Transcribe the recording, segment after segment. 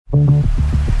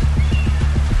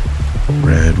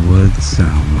Deadwood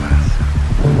Soundwave.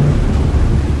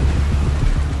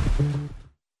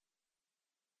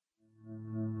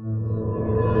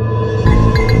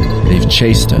 They've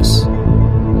chased us,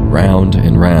 round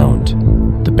and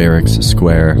round, the barracks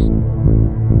square.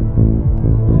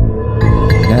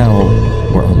 Now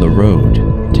we're on the road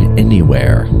to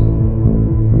anywhere.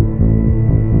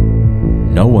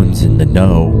 No one's in the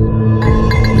know.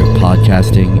 We're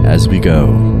podcasting as we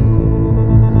go.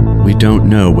 We don't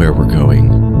know where we're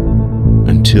going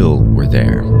until we're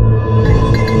there.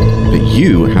 But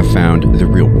you have found the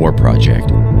Real War Project.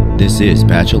 This is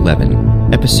Batch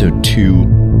 11, Episode 2.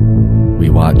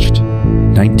 We watched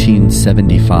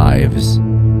 1975's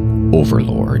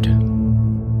Overlord.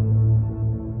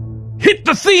 Hit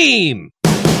the theme!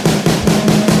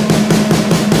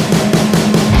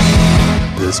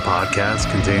 This podcast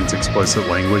contains explicit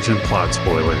language and plot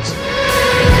spoilers.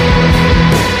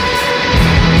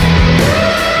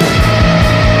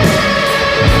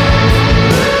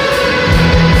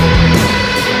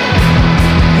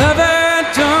 Lover,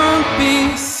 don't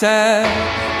be sad.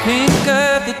 Think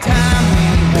of the time we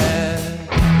had.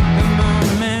 The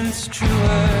moment's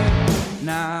truer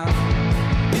now.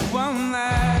 It won't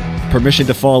last. Permission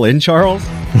to fall in, Charles?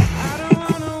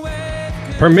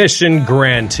 Permission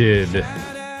granted.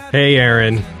 Hey,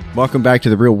 Aaron. Welcome back to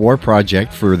the Real War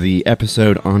Project for the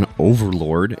episode on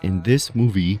Overlord. And this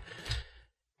movie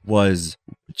was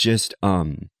just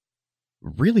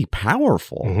really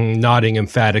powerful. Nodding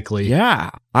emphatically.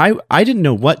 Yeah. I didn't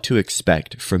know what to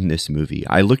expect from this movie.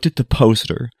 I looked at the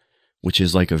poster, which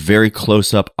is like a very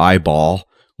close-up eyeball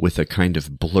with a kind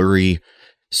of blurry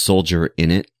soldier in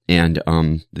it. And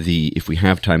if we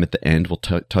have time at the end, we'll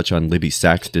touch on Libby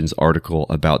Saxton's article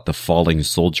about the falling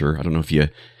soldier. I don't know if you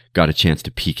got a chance to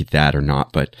peek at that or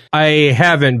not, but I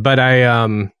haven't, but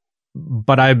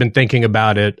I've been thinking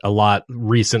about it a lot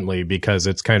recently because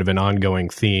it's kind of an ongoing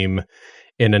theme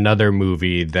in another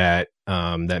movie that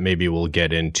maybe we'll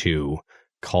get into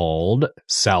called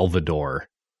Salvador.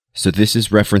 So this is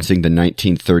referencing the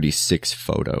 1936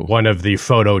 photo. One of the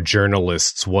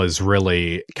photojournalists was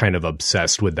really kind of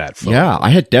obsessed with that photo. Yeah, I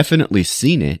had definitely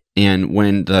seen it. And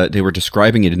when they were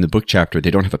describing it in the book chapter,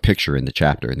 they don't have a picture in the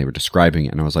chapter, and they were describing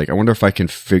it. And I was like, I wonder if I can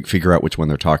figure out which one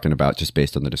they're talking about just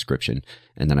based on the description.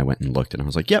 And then I went and looked, and I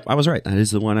was like, yep, I was right. That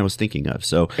is the one I was thinking of.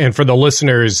 So, and for the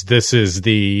listeners, this is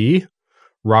the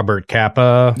Robert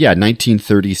Capa. Yeah,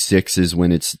 1936 is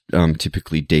when it's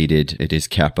typically dated. It is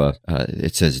Capa.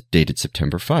 It says dated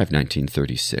September 5,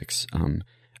 1936,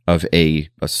 of a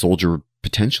soldier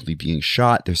potentially being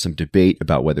shot. There's some debate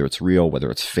about whether it's real,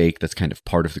 whether it's fake. That's kind of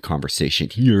part of the conversation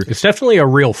here. It's definitely a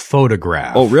real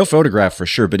photograph. Oh, real photograph for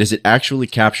sure. But is it actually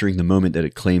capturing the moment that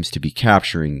it claims to be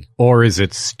capturing? Or is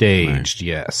it staged? Right.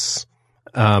 Yes.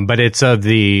 But it's of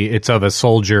a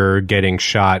soldier getting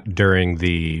shot during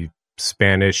the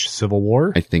Spanish Civil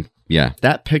War? I think, yeah.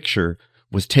 That picture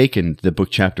was taken, the book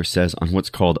chapter says, on what's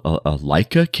called a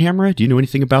Leica camera. Do you know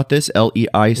anything about this?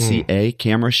 Leica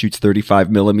camera shoots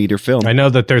 35 millimeter film. I know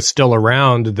that they're still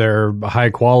around. They're high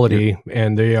quality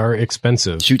and they are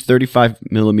expensive. Shoots 35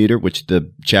 millimeter, which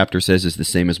the chapter says is the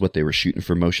same as what they were shooting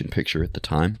for motion picture at the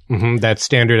time. That's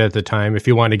standard at the time. If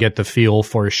you want to get the feel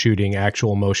for shooting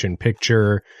actual motion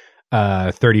picture,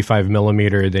 35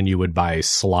 millimeter, then you would buy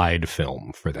slide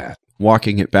film for that.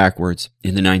 Walking it backwards,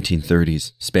 in the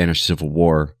 1930s, Spanish Civil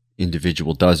War,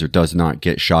 individual does or does not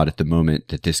get shot at the moment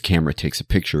that this camera takes a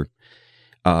picture.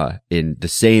 In the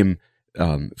same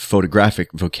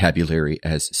photographic vocabulary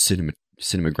as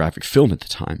cinematographic film at the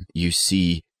time, you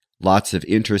see lots of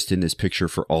interest in this picture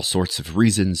for all sorts of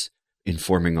reasons,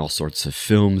 informing all sorts of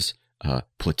films,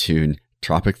 Platoon,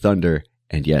 Tropic Thunder,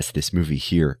 and yes, this movie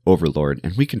here, Overlord.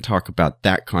 And we can talk about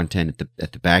that content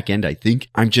at the back end, I think.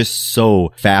 I'm just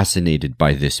so fascinated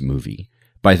by this movie.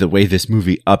 By the way this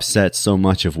movie upsets so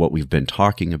much of what we've been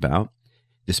talking about.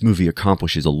 This movie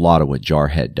accomplishes a lot of what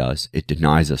Jarhead does. It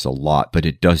denies us a lot, but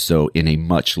it does so in a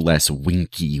much less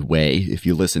winky way. If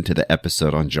you listen to the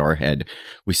episode on Jarhead,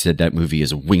 we said that movie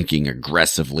is winking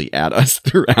aggressively at us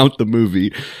throughout the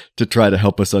movie to try to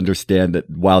help us understand that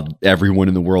while everyone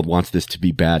in the world wants this to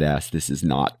be badass, this is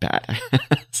not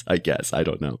badass, I guess. I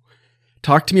don't know.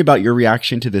 Talk to me about your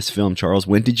reaction to this film, Charles.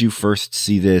 When did you first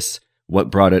see this? What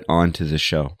brought it onto the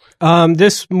show?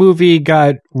 This movie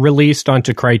got released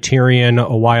onto Criterion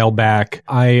a while back.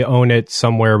 I own it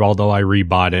somewhere, although I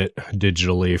rebought it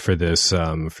digitally for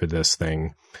this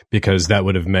thing, because that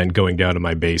would have meant going down to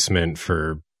my basement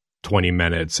for 20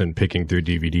 minutes and picking through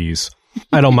DVDs.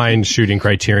 I don't mind shooting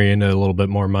Criterion a little bit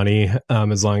more money,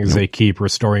 as long as they keep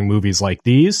restoring movies like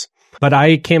these. But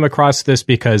I came across this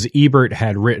because Ebert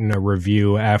had written a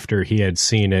review after he had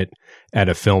seen it at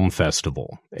a film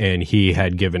festival, and he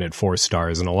had given it 4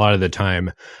 stars. And a lot of the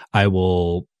time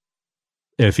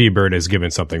if Ebert has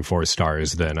given something 4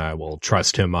 stars, then I will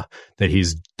trust him that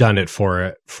he's done it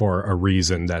for a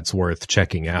reason that's worth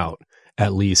checking out,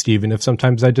 at least, even if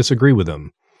sometimes I disagree with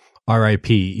him.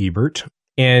 R.I.P. Ebert.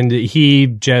 And he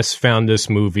just found this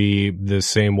movie the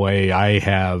same way I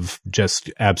have, just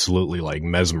absolutely like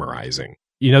mesmerizing.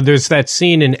 You know, there's that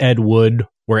scene in Ed Wood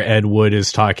where Ed Wood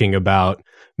is talking about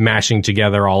mashing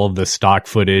together all of the stock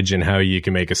footage and how you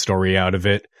can make a story out of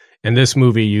it. And this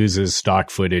movie uses stock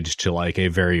footage to like a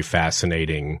very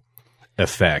fascinating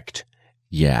effect.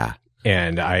 Yeah.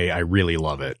 And I really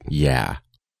love it. Yeah.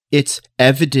 It's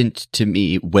evident to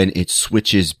me when it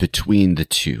switches between the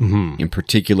two. Mm-hmm. In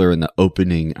particular, in the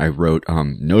opening, I wrote,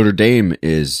 Notre Dame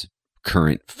is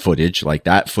current footage. Like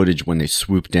that footage when they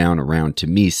swoop down around, to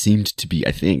me, seemed to be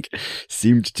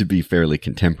fairly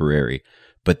contemporary.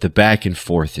 But the back and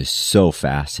forth is so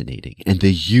fascinating. And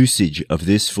the usage of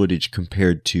this footage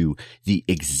compared to the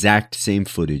exact same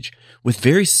footage with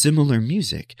very similar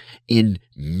music in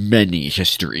many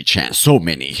History Channel, so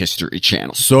many History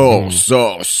Channel,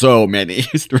 so many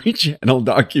History Channel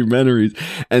documentaries.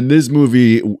 And this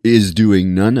movie is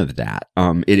doing none of that.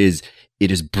 It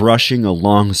is brushing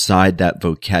alongside that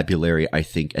vocabulary, I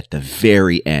think, at the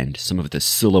very end. Some of the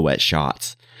silhouette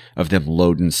shots of them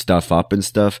loading stuff up and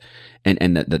stuff.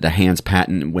 And the hands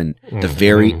patent when the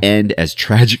very end, as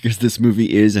tragic as this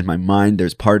movie is, in my mind,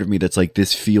 there's part of me that's like,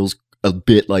 this feels a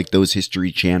bit like those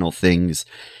History Channel things.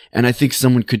 And I think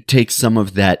someone could take some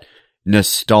of that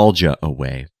nostalgia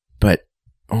away. But,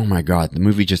 oh my God, the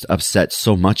movie just upsets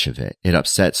so much of it. It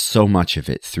upsets so much of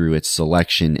it through its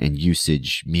selection and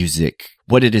usage, music.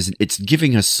 What it is, it's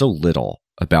giving us so little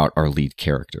about our lead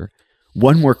character.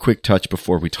 One more quick touch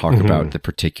before we talk about the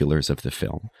particulars of the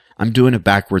film. I'm doing a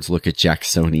backwards look at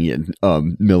Jacksonian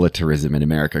militarism in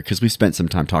America because we spent some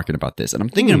time talking about this. And I'm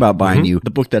thinking about buying you the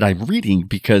book that I'm reading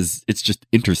because it's just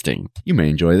interesting. You may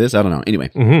enjoy this. I don't know.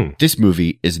 Anyway, this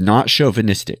movie is not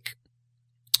chauvinistic.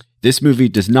 This movie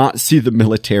does not see the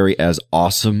military as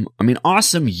awesome. I mean,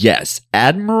 awesome, yes.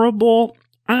 Admirable,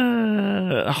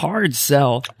 hard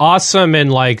sell. Awesome in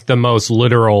like the most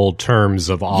literal terms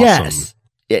of awesome. Yes.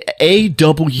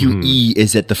 AWE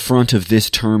is at the front of this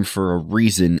term for a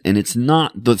reason, and it's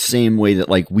not the same way that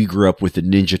like we grew up with the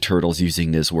Ninja Turtles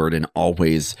using this word in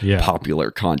always popular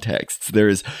contexts. There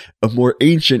is a more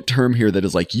ancient term here that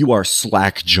is like, you are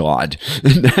slack-jawed,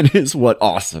 and that is what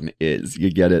awesome is.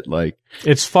 You get it? Like,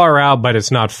 it's far out, but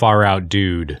it's not far out,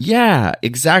 dude. Yeah,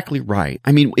 exactly right.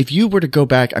 I mean, if you were to go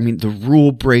back, I mean, the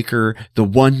rule breaker, the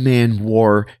one-man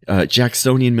war,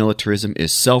 Jacksonian militarism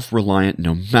is self-reliant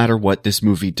no matter what. This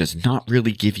movie does not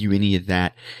really give you any of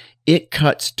that. It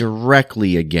cuts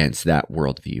directly against that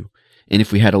worldview. And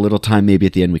if we had a little time, maybe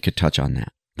at the end we could touch on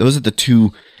that. Those are the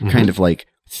two kind of like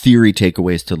theory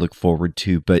takeaways to look forward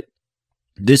to. But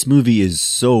this movie is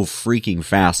so freaking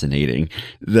fascinating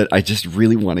that I just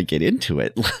really want to get into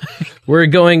it. We're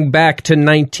going back to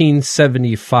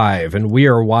 1975, and we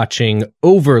are watching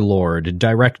Overlord,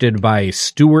 directed by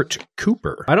Stuart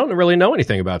Cooper. I don't really know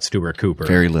anything about Stuart Cooper.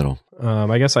 Very little.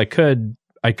 I guess I could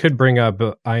bring up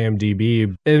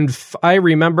IMDb. If I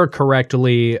remember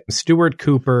correctly, Stuart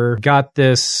Cooper got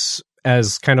this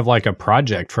as kind of like a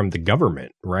project from the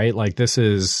government, right? Like this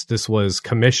was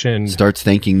commissioned. Starts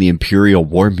thanking the Imperial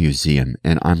War Museum,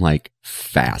 and I'm like,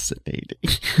 fascinating.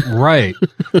 Right.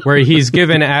 Where he's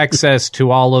given access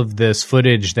to all of this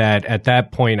footage that at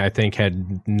that point I think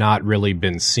had not really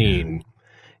been seen.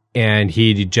 And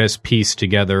he just pieced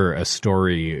together a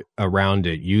story around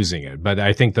it using it. But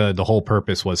I think the whole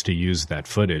purpose was to use that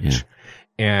footage. Yeah.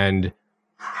 And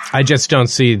I just don't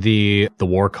see the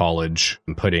War College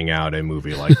putting out a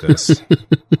movie like this.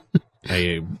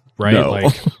 Right? No.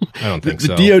 Like, I don't think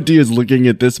so. The DOD is looking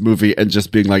at this movie and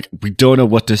just being like, we don't know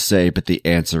what to say, but the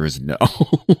answer is no.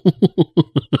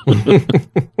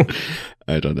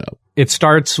 I don't know. It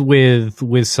starts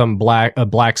with some a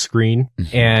black screen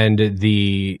and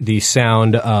the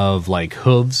sound of like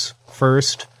hooves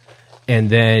first, and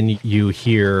then you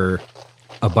hear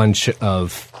a bunch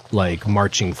of like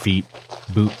marching feet,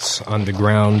 boots on the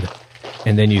ground,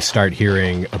 and then you start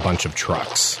hearing a bunch of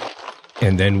trucks.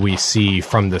 And then we see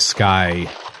from the sky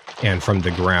and from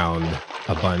the ground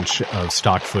a bunch of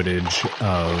stock footage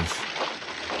of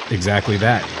exactly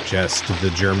that. Just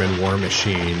the German war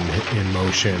machine in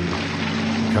motion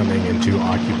coming into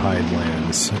occupied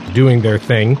lands, doing their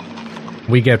thing.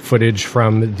 We get footage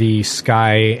from the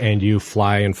sky and you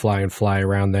fly and fly and fly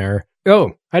around there.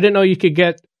 Oh, I didn't know you could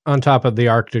get on top of the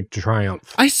Arctic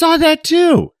Triumph. I saw that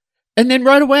too. And then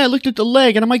right away I looked at the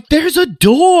leg and I'm like, there's a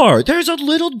door. There's a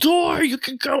little door. You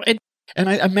can go. And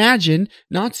I imagine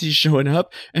Nazis showing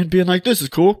up and being like, this is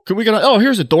cool. Can we go? Oh,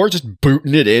 here's a door. Just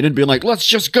booting it in and being like, let's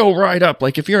just go right up.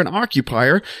 Like if you're an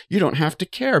occupier, you don't have to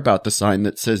care about the sign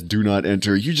that says do not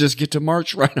enter. You just get to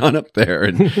march right on up there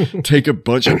and take a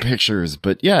bunch of pictures.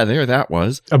 But yeah, there that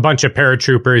was. A bunch of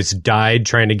paratroopers died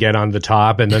trying to get on the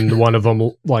top. And then one of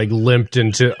them like limped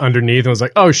into underneath and was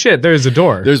like, oh shit, there's a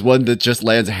door. There's one that just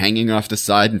lands hanging off the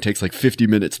side and takes like 50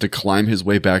 minutes to climb his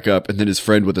way back up. And then his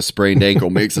friend with a sprained ankle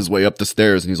makes his way up the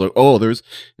stairs and he's like, oh, there's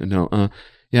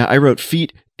yeah, I wrote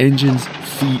feet, engines,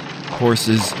 feet,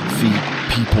 horses, feet,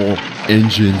 people,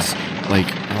 engines, like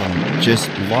just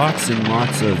lots and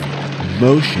lots of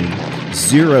motion,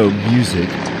 zero music,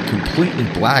 completely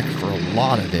black for a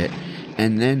lot of it,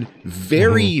 and then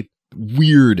very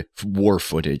weird war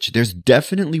footage. There's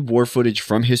definitely war footage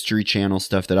from History Channel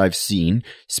stuff that I've seen,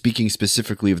 speaking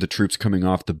specifically of the troops coming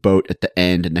off the boat at the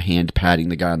end and the hand patting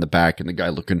the guy on the back and the guy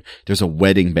looking, there's a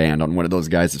wedding band on one of those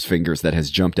guys' fingers that has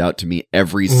jumped out to me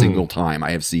every single time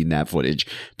I have seen that footage,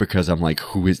 because I'm like,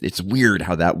 it's weird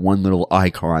how that one little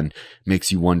icon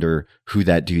makes you wonder who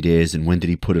that dude is and when did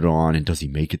he put it on and does he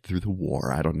make it through the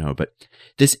war? I don't know, but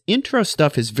this intro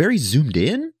stuff is very zoomed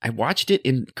in. I watched it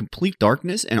in complete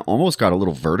darkness and almost got a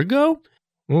little vertigo.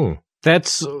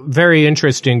 That's very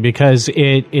interesting because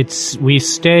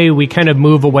we kind of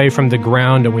move away from the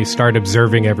ground and we start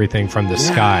observing everything from the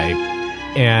sky.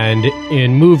 And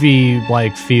in movie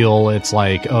like feel, it's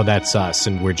like, oh, that's us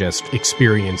and we're just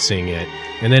experiencing it.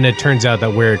 And then it turns out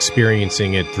that we're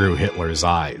experiencing it through Hitler's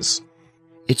eyes.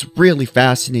 It's really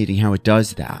fascinating how it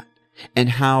does that. And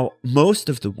how most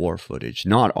of the war footage,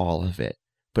 not all of it,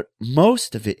 but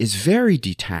most of it is very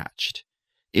detached.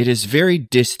 It is very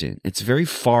distant. It's very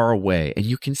far away. And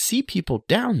you can see people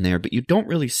down there, but you don't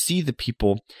really see the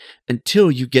people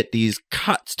until you get these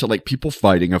cuts to like people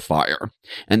fighting a fire.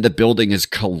 And the building is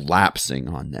collapsing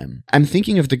on them. I'm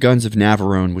thinking of the Guns of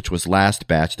Navarone, which was last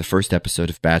batch. The first episode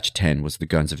of Batch 10 was the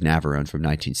Guns of Navarone from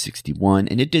 1961.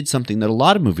 And it did something that a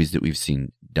lot of movies that we've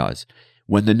seen does.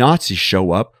 When the Nazis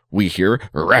show up, we hear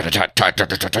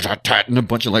rat-a-tat-tat-tat-tat-tat-tat and a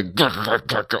bunch of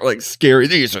like scary,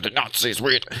 these are the Nazis.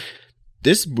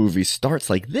 This movie starts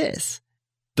like this.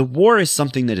 The war is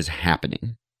something that is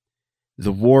happening.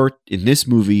 The war in this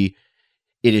movie,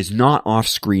 it is not off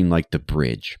screen like the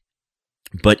bridge,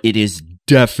 but it is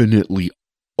definitely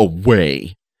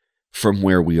away from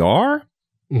where we are.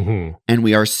 And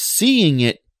we are seeing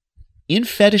it in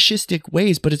fetishistic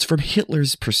ways, but it's from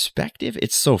Hitler's perspective.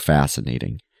 It's so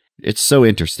fascinating. It's so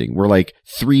interesting. We're like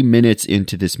 3 minutes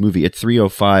into this movie. At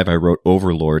 3:05, I wrote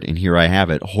Overlord, and here I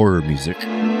have it, horror music.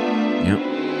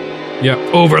 Yep,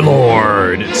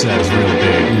 Overlord, it says real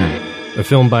big. A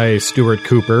film by Stuart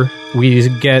Cooper. We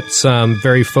get some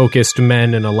very focused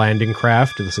men in a landing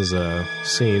craft. This is a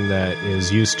scene that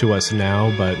is used to us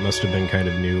now, but must have been kind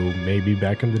of new maybe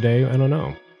back in the day. I don't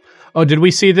know. Oh, did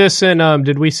we see this in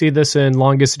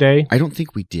Longest Day? I don't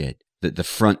think we did. The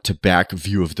front to back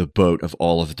view of the boat of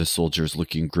all of the soldiers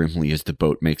looking grimly as the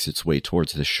boat makes its way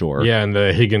towards the shore. Yeah, and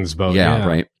the Higgins boat. Yeah,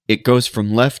 right. It goes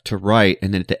from left to right,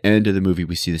 and then at the end of the movie,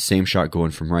 we see the same shot going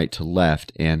from right to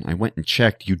left. And I went and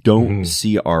checked. You don't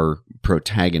see our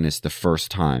protagonist the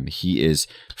first time. He is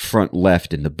front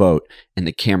left in the boat, and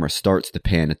the camera starts the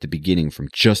pan at the beginning from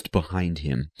just behind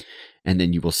him. And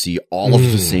then you will see all of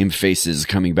the same faces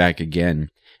coming back again.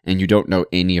 And you don't know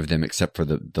any of them except for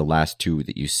the last two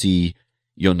that you see.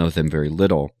 You'll know them very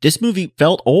little. This movie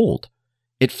felt old.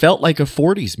 It felt like a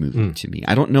 40s movie to me.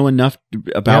 I don't know enough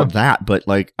about that, but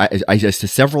like I just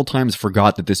several times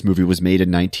forgot that this movie was made in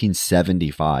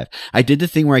 1975. I did the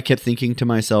thing where I kept thinking to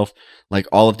myself, like,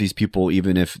 all of these people,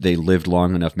 even if they lived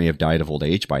long enough, may have died of old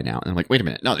age by now. And I'm like, wait a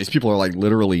minute. No, these people are like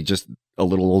literally just a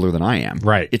little older than I am.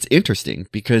 Right. It's interesting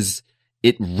because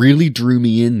it really drew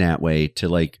me in that way to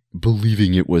like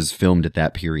believing it was filmed at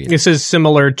that period. This is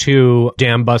similar to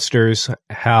Dam Busters,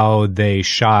 how they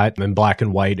shot in black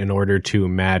and white in order to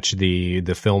match the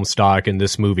film stock. And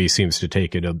this movie seems to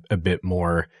take it a bit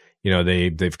more. You know,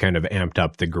 they've kind of amped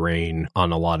up the grain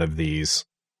on a lot of these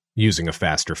using a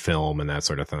faster film and that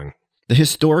sort of thing. The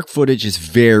historic footage is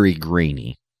very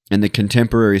grainy and the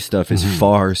contemporary stuff is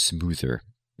far smoother.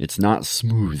 It's not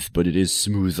smooth, but it is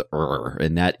smoother,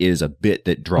 and that is a bit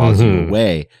that draws you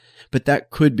away. But that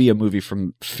could be a movie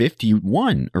from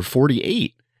 51 or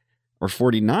 48. or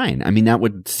 49. I mean, that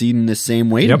would seem the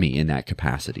same way to me in that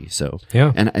capacity. So,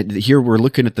 yeah. And here we're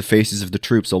looking at the faces of the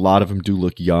troops. A lot of them do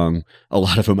look young. A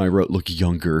lot of them I wrote look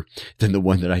younger than the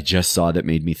one that I just saw that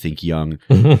made me think young.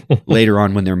 Later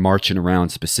on, when they're marching around,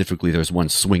 specifically, there's one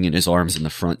swinging his arms in the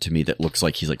front to me that looks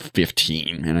like he's like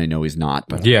 15, and I know he's not.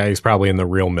 But yeah, he's probably in the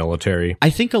real military. I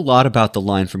think a lot about the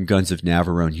line from Guns of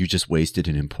Navarone, "You just wasted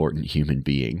an important human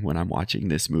being," when I'm watching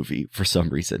this movie for some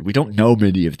reason. We don't know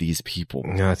many of these people.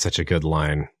 No, that's such a good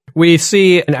line. We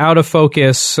see an out of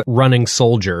focus running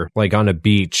soldier like on a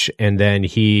beach, and then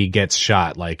he gets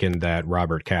shot like in that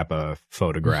Robert Capa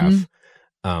photograph,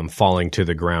 falling to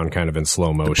the ground kind of in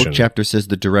slow motion. The book chapter says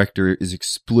the director is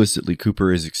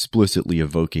Cooper is explicitly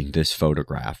evoking this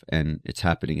photograph, and it's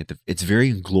happening it's very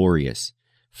inglorious.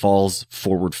 Falls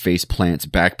forward, face plants,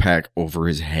 backpack over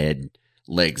his head,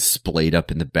 legs splayed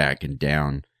up in the back and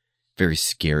down. Very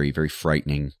scary, very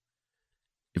frightening.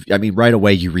 Right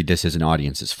away you read this as an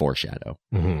audience as foreshadow.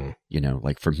 You know,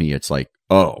 like for me, it's like,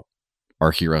 oh,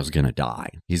 our hero's going to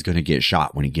die. He's going to get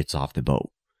shot when he gets off the boat.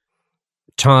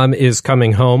 Tom is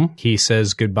coming home. He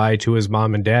says goodbye to his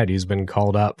mom and dad. He's been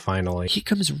called up finally. He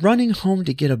comes running home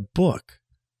to get a book.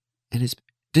 And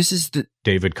this is the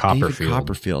David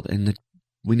Copperfield. And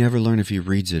we never learn if he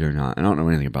reads it or not. I don't know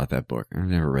anything about that book. I've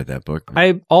never read that book.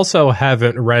 I also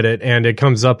haven't read it, and it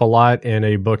comes up a lot in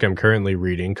a book I'm currently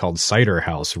reading called Cider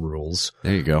House Rules.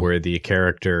 There you go. Where the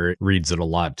character reads it a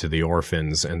lot to the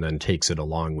orphans and then takes it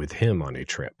along with him on a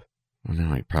trip. Well,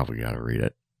 now I probably got to read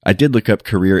it. I did look up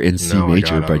Career in C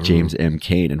Major by James M.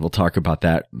 Cain, and we'll talk about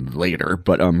that later.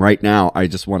 But right now, I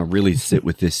just want to really sit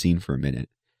with this scene for a minute.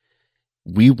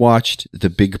 We watched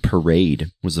The Big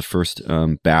Parade, was the first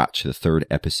batch, the third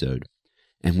episode.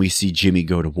 And we see Jimmy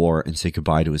go to war and say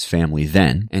goodbye to his family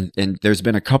then. And there's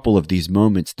been a couple of these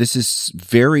moments. This is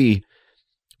very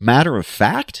matter of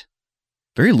fact,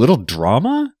 very little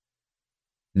drama,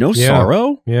 no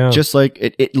sorrow. Yeah. Just like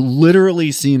it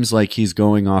literally seems like he's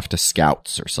going off to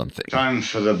scouts or something. Time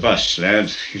for the bus,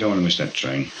 lad. You don't want to miss that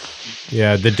train.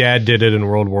 Yeah, the dad did it in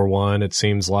World War I, it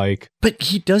seems like. But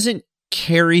he doesn't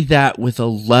carry that with a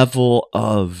level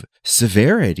of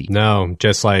severity. No,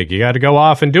 just like, you got to go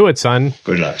off and do it, son.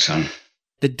 Good luck, son.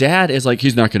 The dad is like,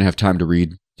 he's not going to have time to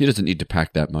read. He doesn't need to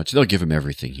pack that much. They'll give him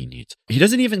everything he needs. He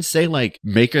doesn't even say, like,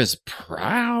 make us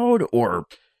proud or,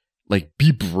 like,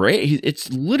 be brave.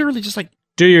 It's literally just like,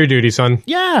 do your duty, son.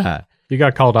 Yeah. You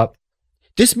got called up.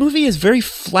 This movie is very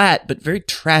flat, but very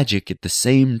tragic at the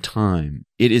same time.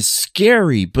 It is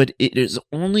scary, but it is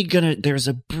only there's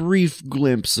a brief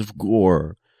glimpse of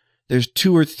gore. There's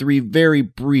 2 or 3 very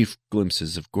brief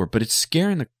glimpses of gore, but it's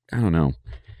scaring I don't know.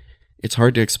 It's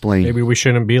hard to explain. Maybe we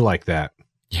shouldn't be like that.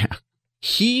 Yeah.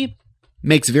 He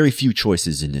makes very few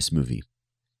choices in this movie.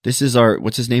 This is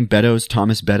what's his name?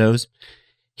 Thomas Beddoes.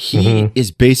 He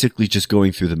is basically just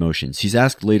going through the motions. He's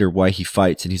asked later why he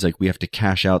fights, and he's like, we have to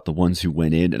cash out the ones who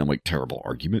went in. And I'm like, terrible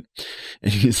argument.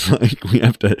 And he's like, we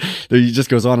have to, he just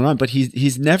goes on and on. But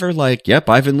he's never like, yep,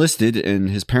 I've enlisted. And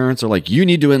his parents are like, you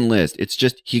need to enlist. It's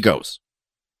just, he goes.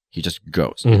 He just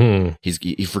goes.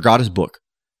 He forgot his book.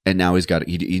 And now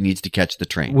he needs to catch the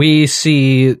train. We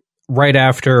see, right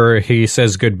after he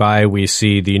says goodbye, we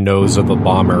see the nose of a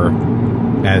bomber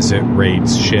as it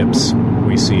raids ships.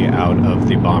 We see out of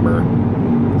the bomber.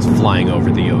 It's flying over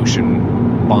the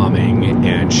ocean, bombing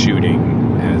and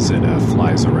shooting as it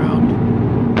flies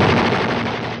around.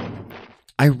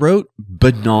 I wrote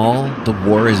banal, the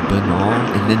war is banal,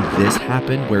 and then this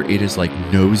happened where it is like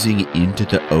nosing into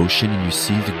the ocean and you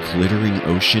see the glittering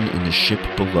ocean and the ship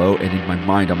below, and in my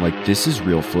mind I'm like, this is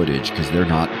real footage because they're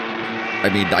not, I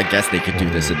mean, I guess they could do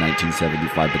this in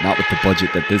 1975, but not with the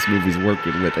budget that this movie's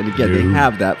working with. And again, they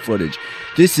have that footage.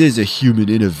 This is a human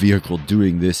in a vehicle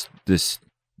doing this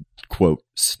quote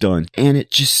stunt, and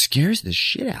it just scares the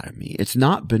shit out of me. It's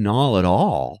not banal at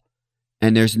all.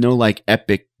 And there's no like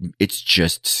epic, it's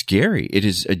just scary. It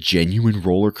is a genuine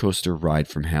roller coaster ride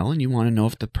from hell, and you want to know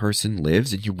if the person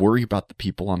lives, and you worry about the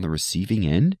people on the receiving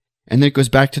end. And then it goes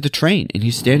back to the train, and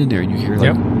he's standing there, and you hear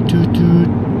like, toot toot.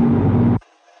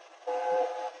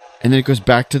 And then it goes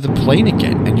back to the plane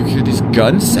again, and you hear these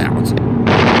gun sounds.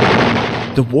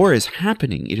 The war is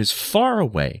happening. It is far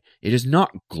away. It is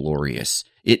not glorious.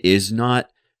 It is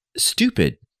not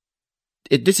stupid.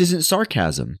 This isn't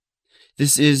sarcasm.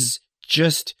 This is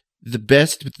just the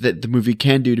best that the movie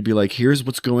can do to be like, here's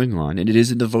what's going on. And it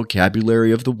is in the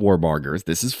vocabulary of the warmongers.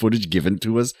 This is footage given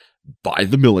to us by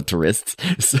the militarists.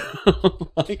 So,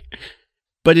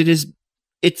 but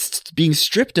it's being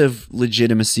stripped of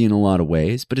legitimacy in a lot of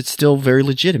ways, but it's still very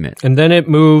legitimate. And then it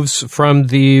moves from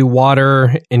the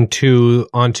water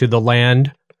onto the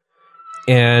land.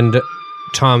 And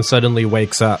Tom suddenly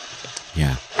wakes up.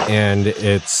 Yeah. And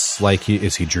it's like,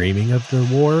 is he dreaming of the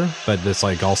war? But it's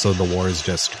like also the war is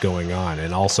just going on.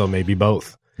 And also maybe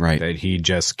both. Right. That he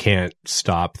just can't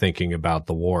stop thinking about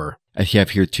the war. I have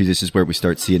here, too, this is where we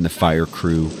start seeing the fire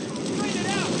crew.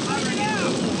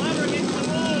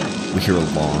 We hear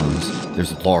alarms.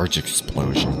 There's large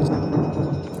explosions.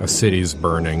 A city's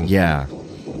burning. Yeah.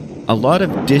 A lot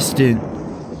of distant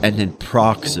and then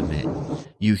proximate.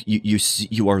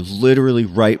 You are literally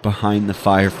right behind the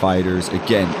firefighters.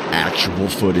 Again, actual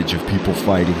footage of people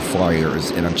fighting fires.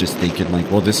 And I'm just thinking like,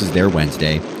 well, this is their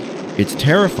Wednesday. It's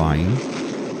terrifying.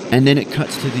 And then it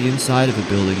cuts to the inside of a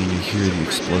building and you hear the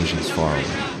explosions far away.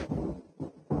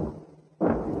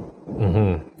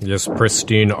 Mm-hmm. Just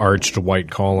pristine arched white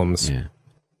columns. Yeah.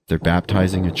 They're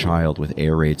baptizing a child with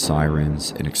air raid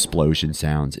sirens and explosion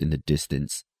sounds in the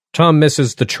distance. Tom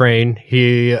misses the train.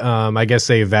 He, I guess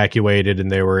they evacuated and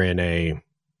they were in a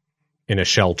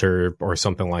shelter or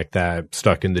something like that,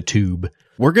 stuck in the tube.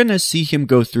 We're going to see him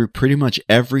go through pretty much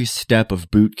every step of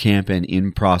boot camp and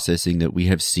in processing that we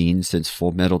have seen since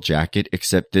Full Metal Jacket,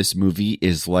 except this movie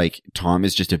is like Tom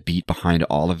is just a beat behind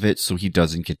all of it, so he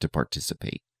doesn't get to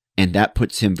participate. And that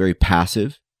puts him very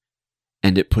passive,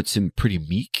 and it puts him pretty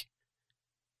meek,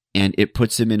 and it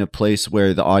puts him in a place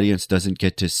where the audience doesn't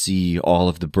get to see all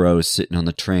of the bros sitting on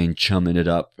the train chumming it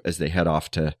up as they head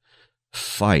off to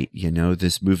fight. You know,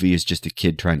 this movie is just a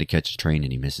kid trying to catch a train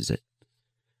and he misses it.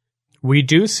 We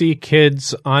do see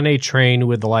kids on a train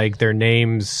with like their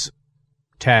names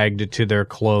tagged to their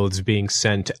clothes being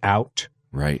sent out.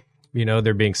 Right. You know,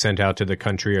 they're being sent out to the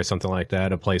country or something like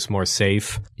that, a place more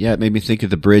safe. Yeah, it made me think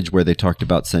of the bridge where they talked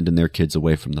about sending their kids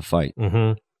away from the fight.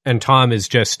 Mm-hmm. And Tom is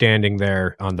just standing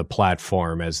there on the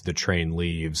platform as the train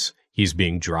leaves. He's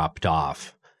being dropped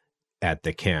off at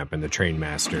the camp, and the train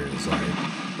master is like,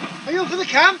 "Are you for the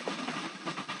camp?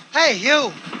 Hey,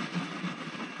 you!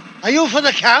 Are you for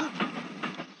the camp?"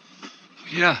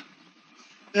 Yeah.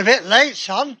 You're a bit late,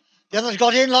 son. The others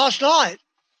got in last night.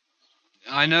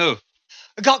 I know.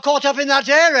 Got caught up in that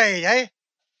air raid, eh?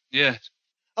 Yes.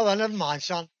 Oh, well, never mind,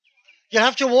 son. You'll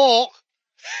have to walk.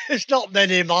 It's not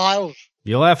many miles.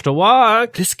 You'll have to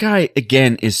walk. This guy,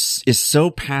 again, is so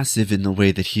passive in the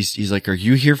way that he's like, "Are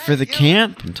you here for the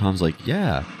camp?" And Tom's like,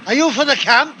 "Yeah." Are you for the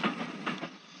camp?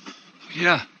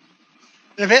 Yeah.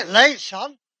 You're a bit late,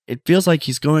 son. It feels like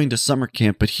he's going to summer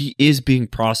camp, but he is being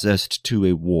processed to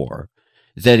a war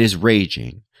that is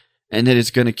raging and that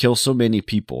is going to kill so many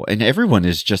people. And everyone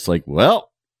is just like, "Well,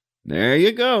 there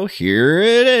you go. Here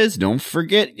it is. Don't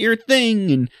forget your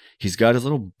thing." And he's got his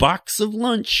little box of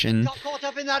lunch and... Got caught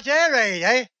up in that air raid,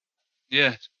 eh?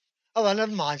 Yes. Oh, well,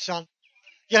 never mind, son.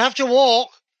 You'll have to walk.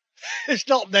 It's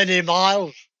not many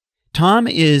miles. Tom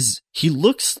he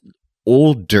looks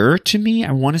older to me.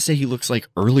 I want to say he looks like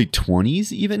early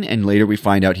 20s even. And later we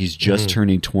find out he's just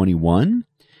turning 21.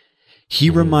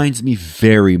 He reminds me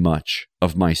very much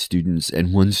of my students,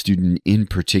 and one student in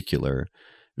particular.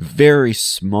 Very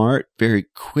smart, very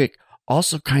quick,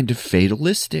 also kind of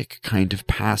fatalistic, kind of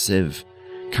passive,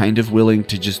 kind of willing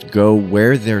to just go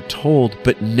where they're told,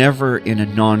 but never in a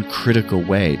non-critical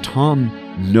way. Tom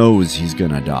knows he's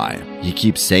gonna die. He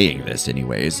keeps saying this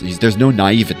anyways. There's no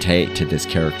naivete to this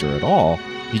character at all.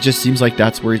 He just seems like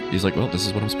that's where he's like, "Well, this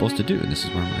is what I'm supposed to do, and this is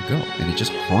where I'm gonna go." And it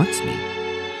just haunts me.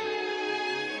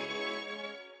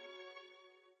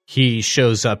 He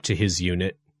shows up to his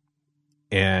unit,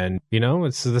 and, you know,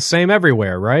 it's the same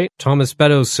everywhere, right? "Thomas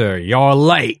Beddoes, sir, you're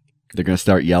late." They're going to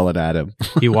start yelling at him.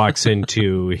 He walks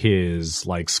into his,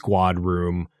 like, squad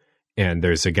room, and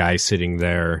there's a guy sitting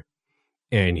there,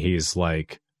 and he's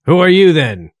like, "Who are you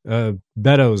then?"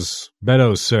 Beddoes,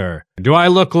 sir. "Do I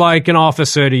look like an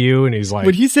officer to you?" And he's like...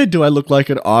 When he said, "Do I look like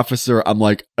an officer?" I'm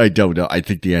like, I don't know. I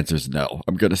think the answer is no.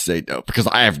 I'm going to say no, because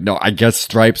I guess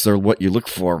stripes are what you look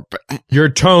for. But your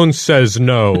tone says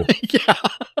no. Yeah.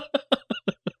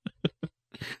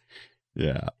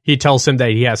 Yeah. He tells him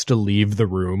that he has to leave the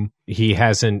room. He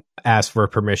hasn't asked for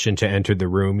permission to enter the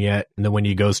room yet. And then when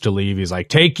he goes to leave, he's like,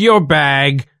 "Take your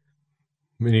bag."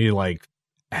 And he like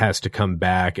has to come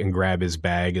back and grab his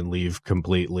bag and leave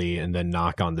completely and then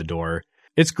knock on the door.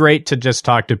 It's great to just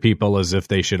talk to people as if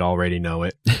they should already know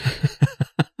it.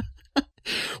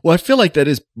 Well, I feel like that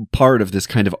is part of this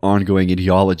kind of ongoing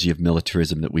ideology of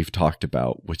militarism that we've talked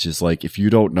about, which is like, if you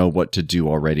don't know what to do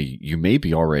already, you may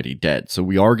be already dead. So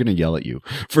we are going to yell at you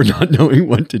for not knowing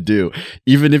what to do,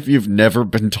 even if you've never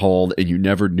been told and you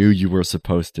never knew you were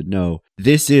supposed to know.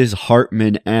 This is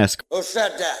Hartman-esque. Who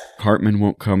said that? Hartman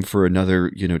won't come for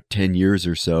another, 10 years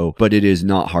or so, but it is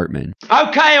not Hartman.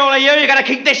 Okay, all of you, you're going to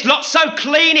keep this lot so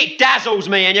clean it dazzles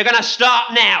me, and you're going to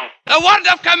start now. The word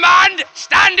of command,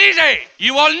 stand easy.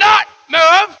 You will not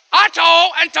move at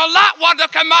all until that word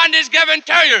of command is given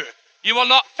to you. You will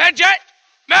not fidget,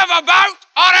 move about,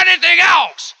 or anything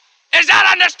else. Is that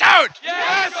understood?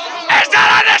 Yes, Is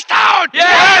that understood?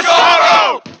 Yes,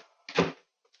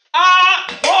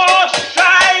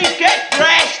 get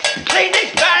dressed, clean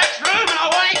this barracks room, and I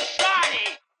want it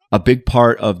shiny. A big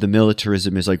part of the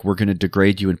militarism is like, we're going to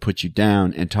degrade you and put you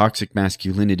down, and toxic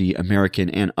masculinity, American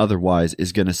and otherwise,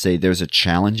 is going to say there's a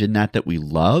challenge in that we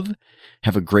love.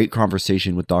 Have a great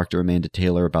conversation with Dr. Amanda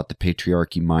Taylor about the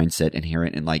patriarchy mindset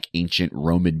inherent in like ancient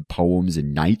Roman poems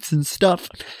and knights and stuff,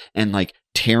 and like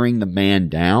tearing the man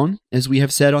down, as we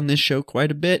have said on this show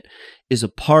quite a bit, is a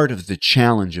part of the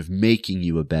challenge of making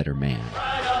you a better man.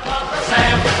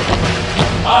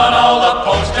 On all the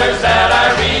posters that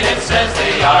I read, it says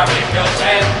the army kills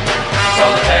men. So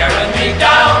they're tearing me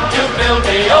down to build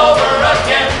me over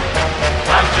again.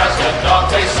 I'm just a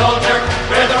dog-faced soldier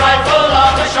with a rifle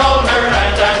on my shoulder,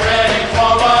 and I'm ready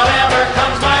for whatever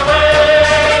comes my way.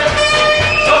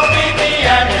 So feed me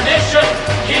ammunition,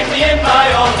 keep me in my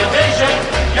own division.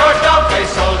 Your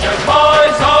dog-faced soldier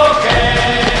boy's okay.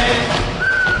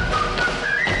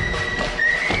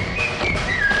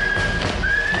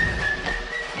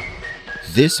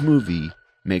 This movie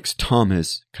makes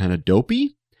Thomas kind of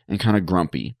dopey and kind of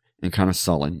grumpy and kind of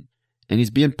sullen. And he's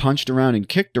being punched around and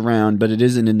kicked around, but it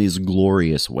isn't in these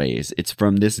glorious ways. It's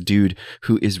from this dude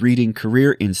who is reading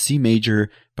Career in C Major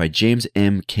by James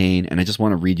M. Cain. And I just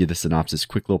want to read you the synopsis.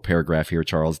 Quick little paragraph here,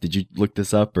 Charles. Did you look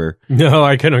this up or? No,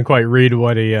 I couldn't quite read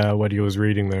what he was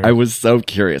reading there. I was so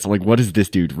curious. I'm like, what is this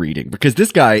dude reading? Because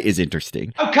this guy is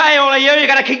interesting. Okay, all of you, you're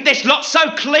gonna keep this lot so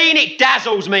clean it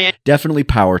dazzles me. Definitely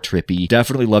power trippy.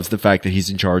 Definitely loves the fact that he's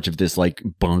in charge of this like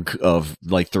bunk of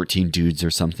like 13 dudes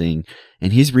or something.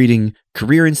 And he's reading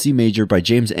Career in C Major by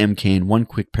James M. Cain. One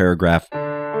quick paragraph.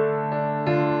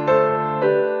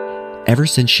 Ever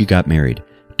since she got married,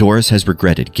 Doris has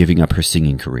regretted giving up her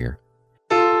singing career.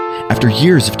 After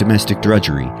years of domestic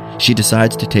drudgery, she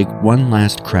decides to take one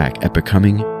last crack at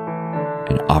becoming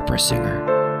an opera singer.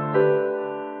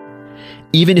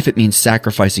 Even if it means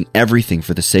sacrificing everything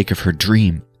for the sake of her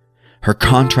dream, her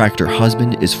contractor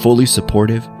husband is fully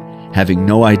supportive, having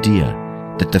no idea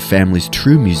that the family's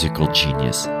true musical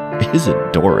genius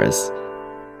isn't Doris,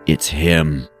 it's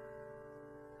him.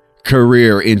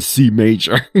 Career in C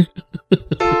Major.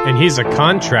 And he's a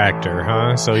contractor,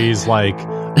 huh? So he's like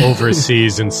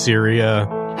overseas in Syria.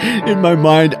 In my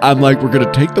mind, I'm like, we're going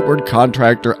to take the word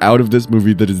contractor out of this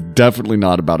movie that is definitely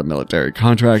not about a military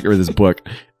contract or this book.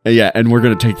 Yeah, and we're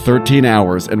going to take 13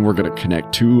 hours and we're going to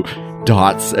connect two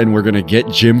dots and we're going to get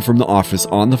Jim from the office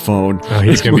on the phone. Oh,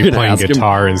 he's going to be playing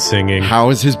guitar and singing.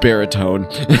 How is his baritone?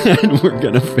 And we're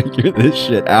going to figure this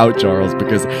shit out, Charles,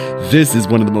 because this is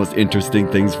one of the most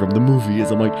interesting things from the movie is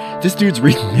I'm like, this dude's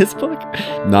reading this book?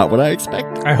 Not what I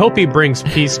expect. I hope he brings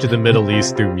peace to the Middle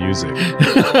East through music.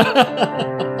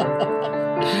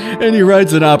 And he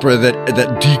writes an opera that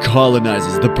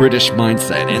decolonizes the British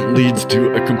mindset and leads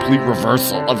to a complete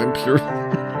reversal of imperial.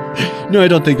 No, I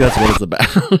don't think that's what it's about.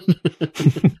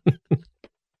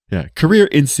 Yeah, Career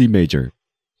in C Major.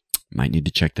 Might need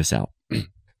to check this out.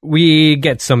 We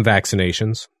get some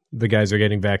vaccinations. The guys are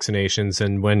getting vaccinations,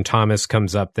 and when Thomas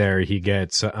comes up there, he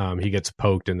gets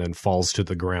poked and then falls to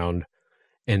the ground,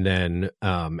 and then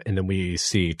we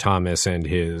see Thomas and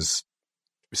his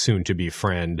soon-to-be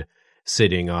friend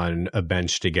sitting on a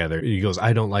bench together. He goes,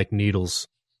 I don't like needles.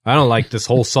 I don't like this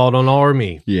whole Salton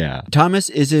army. Yeah.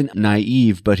 Thomas isn't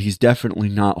naive, but he's definitely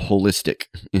not holistic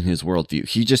in his worldview.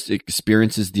 He just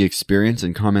experiences the experience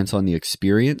and comments on the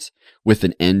experience with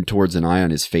an end towards an eye on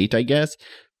his fate, I guess.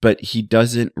 But he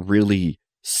doesn't really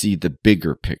see the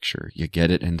bigger picture. You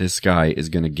get it? And this guy is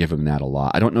going to give him that a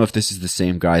lot. I don't know if this is the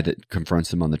same guy that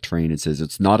confronts him on the train and says,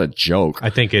 it's not a joke.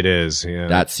 I think it is, yeah.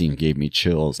 That scene gave me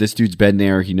chills. This dude's been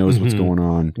there. He knows what's going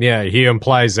on. Yeah, he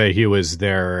implies that he was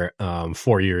there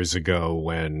 4 years ago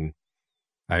when,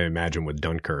 I imagine, with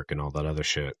Dunkirk and all that other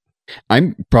shit.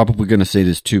 I'm probably going to say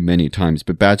this too many times,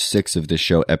 but batch 6 of this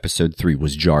show, episode 3,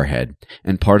 was Jarhead.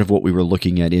 And part of what we were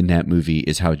looking at in that movie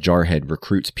is how Jarhead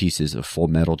recruits pieces of Full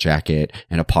Metal Jacket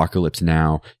and Apocalypse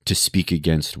Now to speak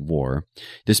against war.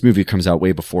 This movie comes out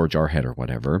way before Jarhead or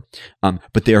whatever.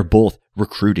 But they are both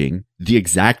recruiting the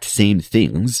exact same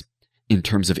things in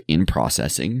terms of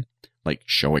in-processing, like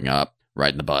showing up,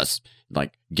 riding the bus,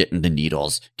 like getting the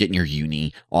needles, getting your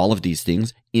uni, all of these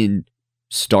things in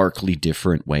starkly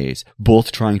different ways,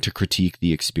 both trying to critique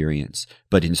the experience,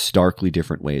 but in starkly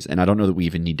different ways. And I don't know that we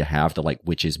even need to have the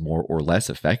which is more or less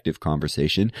effective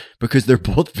conversation, because they're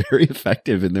both very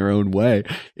effective in their own way.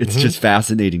 It's just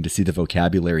fascinating to see the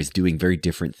vocabularies doing very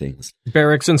different things.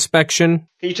 Barracks inspection.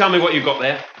 Can you tell me what you've got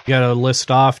there? You got to list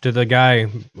off to the guy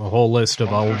a whole list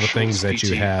of all of the things that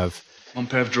you have. One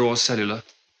pair of drawers, cellular.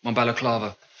 One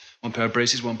balaclava. One pair of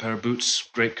braces, one pair of boots,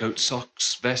 greatcoat,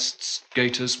 socks, vests,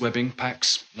 gaiters, webbing,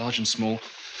 packs, large and small,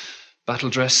 battle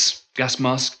dress, gas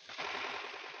mask,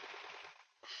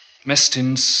 mess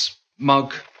tins,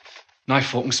 mug, knife,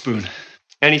 fork and spoon.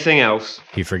 Anything else?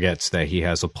 He forgets that he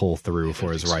has a pull-through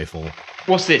for his rifle.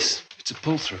 What's this? It's a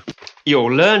pull-through.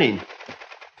 You're learning.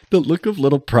 The look of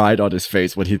little pride on his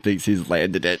face when he thinks he's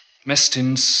landed it. Mess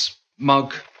tins,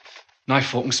 mug, knife,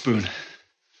 fork and spoon.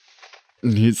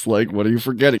 And he's like, what are you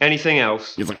forgetting? Anything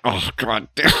else? He's like, oh, god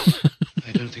damn.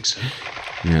 I don't think so.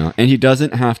 Yeah, and he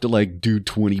doesn't have to do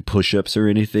 20 push-ups or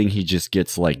anything. He just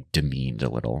gets demeaned a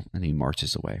little, and he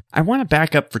marches away. I want to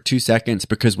back up for 2 seconds,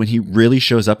 because when he really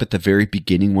shows up at the very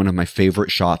beginning, one of my favorite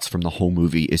shots from the whole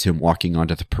movie is him walking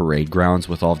onto the parade grounds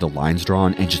with all of the lines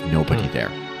drawn and just nobody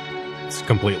there. It's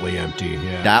completely empty,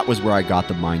 yeah. That was where I got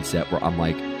the mindset where I'm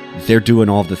like, they're doing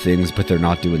all the things, but they're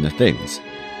not doing the things.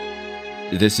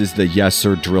 This is the yes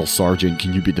sir drill sergeant,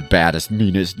 can you be the baddest,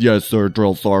 meanest, yes sir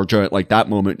drill sergeant, that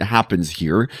moment happens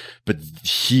here, but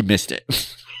he missed it.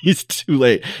 He's too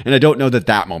late. And I don't know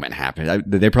that moment happened.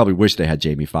 They probably wish they had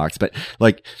Jamie Foxx, but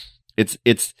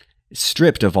it's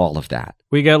stripped of all of that.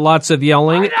 We get lots of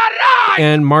yelling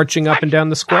and marching up and down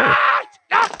the square.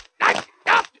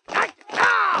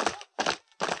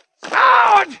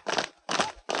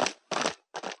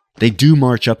 They do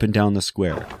march up and down the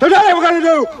square. Today we're going to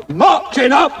do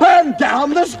marching up and down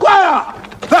the square.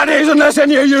 That is, unless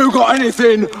any of you got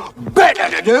anything better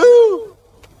to do.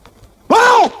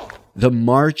 Well, the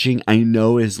marching I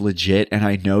know is legit, and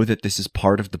I know that this is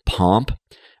part of the pomp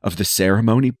of the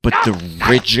ceremony, but the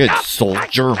rigid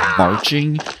soldier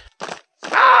marching,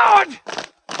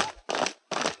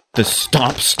 the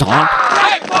stomp,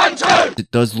 it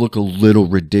does look a little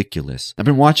ridiculous. I've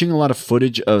been watching a lot of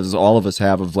footage, as all of us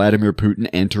have, of Vladimir Putin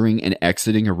entering and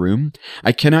exiting a room.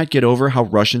 I cannot get over how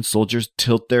Russian soldiers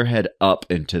tilt their head up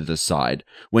and to the side.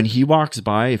 When he walks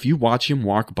by, if you watch him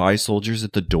walk by soldiers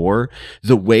at the door,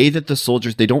 the way that the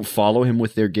soldiers, they don't follow him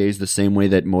with their gaze the same way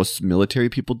that most military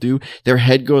people do. Their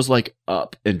head goes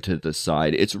up and to the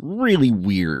side. It's really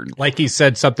weird. Like he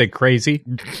said something crazy?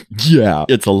 Yeah,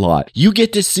 it's a lot. You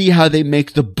get to see how they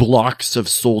make the blocks of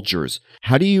soldiers.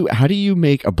 How do you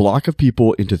make a block of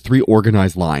people into 3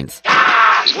 organized lines? 1,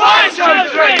 2, 3,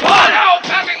 1. Oh,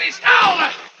 perfectly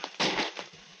sound.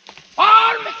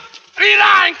 Form 3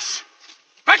 ranks.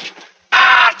 Quick.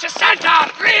 March,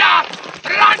 center, rear,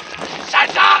 front,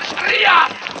 center, rear,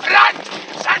 front,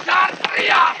 center,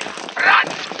 rear, front,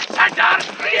 center,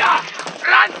 rear,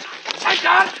 front,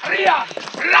 center, rear,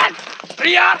 front,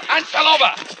 rear, and fell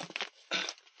over.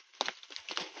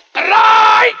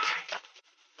 Right!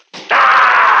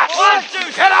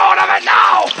 Get out of it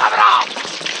now! Cover up!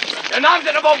 You're not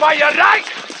going to move by your right!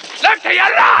 Look to your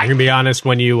right! I'm going to be honest,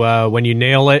 when you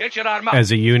nail it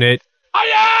as a unit,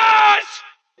 yes!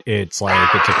 it's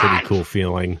a pretty cool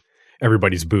feeling.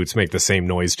 Everybody's boots make the same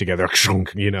noise together.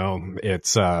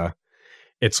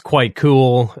 It's quite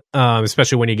cool,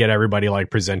 especially when you get everybody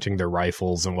presenting their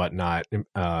rifles and whatnot.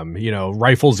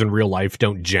 Rifles in real life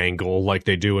don't jangle like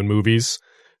they do in movies.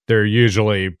 They're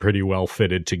usually pretty well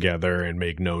fitted together and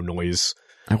make no noise.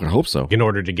 I would hope so. In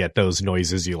order to get those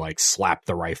noises, you slap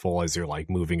the rifle as you're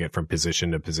moving it from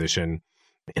position to position.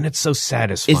 And it's so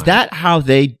satisfying. Is that how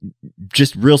they,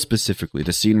 just real specifically,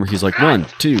 the scene where he's 1,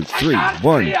 2, 3,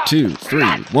 1, 2, 3,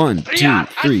 1, 2,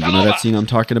 3. You know that scene I'm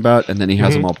talking about? And then he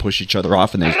has them all push each other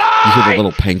off, and you hear the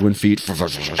little penguin feet as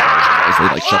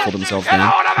they shuffle themselves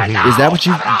down. Is that what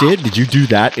you did? Did you do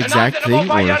that exact thing?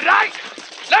 Or?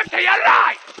 Look to your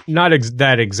right! Not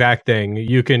that exact thing.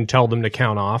 You can tell them to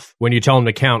count off. When you tell them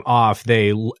to count off,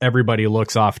 everybody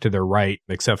looks off to their right,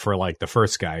 except for the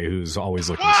first guy who's always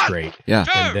looking straight. Yeah.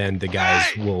 And then the guys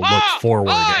will look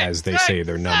forward as they say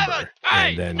their number.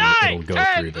 And then it'll go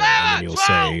through there. And then you'll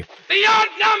say the odd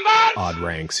numbers! Odd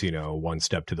ranks, 1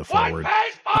 step to the forward. 1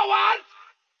 pace forward!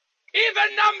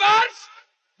 Even numbers!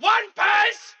 1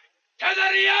 pace to the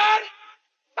rear!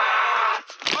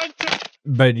 March!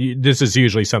 But this is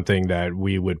usually something that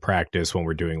we would practice when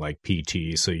we're doing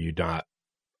PT, so you're not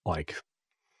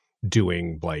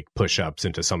doing like push-ups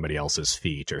into somebody else's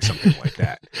feet or something like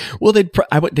that. Well,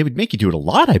 they would make you do it a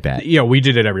lot, I bet. Yeah, we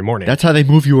did it every morning. That's how they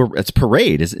move you. It's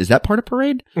parade. Is that part of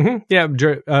parade? Mm-hmm.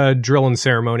 Yeah, drill and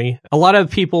ceremony. A lot of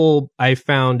people I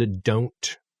found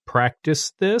don't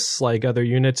practice this. Like other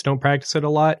units don't practice it a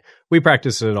lot. We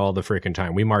practice it all the freaking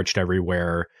time. We marched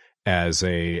everywhere as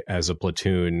a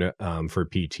platoon for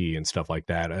PT and stuff like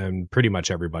that, and pretty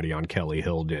much everybody on Kelly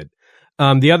Hill did.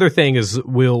 The other thing is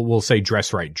we'll say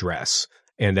dress right dress,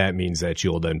 and that means that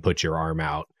you'll then put your arm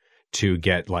out to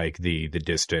get like the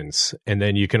distance, and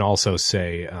then you can also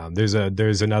say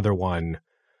there's another one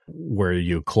where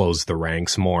you close the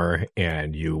ranks more,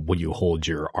 and you hold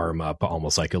your arm up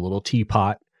almost like a little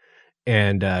teapot,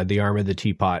 and the arm of the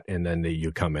teapot, and then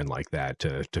you come in like that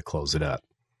to close it up.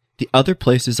 The other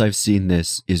places I've seen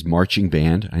this is marching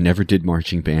band. I never did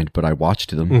marching band, but I watched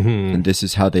them. Mm-hmm. And this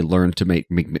is how they learned to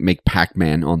make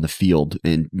Pac-Man on the field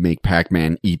and make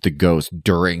Pac-Man eat the ghost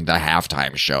during the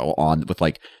halftime show with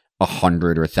like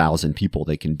 100 or 1,000 people.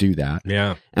 They can do that.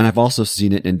 Yeah. And I've also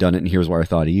seen it and done it, and here's where I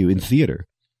thought of you, in theater.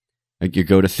 Like you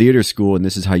go to theater school and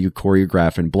this is how you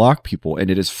choreograph and block people, and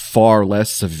it is far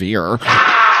less severe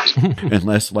and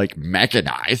less like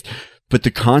mechanized. But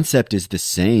the concept is the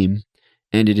same.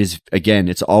 And it is, again,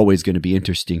 it's always going to be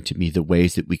interesting to me, the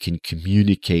ways that we can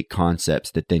communicate concepts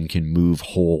that then can move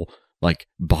whole, like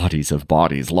bodies,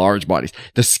 large bodies.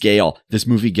 The scale, this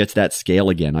movie gets that scale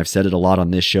again. I've said it a lot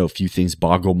on this show. Few things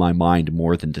boggle my mind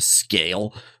more than the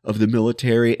scale of the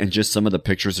military, and just some of the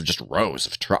pictures of just rows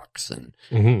of trucks. And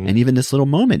even this little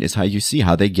moment is how you see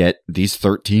how they get these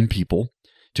 13 people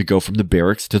to go from the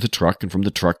barracks to the truck, and from the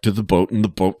truck to the boat, and the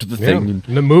boat to the thing. And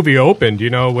the movie opened,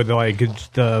 with like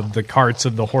the carts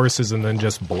of the horses, and then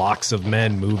just blocks of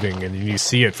men moving, and you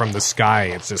see it from the sky.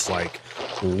 It's just like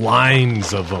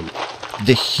lines of them.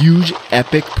 The huge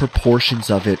epic proportions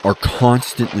of it are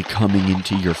constantly coming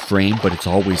into your frame, but it's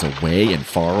always away and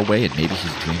far away, and maybe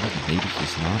he's dreaming and maybe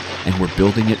he's not. And we're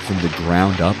building it from the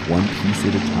ground up, one piece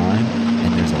at a time.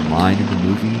 And there's a line in the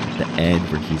movie at the end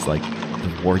where he's like,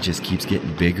 the war just keeps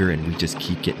getting bigger and we just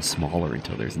keep getting smaller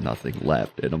until there's nothing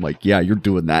left. And I'm like, yeah, you're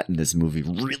doing that in this movie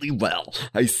really well.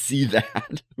 I see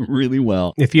that really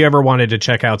well. If you ever wanted to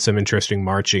check out some interesting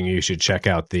marching, you should check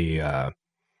out the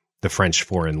French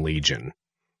Foreign Legion.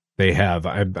 They have,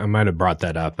 I might have brought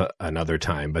that up another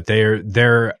time, but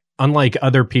they're unlike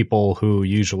other people who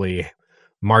usually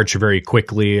march very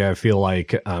quickly. I feel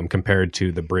like compared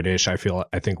to the British, I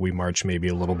think we march maybe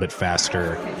a little bit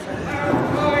faster.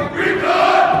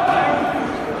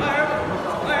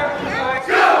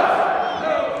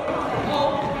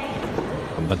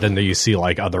 But then you see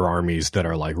like other armies that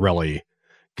are like really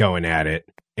going at it.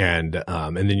 And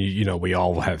then, we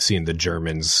all have seen the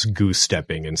Germans goose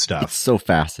stepping and stuff. It's so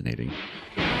fascinating.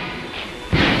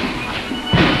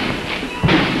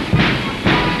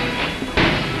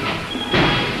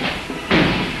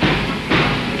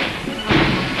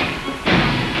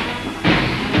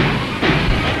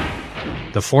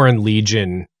 The Foreign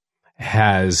Legion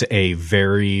has a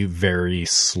very, very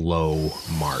slow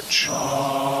march.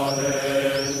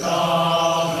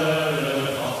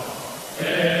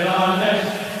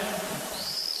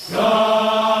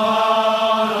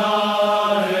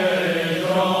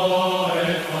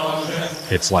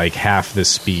 It's like half the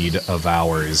speed of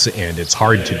ours, and it's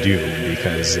hard to do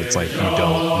because it's like you don't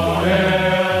normally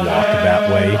walk that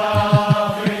way.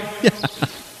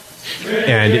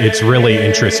 And it's really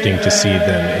interesting to see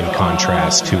them in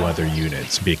contrast to other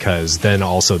units, because then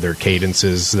also their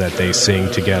cadences that they sing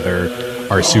together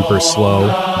are super slow.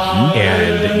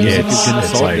 And music is going to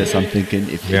solve like this. I'm thinking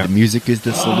if the music is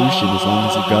the solution, as long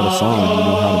as you've got a song, you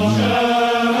know how to move.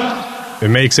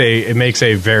 It makes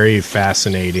a very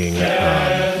fascinating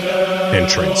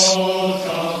entrance.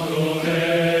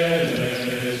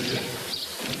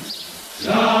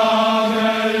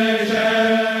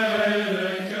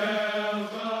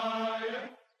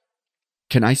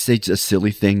 Can I say a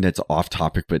silly thing that's off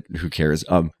topic, but who cares?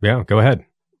 Yeah, go ahead.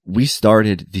 We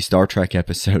started the Star Trek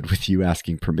episode with you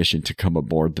asking permission to come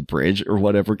aboard the bridge or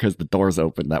whatever because the doors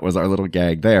open. That was our little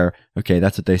gag there. Okay,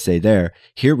 that's what they say there.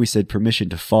 Here we said permission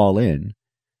to fall in.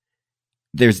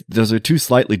 Those are two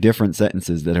slightly different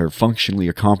sentences that are functionally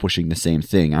accomplishing the same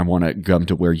thing. I want to come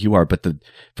to where you are, but the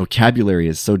vocabulary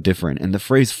is so different. And the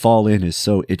phrase fall in is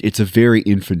it's a very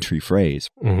infantry phrase.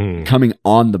 Mm-hmm. Coming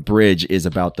on the bridge is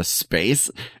about the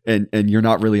space, and you're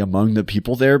not really among the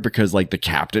people there because like the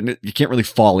captain, you can't really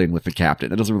fall in with the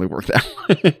captain. It doesn't really work that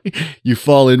way. You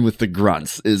fall in with the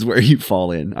grunts is where you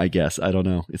fall in, I guess. I don't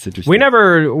know. It's interesting.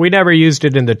 We never used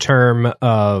it in the term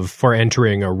of for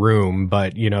entering a room,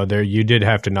 but there you did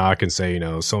have to knock and say,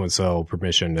 so-and-so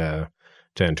permission to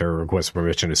to enter, or request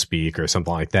permission to speak, or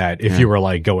something like that. If you were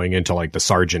like going into like the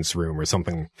sergeant's room or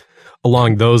something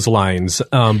along those lines.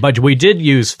 But we did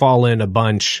use fall in a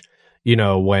bunch, you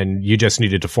know, when you just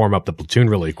needed to form up the platoon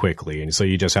really quickly. And so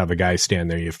you just have a guy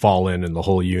stand there, you fall in, and the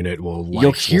whole unit will like,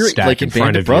 you'll hear it like in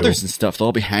Band of Brothers you. and stuff.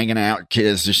 They'll be hanging out,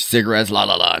 kids, just cigarettes, la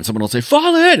la la, and someone will say,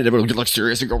 fall in, and everyone will get like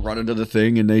serious and go run into the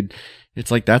thing, and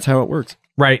it's like, that's how it works.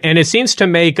 Right. And it seems to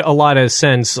make a lot of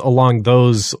sense along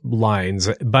those lines.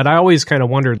 But I always kind of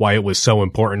wondered why it was so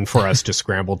important for us to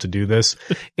scramble to do this.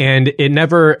 And it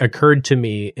never occurred to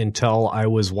me until I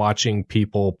was watching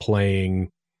people playing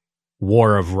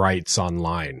War of Rights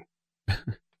online.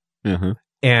 Uh-huh.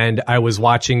 And I was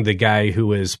watching the guy who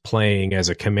was playing as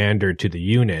a commander to the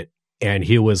unit. And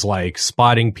he was like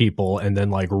spotting people and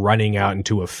then like running out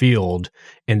into a field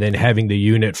and then having the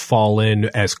unit fall in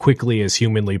as quickly as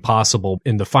humanly possible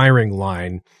in the firing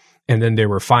line. And then they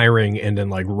were firing and then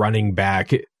like running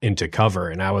back into cover.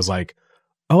 And I was like,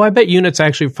 oh, I bet units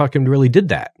actually fucking really did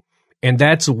that. And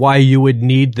that's why you would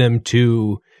need them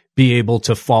to be able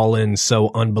to fall in so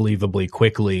unbelievably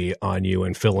quickly on you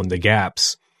and fill in the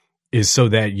gaps, is so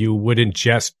that you wouldn't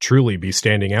just truly be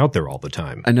standing out there all the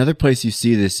time. Another place you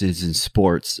see this is in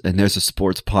sports, and there's a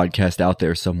sports podcast out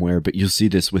there somewhere, but you'll see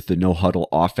this with the no huddle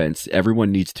offense.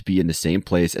 Everyone needs to be in the same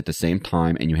place at the same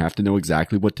time, and you have to know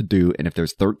exactly what to do. And if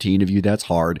there's 13 of you, that's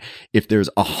hard. If there's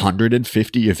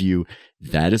 150 of you,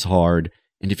 that is hard.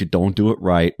 And if you don't do it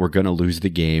right, we're going to lose the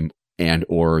game and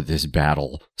or this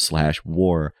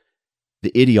battle/war.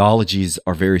 The ideologies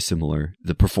are very similar.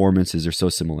 The performances are so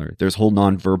similar. There's whole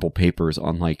nonverbal papers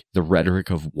on like the rhetoric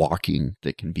of walking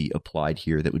that can be applied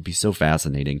here that would be so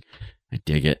fascinating. I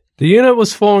dig it. The unit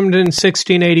was formed in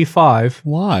 1685.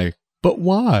 Why? But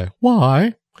why?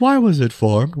 Why? Why was it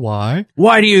formed? Why?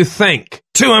 Why do you think?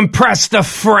 To impress the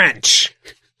French.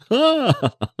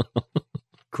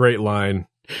 Great line.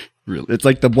 Really, it's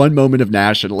like the one moment of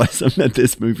nationalism that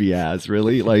this movie has,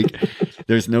 really. Like,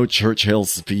 there's no Churchill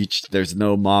speech. There's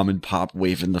no mom and pop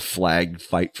waving the flag,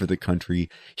 fight for the country.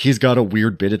 He's got a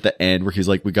weird bit at the end where he's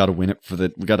like, we got to win it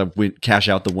we got to cash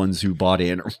out the ones who bought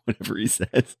in, or whatever he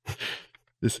says.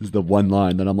 This is the one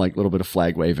line that I'm like, a little bit of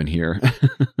flag waving here.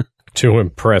 To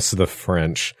impress the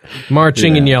French.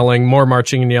 Marching and yelling, more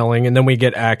marching and yelling. And then we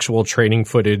get actual training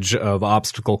footage of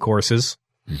obstacle courses.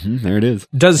 Mm-hmm, there it is.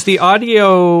 Does the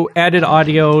added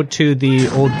audio to the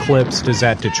old clips, does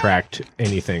that detract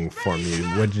anything from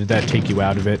you? Did that take you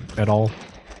out of it at all?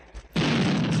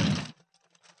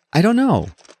 I don't know.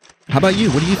 How about you?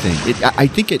 What do you think? I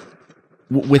think it,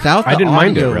 without the I didn't audio,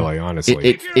 mind it really,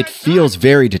 honestly. It feels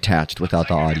very detached without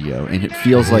the audio, and it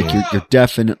feels like you're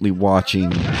definitely watching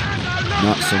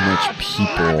not so much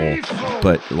people,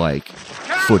 but like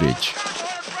footage.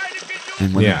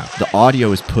 And when the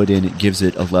audio is put in, it gives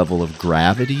it a level of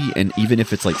gravity. And even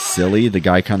if it's like silly, the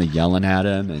guy kind of yelling at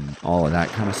him and all of that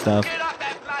kind of stuff,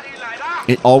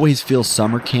 it always feels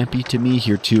summer campy to me.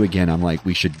 Here too, again, I'm like,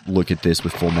 we should look at this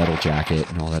with Full Metal Jacket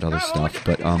and all that other stuff.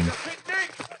 But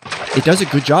it does a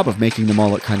good job of making them all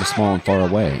look kind of small and far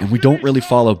away. And we don't really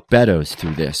follow Beddoes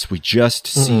through this. We just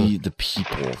see the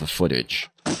people, the footage.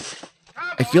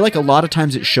 I feel like a lot of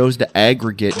times it shows the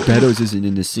aggregate. Beddoes isn't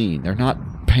in the scene. They're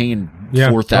not paying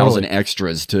 4,000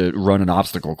 extras to run an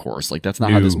obstacle course. Like, that's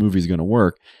not how this movie is going to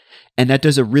work. And that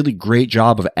does a really great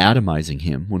job of atomizing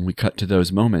him when we cut to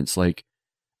those moments. Like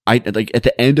at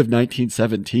the end of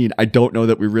 1917, I don't know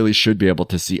that we really should be able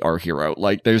to see our hero.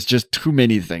 Like, there's just too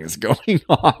many things going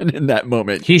on in that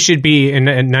moment. He should be in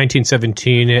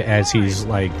 1917, as he's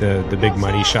like the big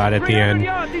money shot at the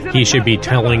end. He should be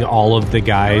telling all of the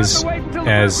guys,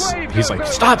 as he's like,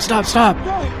 stop.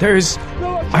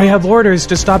 I have orders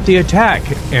to stop the attack.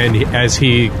 And as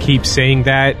he keeps saying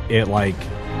that, it like,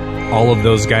 all of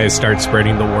those guys start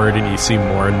spreading the word, and you see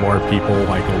more and more people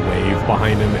like a wave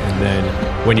behind him. And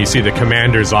then when you see the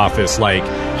commander's office, like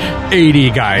 80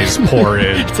 guys pour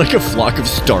in. It's like a flock of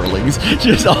starlings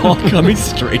just all coming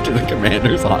straight to the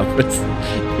commander's office.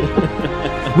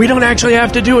 We don't actually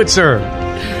have to do it, sir.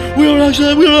 We don't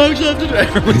actually have to do it.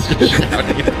 Everyone's just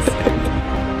shouting at the same time.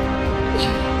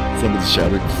 Someone's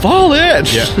shouting, fall in!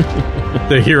 Yeah.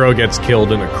 The hero gets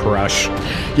killed in a crush.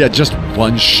 Yeah, just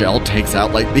one shell takes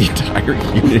out like the entire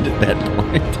unit at that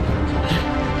point.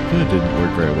 That didn't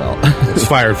work very well. It's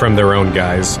fired from their own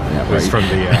guys. Yeah, It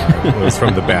was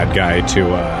from the bad guy to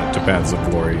Paths of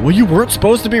Glory. Well, you weren't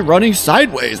supposed to be running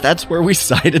sideways. That's where we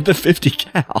sighted the 50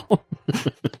 cal.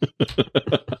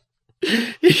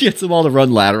 He gets them all to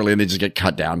run laterally, and they just get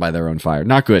cut down by their own fire.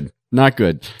 Not good. Not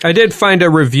good. I did find a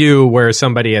review where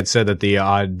somebody had said that the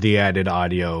added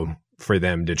audio for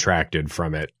them detracted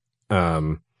from it.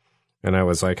 And I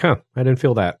was like, I didn't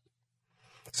feel that.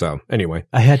 So anyway,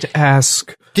 I had to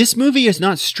ask. This movie is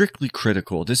not strictly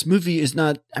critical. This movie is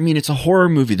not, I mean, it's a horror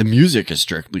movie. The music is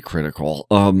strictly critical.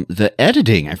 The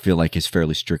editing, I feel like, is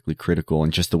fairly strictly critical,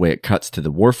 and just the way it cuts to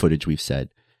the war footage we've said.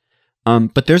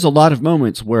 But there's a lot of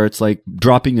moments where it's like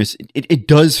dropping this. It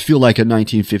does feel like a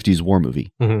 1950s war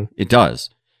movie. Mm-hmm. It does.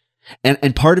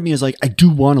 And part of me is like, I do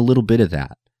want a little bit of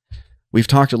that. We've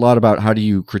talked a lot about how do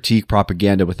you critique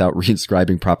propaganda without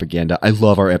reinscribing propaganda. I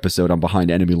love our episode on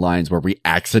Behind Enemy Lines where we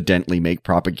accidentally make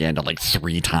propaganda like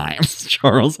 3 times.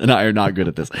 Charles and I are not good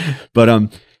at this.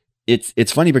 But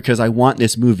it's funny because I want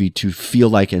this movie to feel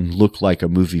like and look like a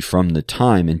movie from the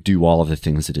time and do all of the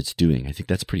things that it's doing. I think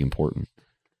that's pretty important.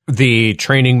 The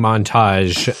training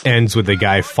montage ends with the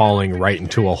guy falling right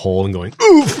into a hole and going,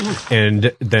 oof!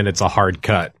 And then it's a hard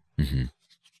cut. Mm-hmm.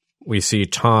 We see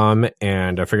Tom,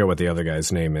 and I forget what the other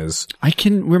guy's name is. I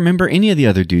can remember any of the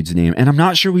other dudes' name, and I'm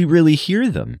not sure we really hear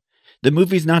them. The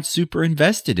movie's not super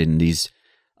invested in these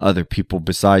other people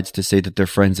besides to say that they're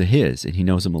friends of his, and he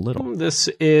knows them a little. This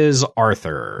is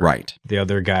Arthur. Right. The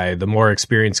other guy, the more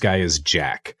experienced guy, is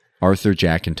Jack. Arthur,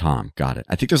 Jack, and Tom. Got it.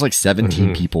 I think there's like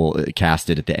 17 people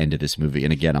casted at the end of this movie,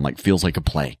 and again, I'm like, feels like a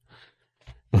play.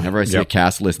 Whenever I see a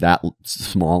cast list that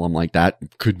small, I'm like, that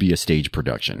could be a stage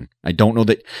production. I don't know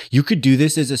that you could do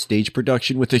this as a stage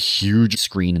production with a huge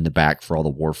screen in the back for all the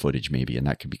war footage, maybe, and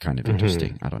that could be kind of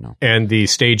interesting. I don't know. And the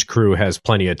stage crew has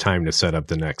plenty of time to set up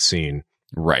the next scene.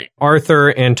 Right. Arthur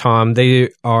and Tom, they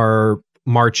are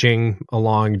marching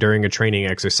along during a training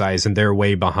exercise, and they're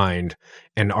way behind,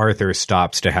 and Arthur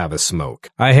stops to have a smoke.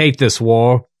 I hate this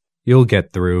war. You'll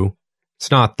get through.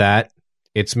 It's not that.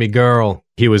 It's me girl.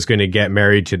 He was going to get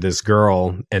married to this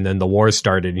girl, and then the war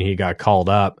started, and he got called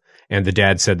up, and the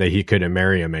dad said that he couldn't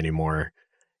marry him anymore,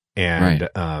 and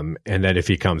and that if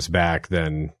he comes back,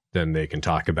 then they can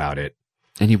talk about it.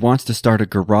 And he wants to start a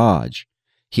garage.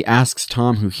 He asks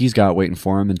Tom who he's got waiting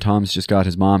for him, and Tom's just got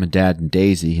his mom and dad and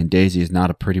Daisy is not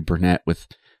a pretty brunette with,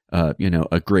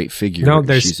 a great figure. No,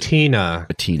 there's Tina.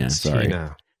 Tina, sorry.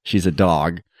 Tina. She's a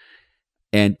dog.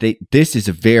 And this is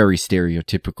a very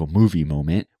stereotypical movie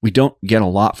moment. We don't get a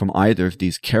lot from either of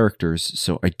these characters,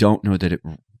 so I don't know that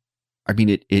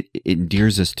it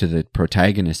endears us to the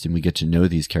protagonist and we get to know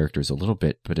these characters a little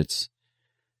bit, but it's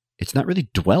not really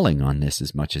dwelling on this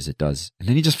as much as it does. And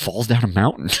then he just falls down a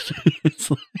mountain.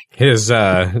 It's like... His,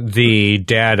 the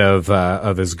dad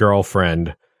of his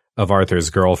girlfriend, of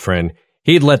Arthur's girlfriend,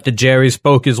 he'd let the Jerrys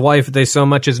poke his wife if they so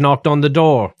much as knocked on the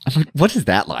door. I'm like, what is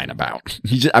that line about?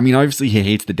 Obviously he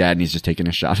hates the dad and he's just taking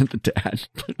a shot at the dad.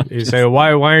 You say,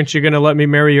 why aren't you going to let me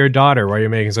marry your daughter? Why are you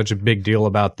making such a big deal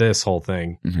about this whole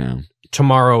thing? Mm-hmm.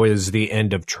 Tomorrow is the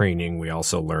end of training, we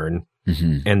also learn.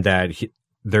 Mm-hmm. And that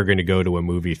they're going to go to a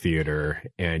movie theater,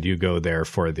 and you go there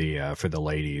for the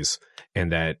ladies,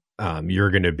 and that you're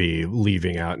going to be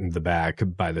leaving out in the back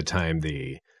by the time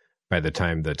the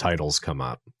titles come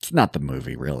up. It's not the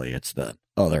movie, really. It's the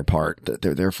other part that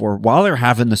they're there for. While they're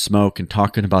having the smoke and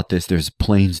talking about this, there's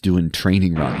planes doing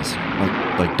training runs,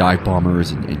 like dive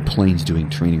bombers and planes doing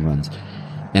training runs.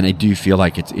 And I do feel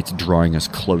like it's drawing us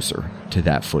closer to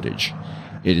that footage.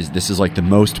 This is like the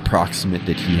most proximate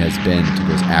that he has been to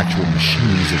those actual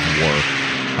machines of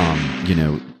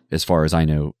war, as far as I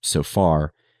know so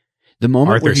far. The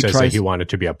moment Arthur where he says tries, that he wanted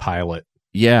to be a pilot.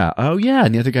 Yeah. Oh, yeah.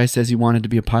 And the other guy says he wanted to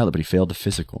be a pilot, but he failed the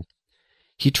physical.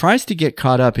 He tries to get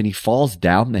caught up and he falls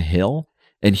down the hill.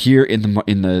 And here in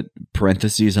the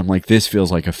parentheses, I'm like, this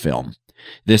feels like a film.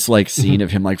 This like scene of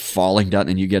him like falling down,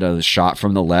 and you get a shot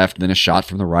from the left, then a shot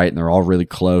from the right, and they're all really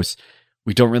close.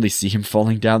 We don't really see him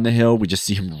falling down the hill. We just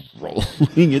see him rolling.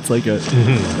 It's like a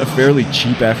fairly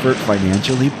cheap effort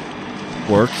financially.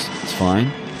 Works. It's fine.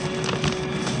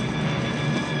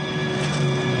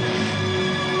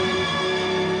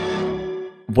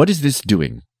 What is this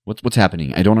doing? What's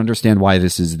happening? I don't understand why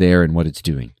this is there and what it's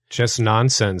doing. Just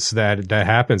nonsense that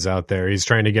happens out there. He's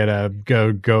trying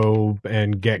to go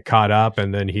and get caught up,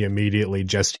 and then he immediately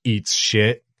just eats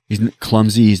shit. He's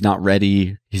clumsy. He's not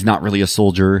ready. He's not really a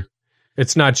soldier.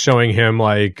 It's not showing him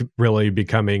like really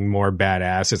becoming more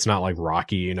badass. It's not like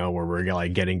Rocky, where we're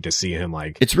like getting to see him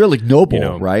like. It's really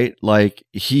noble, right? Like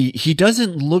he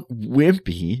doesn't look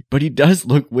wimpy, but he does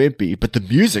look wimpy. But the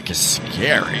music is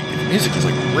scary. The music is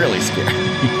like really scary.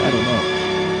 I don't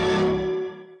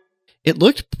know. It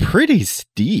looked pretty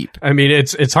steep. I mean,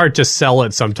 it's hard to sell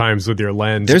it sometimes with your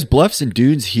lens. There's bluffs and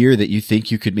dunes here that you think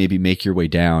you could maybe make your way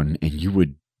down, and you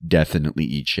would definitely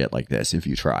eat shit like this if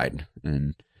you tried.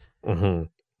 And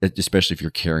especially if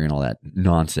you're carrying all that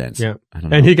nonsense. Yeah. I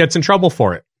don't know. And he gets in trouble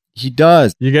for it. He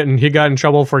does. He got in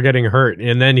trouble for getting hurt,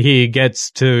 and then he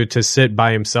gets to sit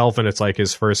by himself, and it's like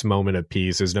his first moment of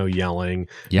peace. There's no yelling,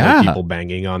 no people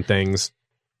banging on things.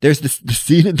 There's the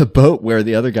scene in the boat where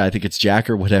the other guy, I think it's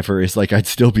Jack or whatever, is like, I'd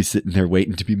still be sitting there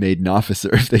waiting to be made an officer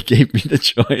if they gave me the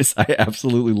choice. I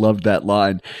absolutely loved that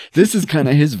line. This is kind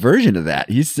of his version of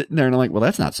that. He's sitting there and I'm like, well,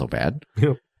 that's not so bad.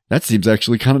 Yep. That seems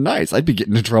actually kind of nice. I'd be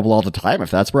getting in trouble all the time if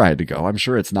that's where I had to go. I'm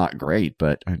sure it's not great,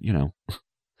 but you know.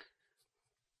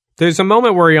 There's a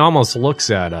moment where he almost looks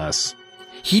at us.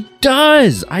 He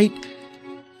does. I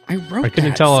wrote. I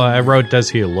couldn't tell. I wrote, "Does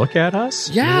he look at us?"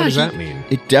 Yeah. What does that mean?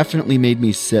 It definitely made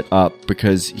me sit up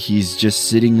because he's just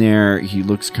sitting there. He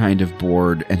looks kind of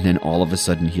bored, and then all of a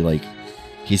sudden,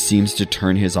 he seems to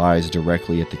turn his eyes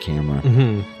directly at the camera.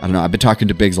 Mm-hmm. I don't know. I've been talking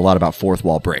to Biggs a lot about fourth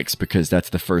wall breaks because that's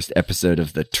the first episode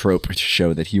of the trope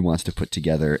show that he wants to put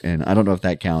together, and I don't know if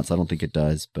that counts. I don't think it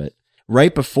does, but.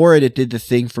 Right before it did the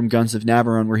thing from Guns of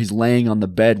Navarone where he's laying on the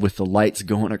bed with the lights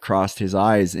going across his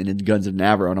eyes, and in Guns of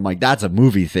Navarone, I'm like, that's a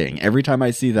movie thing. Every time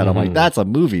I see that, I'm like, that's a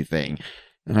movie thing.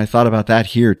 And I thought about that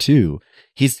here too.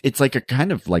 It's like a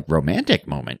kind of like romantic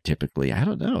moment typically. I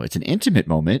don't know. It's an intimate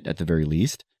moment at the very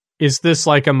least. Is this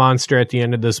like a monster at the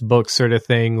end of this book sort of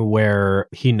thing where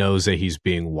he knows that he's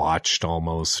being watched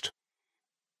almost?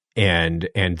 And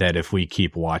that if we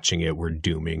keep watching it, we're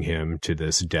dooming him to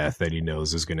this death that he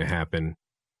knows is going to happen.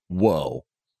 Whoa.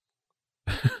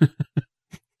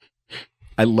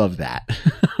 I love that.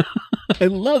 I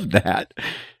love that.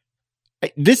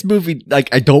 This movie, like,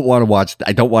 I don't want to watch.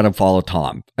 I don't want to follow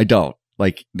Tom. I don't.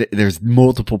 Like, there's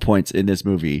multiple points in this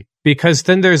movie. Because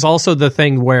then there's also the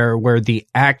thing where the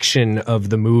action of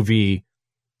the movie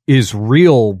is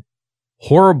real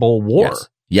horrible war.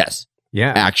 Yes.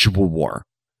 Yeah. Actual war.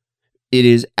 It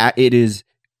is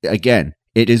again,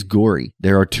 it is gory.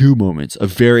 There are two moments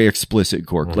of very explicit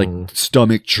gore, like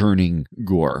stomach churning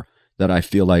gore that I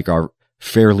feel like are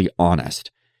fairly honest.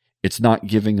 It's not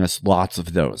giving us lots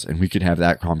of those, and we could have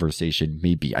that conversation.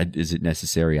 Maybe. Is it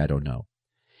necessary? I don't know.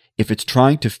 If it's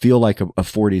trying to feel like a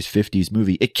 40s, 50s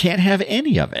movie, it can't have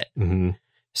any of it. Mm-hmm.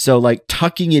 So like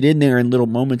tucking it in there in little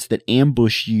moments that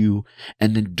ambush you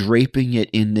and then draping it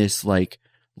in this like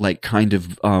kind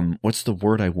of, what's the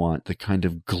word I want? The kind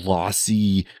of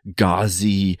glossy,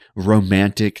 gauzy,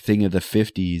 romantic thing of the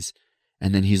 50s.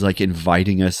 And then he's like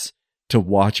inviting us to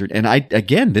watch it. And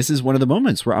this is one of the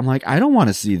moments where I'm like, I don't want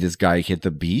to see this guy hit the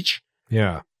beach.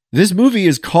 Yeah. This movie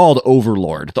is called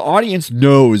Overlord. The audience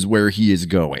knows where he is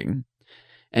going.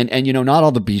 And you know, not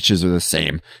all the beaches are the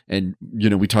same. And, you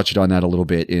know, we touched on that a little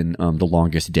bit in The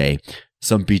Longest Day.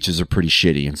 Some beaches are pretty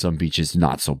shitty and some beaches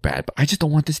not so bad. But I just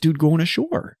don't want this dude going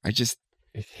ashore.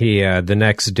 The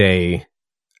next day,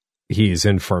 he's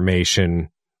in formation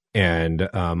and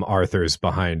Arthur's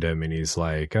behind him. And he's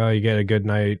like, oh, you get a good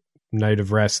night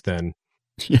of rest then.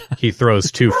 Yeah. He throws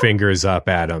two fingers up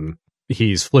at him.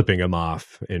 He's flipping him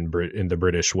off in the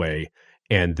British way.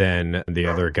 And then the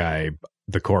other guy,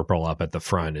 the corporal up at the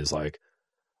front, is like,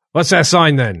 what's that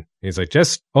sign then? He's like,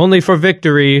 just only for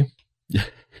victory.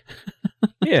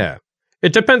 Yeah.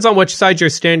 It depends on which side you're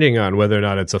standing on, whether or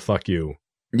not it's a fuck you.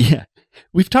 Yeah.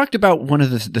 We've talked about one of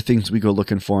the things we go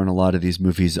looking for in a lot of these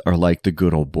movies are like the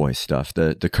good old boy stuff,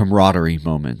 the camaraderie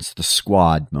moments, the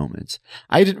squad moments.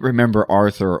 I didn't remember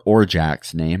Arthur or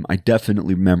Jack's name. I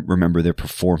definitely remember their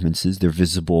performances, their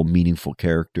visible, meaningful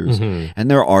characters. Mm-hmm.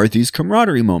 And there are these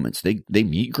camaraderie moments. They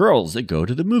meet girls, they go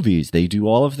to the movies, they do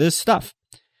all of this stuff.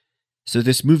 So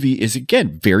this movie is,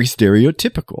 again, very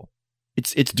stereotypical.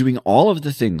 It's doing all of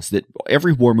the things that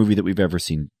every war movie that we've ever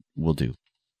seen will do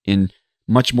in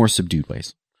much more subdued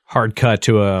ways. Hard cut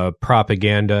to a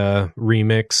propaganda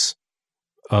remix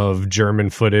of German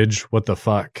footage. What the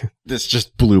fuck? This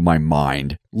just blew my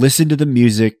mind. Listen to the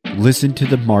music, listen to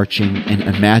the marching, and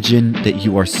imagine that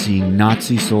you are seeing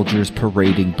Nazi soldiers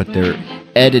parading, but they're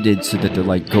edited so that they're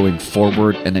like going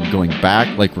forward and then going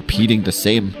back, like repeating the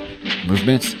same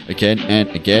movements again and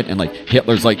again. And like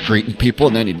Hitler's like greeting people,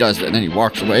 and then he does that, and then he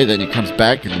walks away, then he comes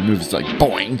back, and the movie's like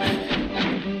boing.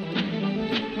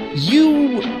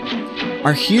 You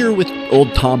are here with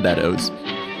old Tom Beddoes,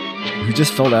 who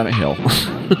just fell down a hill.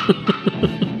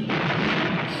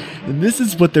 And this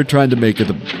is what they're trying to make of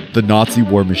the Nazi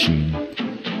war machine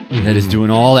that is doing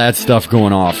all that stuff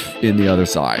going off in the other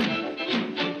side.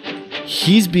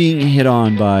 He's being hit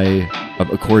on by,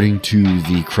 according to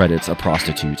the credits, a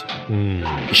prostitute.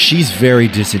 She's very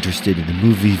disinterested in the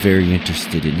movie, very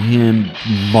interested in him,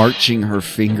 marching her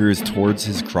fingers towards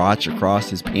his crotch across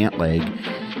his pant leg.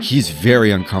 He's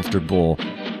very uncomfortable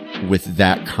with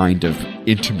that kind of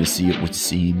intimacy, it would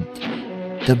seem.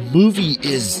 The movie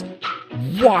is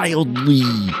wildly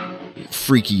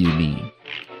freaky to me.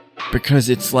 because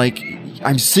it's like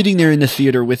I'm sitting there in the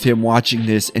theater with him watching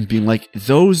this and being like,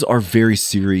 those are very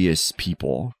serious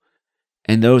people.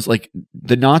 And those, like,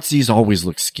 the Nazis always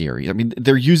look scary. I mean,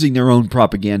 they're using their own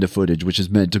propaganda footage, which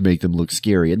is meant to make them look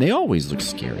scary, and they always look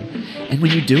scary. And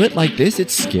when you do it like this,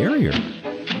 it's scarier.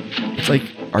 It's like,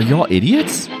 are y'all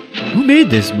idiots? Who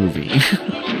made this movie?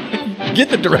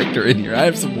 Get the director in here. I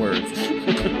have some words.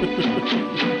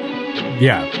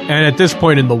 Yeah, and at this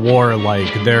point in the war,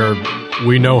 like,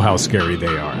 we know how scary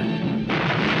they are.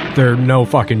 They're no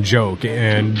fucking joke,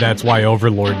 and that's why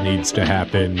Overlord needs to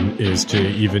happen, is to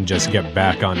even just get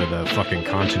back onto the fucking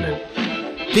continent.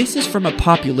 This is from a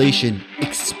population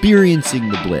experiencing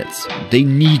the Blitz. They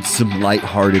need some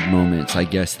lighthearted moments, I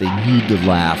guess. They need to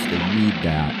laugh. They need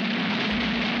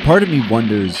that. Part of me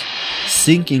wonders,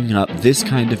 syncing up this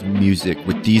kind of music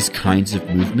with these kinds of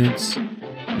movements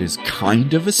is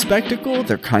kind of a spectacle.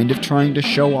 They're kind of trying to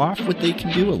show off what they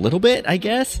can do a little bit, I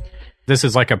guess. This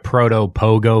is like a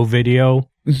proto-pogo video.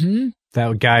 Mm-hmm.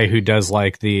 That guy who does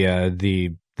like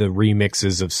the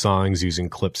remixes of songs using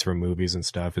clips from movies and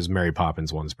stuff. His Mary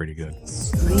Poppins one's pretty good.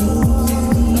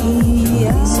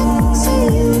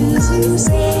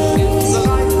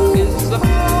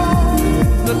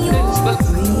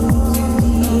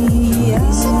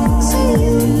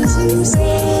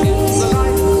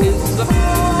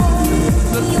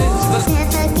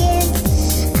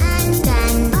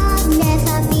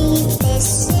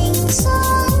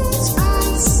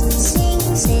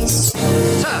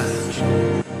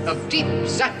 Of deep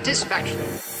satisfaction.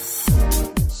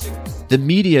 The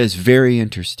media is very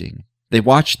interesting. They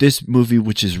watch this movie,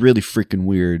 which is really freaking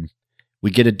weird.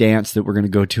 We get a dance that we're going to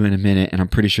go to in a minute, and I'm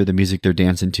pretty sure the music they're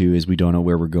dancing to is We Don't Know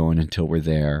Where We're Going Until We're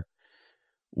There.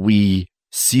 We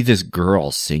see this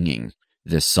girl singing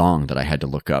this song that I had to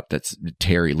look up. That's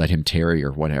Terry, Let Him Terry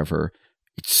or whatever.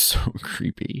 It's so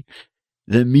creepy.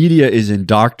 The media is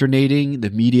indoctrinating. The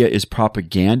media is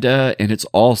propaganda, and it's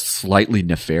all slightly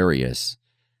nefarious.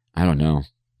 I don't know.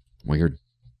 Weird.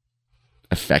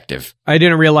 Effective. I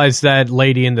didn't realize that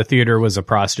lady in the theater was a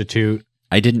prostitute.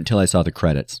 I didn't till I saw the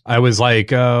credits. I was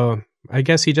like, I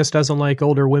guess he just doesn't like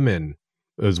older women,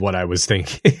 is what I was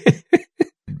thinking.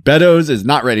 Beddoes is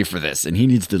not ready for this, and he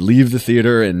needs to leave the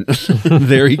theater, and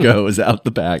there he goes, out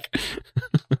the back.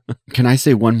 Can I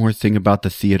say one more thing about the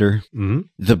theater? Mm-hmm.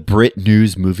 The Brit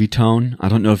News movie tone. I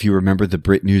don't know if you remember the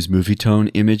Brit News movie tone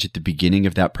image at the beginning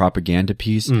of that propaganda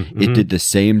piece. Mm-hmm. It did the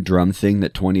same drum thing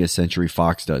that 20th Century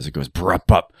Fox does. It goes,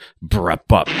 brup up,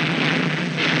 brup up.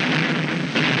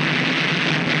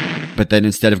 But then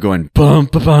instead of going, bum,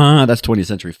 ba, ba, that's 20th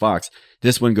Century Fox,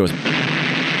 this one goes...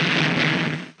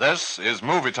 This is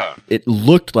Movie Time. It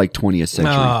looked like 20th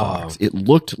Century Fox. It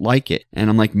looked like it. And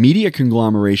I'm like, media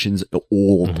conglomeration's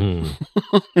old.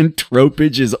 Mm-hmm. And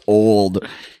tropage is old.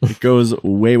 It goes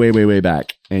way, way, way, way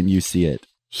back. And you see it.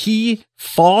 He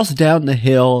falls down the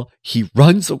hill. He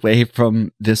runs away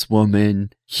from this woman.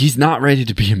 He's not ready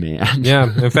to be a man.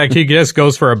 Yeah. In fact, he just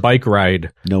goes for a bike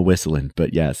ride. No whistling,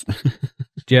 but yes.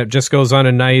 Yeah, just goes on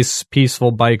a nice, peaceful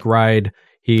bike ride.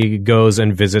 He goes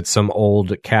and visits some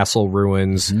old castle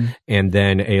ruins, mm-hmm. and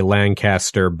then a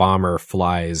Lancaster bomber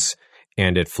flies,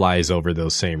 and it flies over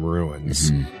those same ruins.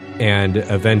 Mm-hmm. And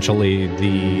eventually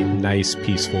the nice,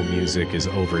 peaceful music is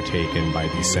overtaken by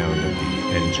the sound of the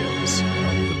engines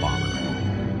of the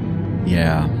bomber.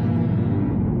 Yeah.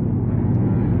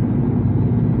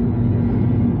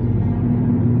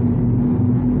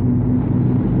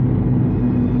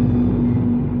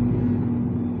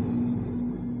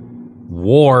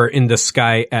 War in the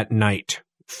sky at night.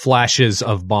 Flashes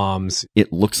of bombs.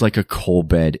 It looks like a coal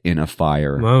bed in a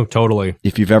fire. Oh, totally.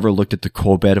 If you've ever looked at the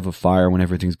coal bed of a fire when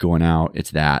everything's going out,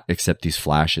 it's that, except these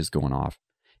flashes going off.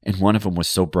 And one of them was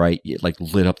so bright, it like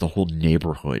lit up the whole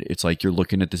neighborhood. It's like you're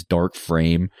looking at this dark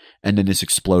frame, and then this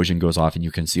explosion goes off, and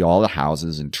you can see all the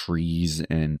houses and trees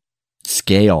and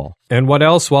scale. And what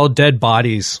else? Well, dead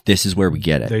bodies. This is where we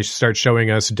get it. They start showing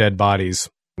us dead bodies.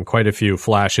 Quite a few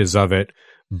flashes of it.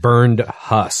 Burned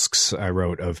husks, I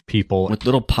wrote, of people. With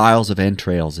little piles of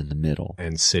entrails in the middle.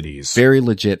 And cities. Very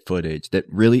legit footage that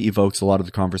really evokes a lot of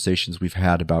the conversations we've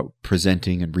had about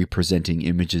presenting and representing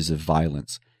images of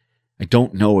violence. I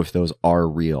don't know if those are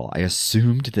real. I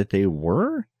assumed that they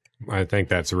were. I think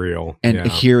that's real. And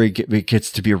here it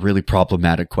gets to be a really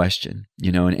problematic question,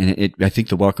 you know, and I think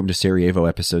the Welcome to Sarajevo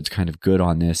episode's kind of good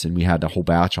on this, and we had a whole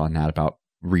batch on that about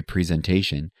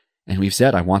representation. And we've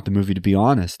said, I want the movie to be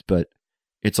honest, but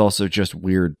it's also just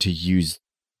weird to use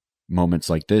moments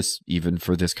like this, even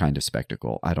for this kind of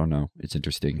spectacle. I don't know. It's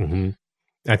interesting. Mm-hmm.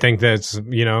 I think that's,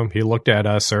 you know, he looked at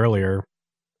us earlier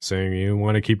saying, you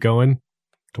want to keep going?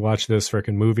 to watch this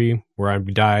freaking movie where I'm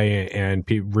dying and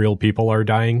real people are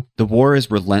dying. The war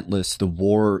is relentless. The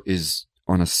war is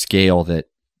on a scale that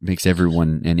makes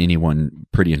everyone and anyone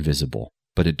pretty invisible,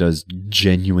 but it does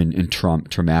genuine and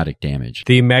traumatic damage.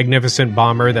 The magnificent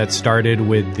bomber that started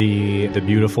with the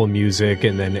beautiful music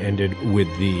and then ended with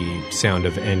the sound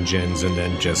of engines and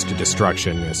then just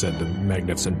destruction, as said, the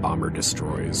magnificent bomber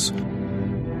destroys.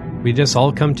 We just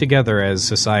all come together as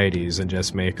societies and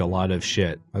just make a lot of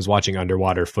shit. I was watching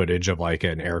underwater footage of like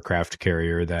an aircraft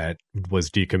carrier that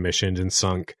was decommissioned and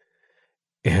sunk,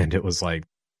 and it was like,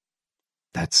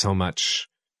 that's so much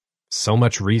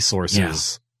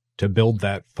resources to build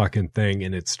that fucking thing,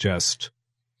 and it's just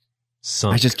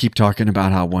sunk. I just keep talking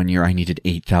about how one year I needed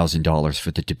 $8,000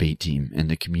 for the debate team, and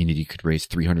the community could raise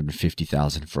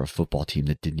 $350,000 for a football team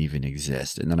that didn't even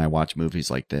exist. And then I watch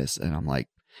movies like this, and I'm like,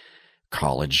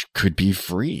 college could be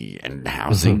free, and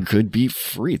housing could be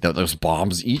free. Those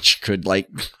bombs each could like.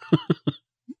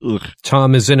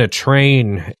 Tom is in a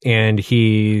train, and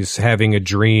he's having a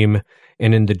dream.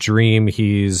 And in the dream,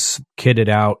 he's kitted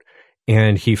out,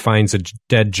 and he finds a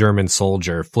dead German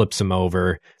soldier, flips him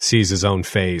over, sees his own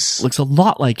face. Looks a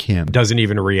lot like him. Doesn't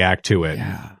even react to it.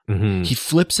 Yeah. Mm-hmm. He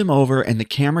flips him over, and the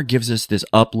camera gives us this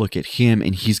up look at him,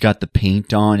 and he's got the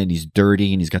paint on, and he's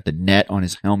dirty, and he's got the net on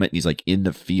his helmet, and he's like in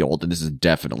the field, and this has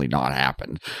definitely not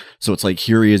happened. So it's like,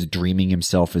 here he is dreaming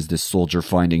himself as this soldier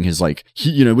finding his like,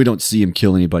 we don't see him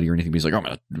kill anybody or anything, but he's like, I'm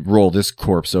going to roll this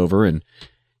corpse over, and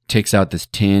takes out this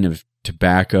tin of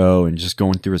tobacco and just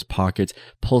going through his pockets,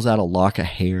 pulls out a lock of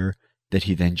hair that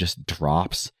he then just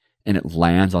drops, and it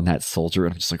lands on that soldier,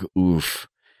 and I'm just like, oof,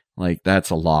 like that's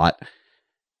a lot.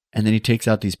 And then he takes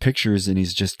out these pictures, and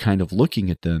he's just kind of looking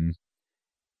at them,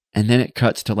 and then it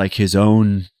cuts to like his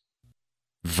own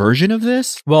version of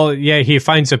this. Well, yeah, he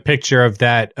finds a picture of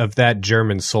that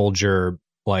German soldier,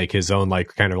 like his own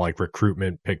like kind of like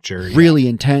recruitment picture. Really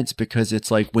intense, because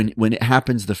it's like when it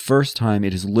happens the first time,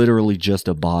 it is literally just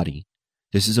a body.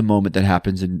 This is a moment that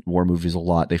happens in war movies a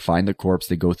lot. They find the corpse,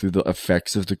 they go through the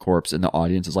effects of the corpse, and the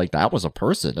audience is like, that was a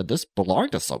person, and this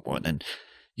belonged to someone. And,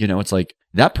 it's like,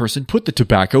 that person put the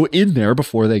tobacco in there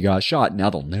before they got shot. Now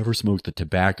they'll never smoke the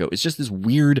tobacco. It's just this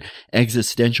weird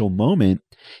existential moment.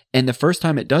 And the first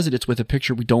time it does it, it's with a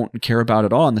picture we don't care about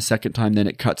at all. And the second time, then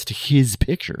it cuts to his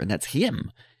picture, and that's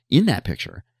him in that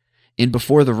picture. In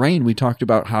Before the Rain, we talked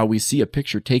about how we see a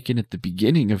picture taken at the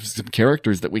beginning of some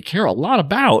characters that we care a lot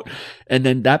about. And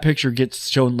then that picture gets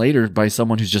shown later by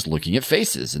someone who's just looking at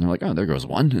faces. And they're like, oh, there goes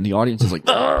one. And the audience is like,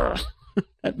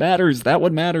 that matters. That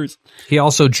one matters. He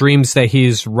also dreams that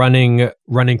he's running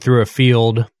through a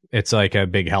field. It's like a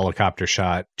big helicopter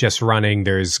shot. Just running.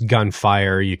 There's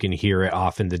gunfire. You can hear it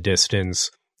off in the distance.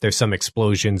 There's some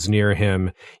explosions near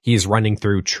him. He's running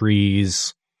through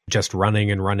trees. Just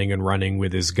running and running and running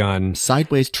with his gun.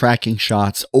 Sideways tracking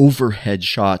shots, overhead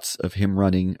shots of him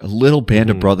running. A little Band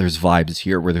of Brothers vibes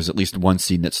here, where there's at least one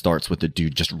scene that starts with the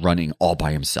dude just running all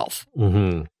by himself.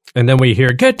 Mm-hmm. And then we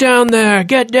hear, get down there,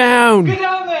 get down! Get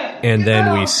down there! And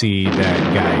then we see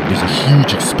that guy. There's a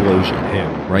huge explosion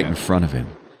right in front of him.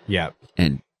 Yeah.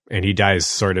 And he dies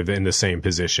sort of in the same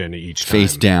position each time.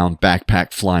 Face down,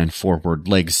 backpack flying forward,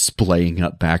 legs splaying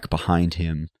up back behind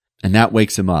him. And that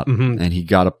wakes him up, and he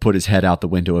got to put his head out the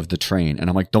window of the train. And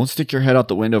I'm like, don't stick your head out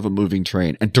the window of a moving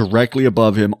train. And directly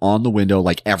above him on the window,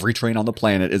 like every train on the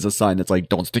planet, is a sign that's like,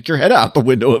 don't stick your head out the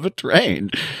window of a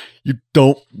train. You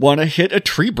don't want to hit a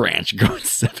tree branch going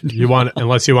 70.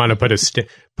 Unless you want to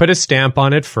put a stamp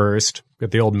on it first. Get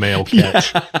the old mail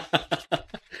catch. Yeah.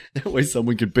 That way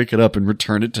someone could pick it up and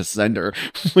return it to sender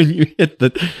when you hit the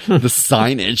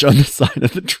signage on the side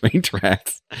of the train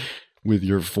tracks with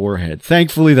your forehead.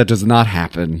 Thankfully, that does not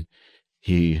happen.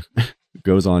 He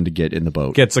goes on to get in the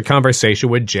boat. Gets a conversation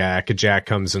with Jack. Jack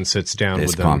comes and sits down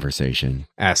with him. Conversation.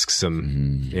 Asks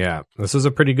him. Yeah, this is a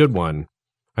pretty good one.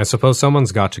 I suppose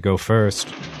someone's got to go first.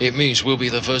 It means we'll be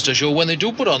the first to show when they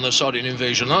do put on the sudden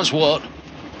invasion, that's what.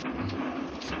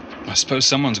 I suppose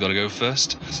someone's got to go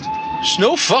first. It's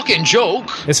no fucking joke.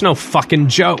 It's no fucking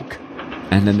joke.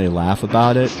 And then they laugh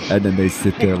about it, and then they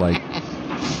sit there like...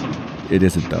 It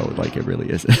isn't, though. Like, it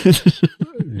really isn't.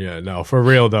 Yeah, no, for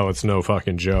real, though, it's no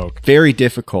fucking joke. Very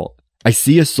difficult. I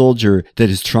see a soldier that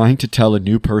is trying to tell a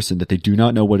new person that they do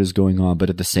not know what is going on, but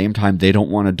at the same time, they don't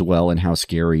want to dwell in how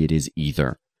scary it is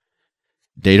either.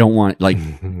 They don't want, like,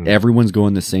 everyone's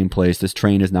going the same place. This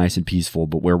train is nice and peaceful,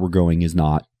 but where we're going is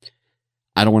not.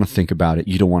 I don't want to think about it.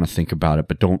 You don't want to think about it,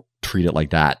 but don't treat it like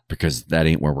that, because that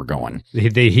ain't where we're going.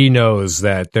 He knows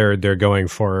that they're going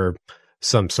for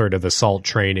some sort of assault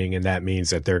training, and that means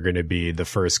that they're going to be the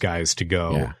first guys to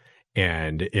go. Yeah.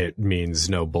 and it means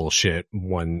no bullshit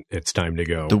when it's time to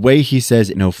go. The way he says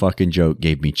no fucking joke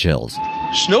gave me chills.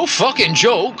 It's no fucking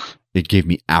joke. It gave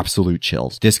me absolute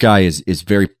chills. This guy is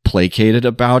very placated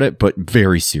about it, but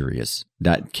very serious.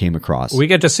 That came across. We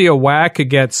get to see a whack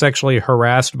get sexually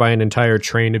harassed by an entire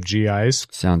train of GIs.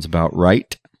 Sounds about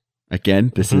right.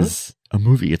 Again, this is a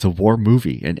movie. It's a war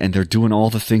movie, and they're doing all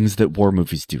the things that war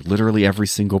movies do. Literally every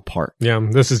single part. Yeah,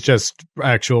 this is just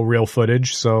actual real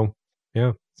footage, so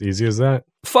yeah, it's easy as that.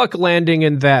 Fuck landing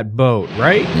in that boat,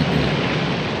 right?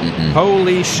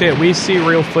 Holy shit, we see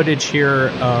real footage here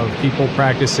of people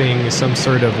practicing some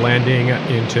sort of landing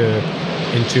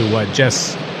into what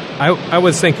just... I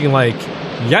was thinking like,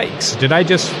 yikes, did I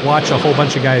just watch a whole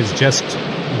bunch of guys just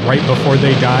right before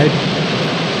they died?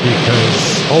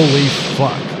 Because holy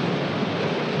fuck.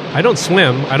 I don't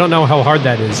swim. I don't know how hard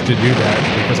that is to do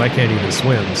that because I can't even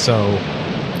swim, so...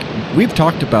 We've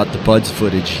talked about the Buds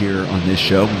footage here on this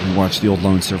show. We watched the old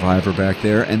Lone Survivor back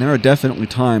there, and there are definitely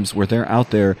times where they're out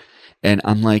there, and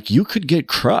I'm like, you could get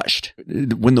crushed.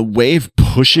 When the wave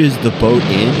pushes the boat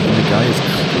in, and the guy is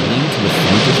clinging to the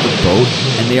front of the boat,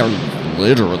 and they are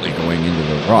literally going into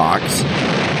the rocks,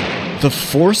 the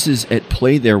forces at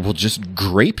play there will just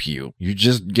grape you. You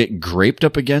just get graped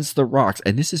up against the rocks,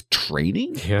 and this is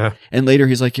training? Yeah. And later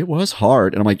he's like, it was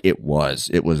hard. And I'm like, it was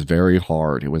very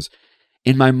hard. It was...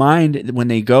 In my mind, when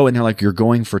they go and they're like, you're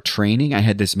going for training, I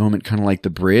had this moment kind of like The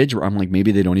Bridge where I'm like,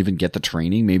 maybe they don't even get the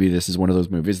training. Maybe this is one of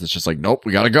those movies that's just like, nope,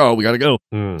 we gotta go.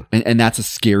 And that's a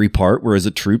scary part where as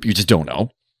a troop, you just don't know.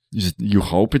 You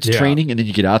hope it's training, and then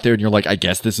you get out there and you're like, I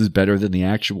guess this is better than the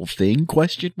actual thing, ?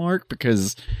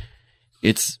 Because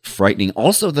it's frightening.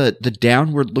 Also, the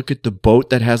downward look at the boat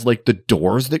that has like the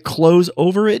doors that close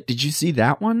over it. Did you see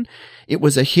that one? It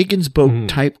was a Higgins boat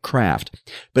type craft,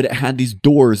 but it had these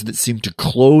doors that seemed to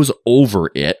close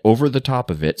over it, over the top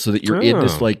of it, so that you're in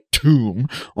this like tomb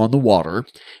on the water.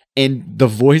 And the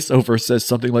voiceover says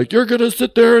something like, you're going to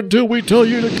sit there until we tell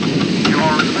you to... You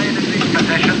will remain in these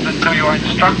positions until you are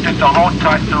instructed to hold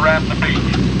tight to ram the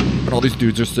beach. And all these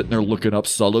dudes are sitting there looking up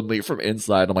sullenly from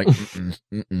inside. I'm like,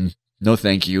 no,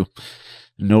 thank you.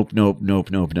 Nope.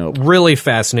 Really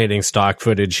fascinating stock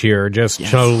footage here. Just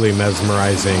totally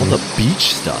mesmerizing. All the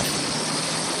beach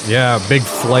stuff. Yeah, big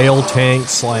flail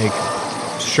tanks, like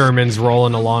Sherman's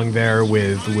rolling along there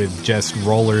with just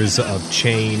rollers of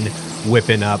chain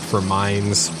whipping up for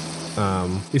mines.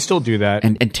 You still do that.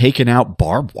 And taking out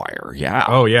barbed wire, yeah.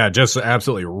 Oh, yeah, just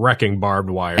absolutely wrecking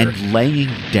barbed wire. And laying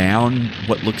down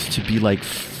what looks to be like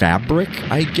fabric,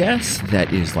 I guess,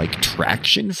 that is like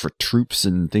traction for troops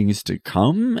and things to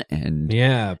come. And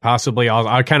yeah, possibly.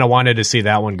 I kind of wanted to see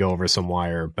that one go over some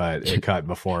wire, but it cut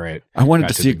before it. I wanted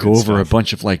to see it go over a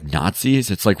bunch of like Nazis.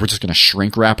 It's like, we're just going to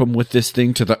shrink wrap them with this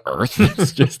thing to the earth.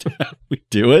 That's just how we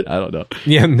do it. I don't know.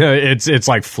 Yeah, no, it's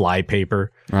like fly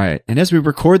paper. Right. And as we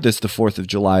record this, the 4th of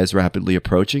July is rapidly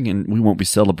approaching, and we won't be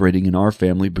celebrating in our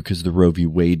family because the Roe v.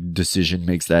 Wade decision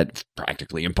makes that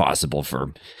practically impossible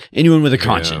for anyone with a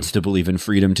conscience to believe in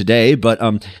freedom today. But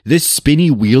this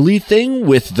spinny wheelie thing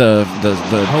with the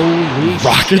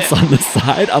rockets on the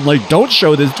side, I'm like, don't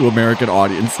show this to American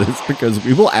audiences because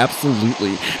we will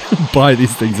absolutely buy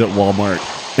these things at Walmart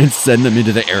and send them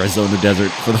into the Arizona desert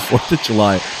for the 4th of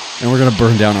July. And we're going to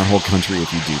burn down our whole country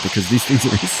if you do, because these things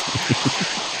are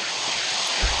insane.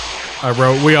 I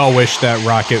wrote, we all wish that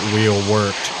rocket wheel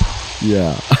worked.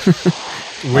 Yeah.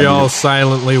 We all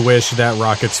silently wish that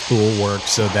rocket spool worked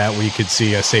so that we could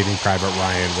see a Saving Private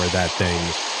Ryan where that thing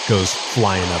goes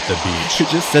flying up the beach.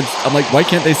 It just said, I'm like, why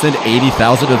can't they send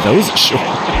 80,000 of those ashore?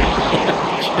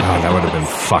 Oh, that would have been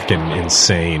fucking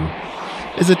insane.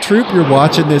 As a troop, you're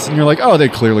watching this and you're like, oh, they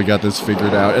clearly got this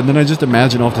figured out. And then I just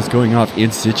imagine all this going off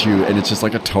in situ and it's just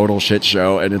like a total shit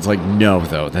show. And it's like, no,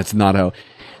 though, that's not how.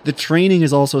 The training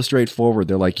is also straightforward.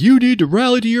 They're like, you need to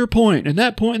rally to your point and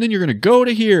that point, and then you're going to go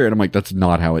to here. And I'm like, that's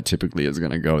not how it typically is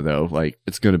going to go, though. Like,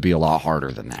 it's going to be a lot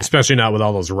harder than that. Especially not with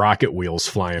all those rocket wheels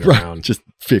flying around. Just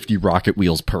 50 rocket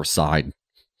wheels per side.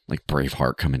 Like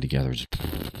Braveheart coming together.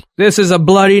 This is a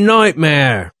bloody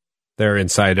nightmare. They're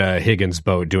inside a Higgins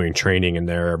boat doing training in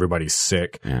there. Everybody's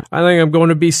sick. Yeah. I think I'm going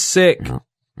to be sick.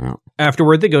 Yeah.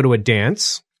 Afterward, they go to a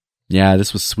dance. Yeah,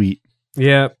 this was sweet.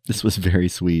 Yeah. This was very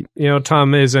sweet. You know,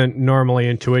 Tom isn't normally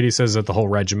into it. He says that the whole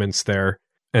regiment's there.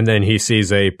 And then he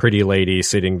sees a pretty lady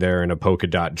sitting there in a polka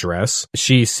dot dress.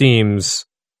 She seems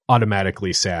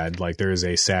automatically sad. Like there is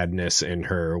a sadness in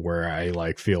her where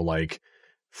I feel like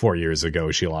 4 years ago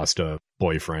she lost a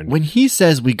boyfriend. When he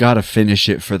says we got to finish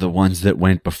it for the ones that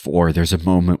went before, there's a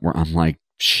moment where I'm like,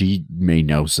 she may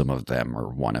know some of them or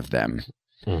one of them.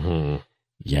 Mm-hmm.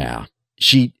 Yeah.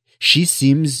 She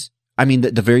seems... I mean,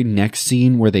 the very next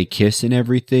scene where they kiss and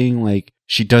everything, like,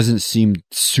 she doesn't seem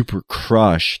super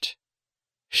crushed.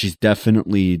 She's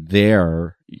definitely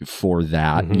there for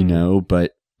that, you know,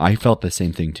 but I felt the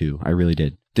same thing too. I really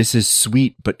did. This is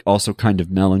sweet, but also kind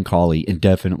of melancholy and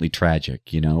definitely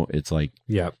tragic, you know? It's like...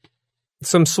 Yeah.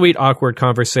 Some sweet, awkward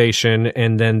conversation,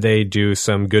 and then they do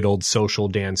some good old social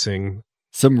dancing.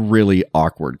 Some really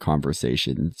awkward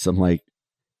conversation. Some, like,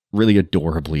 really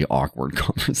adorably awkward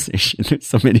conversation. There's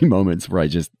so many moments where I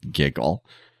just giggle.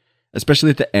 Especially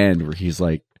at the end where she's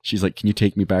like, can you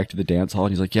take me back to the dance hall?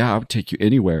 And he's like, yeah, I would take you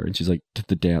anywhere. And she's like, to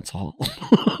the dance hall.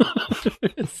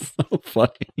 It's so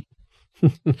funny.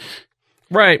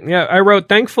 Right. Yeah, I wrote,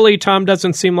 thankfully, Tom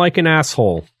doesn't seem like an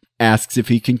asshole. Asks if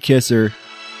he can kiss her.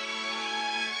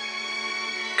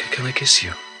 Can I kiss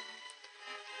you?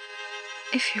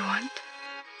 If you want.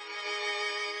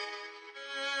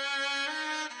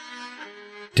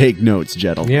 Take notes,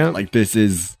 gentlemen. Yeah. Like, this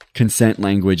is consent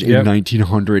language in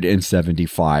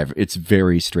 1975. It's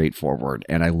very straightforward,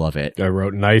 and I love it. I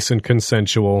wrote nice and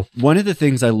consensual. One of the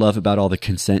things I love about all the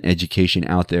consent education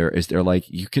out there is they're like,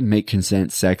 you can make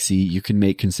consent sexy, you can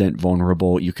make consent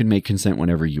vulnerable, you can make consent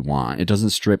whenever you want. It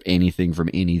doesn't strip anything from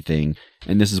anything.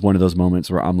 And this is one of those moments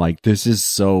where I'm like, this is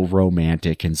so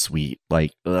romantic and sweet.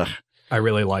 Like, ugh. I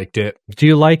really liked it. Do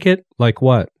you like it? Like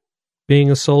what?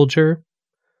 Being a soldier?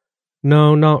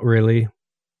 No, not really.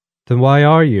 Then why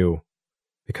are you?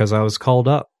 Because I was called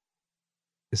up.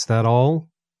 Is that all?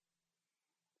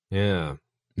 Yeah.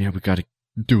 Yeah, we got to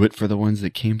do it for the ones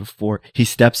that came before. He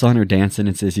steps on her dancing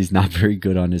and says he's not very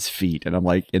good on his feet. And I'm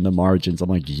like, in the margins, I'm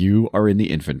like, you are in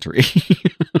the infantry.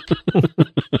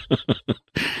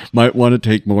 Might want to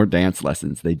take more dance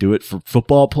lessons. They do it for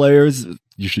football players.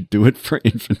 You should do it for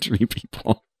infantry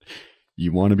people.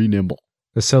 You want to be nimble.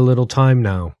 There's so little time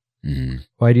now. Mm-hmm.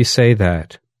 Why do you say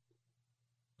that?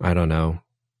 I don't know.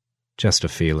 Just a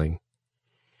feeling.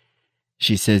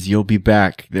 She says, you'll be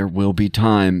back. There will be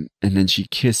time. And then she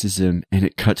kisses him, and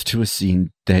it cuts to a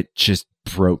scene that just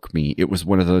broke me. It was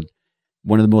one of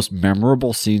the most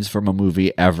memorable scenes from a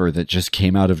movie ever that just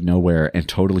came out of nowhere and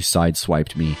totally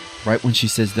sideswiped me. Right when she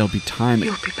says there'll be time.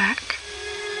 You'll be back.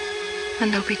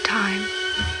 And there'll be time.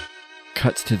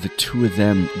 Cuts to the two of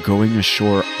them going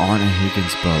ashore on a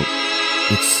Higgins boat.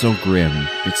 It's so grim.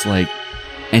 It's like,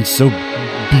 and so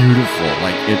beautiful.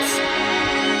 Like,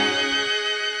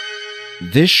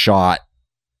 this shot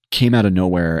came out of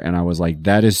nowhere, and I was like,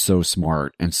 that is so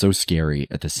smart and so scary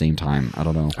at the same time. I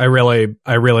don't know. I really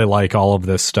like all of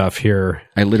this stuff here.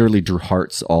 I literally drew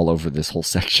hearts all over this whole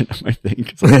section of my thing.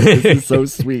 It's like, this is so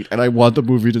sweet, and I want the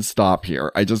movie to stop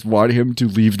here. I just want him to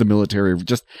leave the military,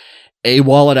 just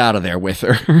AWOL it out of there with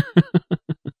her.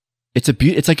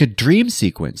 It's like a dream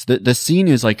sequence. The scene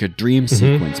is like a dream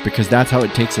sequence because that's how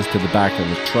it takes us to the back of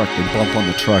the truck. They bump on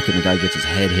the truck and the guy gets his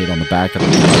head hit on the back of the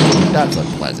truck. That's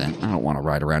unpleasant. I don't want to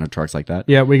ride around in trucks like that.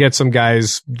 Yeah, we get some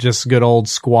guys, just good old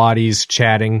squatties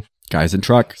chatting. Guys in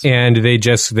trucks. And they're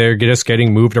just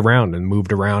getting moved around and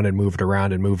moved around and moved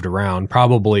around and moved around,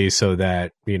 probably so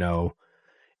that, you know,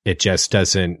 it just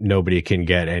nobody can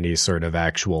get any sort of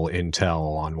actual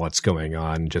intel on what's going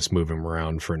on, just move them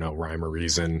around for no rhyme or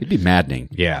reason. It'd be maddening.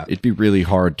 Yeah. It'd be really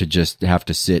hard to just have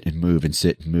to sit and move and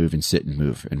sit and move and sit and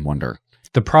move and wonder.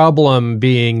 The problem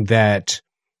being that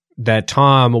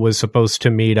Tom was supposed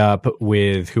to meet up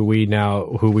with who we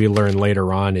learn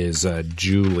later on is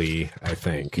Julie, I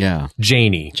think. Yeah.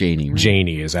 Janie. Right?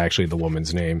 Janie is actually the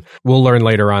woman's name. We'll learn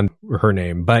later on her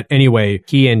name. But anyway,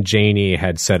 he and Janie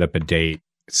had set up a date.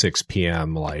 6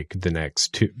 p.m. like the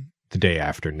day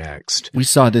after next. We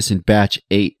saw this in Batch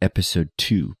 8, Episode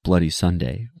 2, Bloody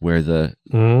Sunday, where the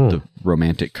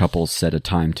romantic couple set a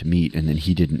time to meet, and then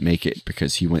he didn't make it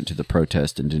because he went to the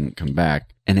protest and didn't come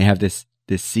back. And they have this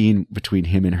scene between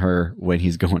him and her when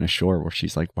he's going ashore where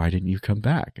she's like, why didn't you come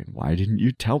back? And why didn't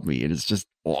you tell me? And it's just,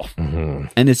 And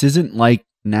this isn't like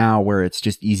now where it's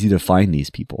just easy to find these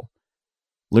people.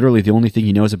 Literally, the only thing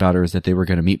he knows about her is that they were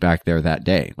going to meet back there that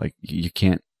day. Like, you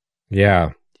can't.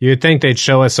 Yeah. You'd think they'd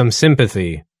show us some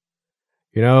sympathy.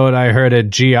 You know what I heard a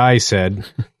GI said?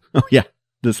 Oh, yeah.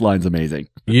 This line's amazing.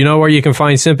 You know where you can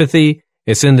find sympathy?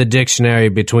 It's in the dictionary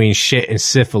between shit and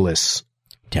syphilis.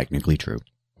 Technically true.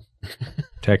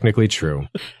 Technically true.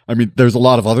 I mean, there's a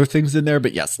lot of other things in there,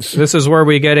 but yes. This is where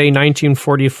we get a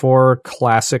 1944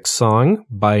 classic song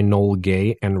by Noel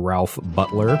Gay and Ralph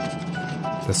Butler.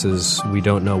 This is We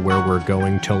Don't Know Where We're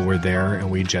Going Till We're There, and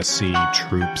we just see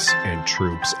troops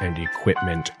and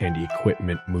equipment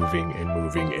moving and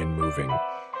moving and moving.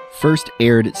 First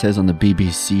aired, it says, on the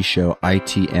BBC show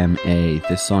ITMA.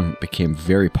 This song became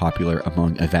very popular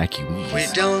among evacuees. We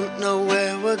don't know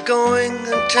where we're we're going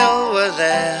until we're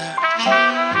there.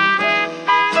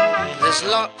 There's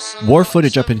lots of War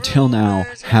footage up until now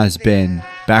has been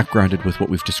backgrounded with what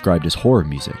we've described as horror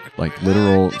music, like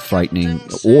literal, frightening,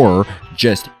 or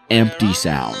just empty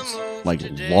sounds, like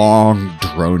long,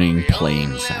 droning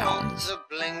plane sounds.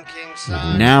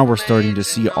 Now we're starting to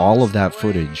see all of that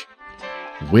footage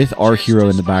with our hero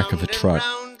in the back of a truck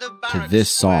to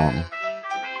this song.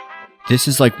 This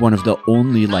is like one of the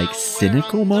only like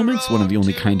cynical moments, one of the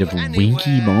only kind of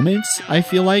winky moments, I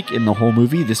feel like, in the whole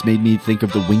movie. This made me think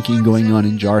of the winking going on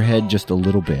in Jarhead just a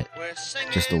little bit.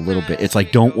 Just a little bit. It's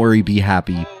like, don't worry, be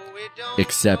happy,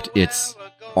 except it's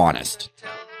honest.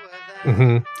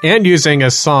 Mm-hmm. And using a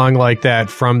song like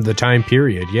that from the time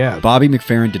period, yeah. Bobby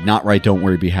McFerrin did not write Don't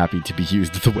Worry, Be Happy to be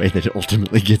used the way that it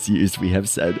ultimately gets used, we have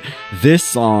said. This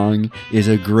song is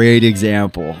a great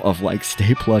example of like,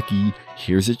 stay plucky,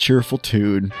 here's a cheerful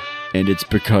tune, and it's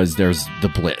because there's the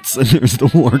Blitz and there's the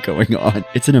war going on.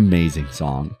 It's an amazing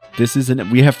song.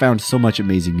 We have found so much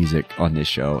amazing music on this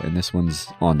show, and this one's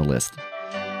on the list.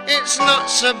 It's not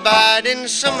so bad in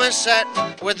Somerset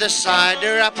where the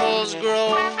cider apples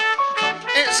grow.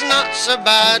 It's not so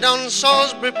bad on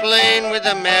Salisbury Plain with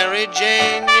a Mary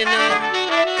Jane, you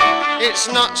know. It's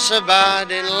not so bad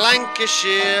in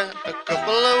Lancashire a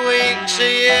couple of weeks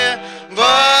a year.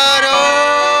 But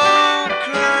oh,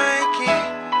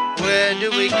 crikey, where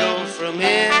do we go from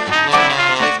here?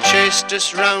 They've chased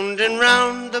us round and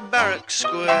round the barrack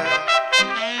square.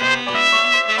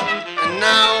 And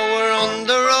now we're on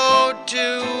the road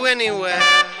to anywhere.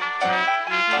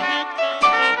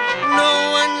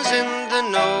 No one's in the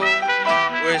know.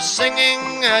 We're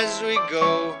singing as we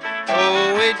go.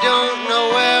 Oh, we don't know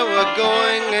where we're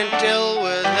going until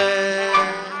we're there.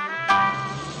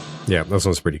 Yeah, this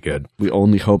one's pretty good. We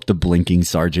only hope the blinking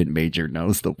sergeant major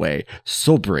knows the way.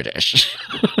 So British.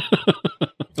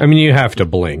 I mean, you have to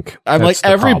blink. I'm That's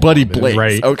like, everybody problem, blinks.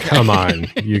 right? Okay. Come on,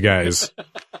 you guys.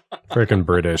 Freaking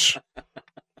British.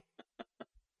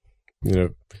 You know,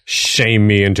 shame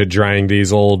me into drying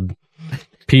these old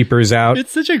peepers out.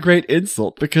 It's such a great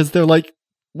insult because they're like,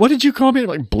 what did you call me? I'm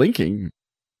like, blinking.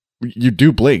 You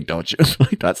do blink, don't you?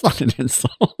 Like, that's not an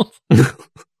insult.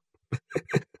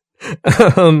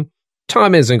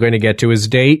 Tom isn't going to get to his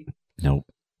date. Nope.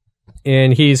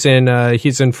 And he's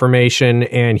in formation,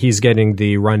 and he's getting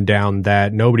the rundown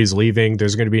that nobody's leaving.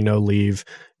 There's going to be no leave.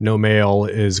 No mail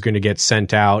is going to get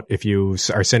sent out. If you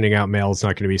are sending out mail, it's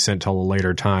not going to be sent till a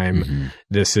later time. Mm-hmm.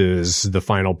 This is the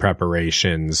final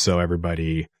preparations, so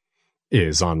everybody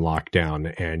is on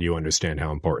lockdown, and you understand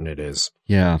how important it is.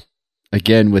 Yeah.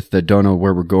 Again, with the don't know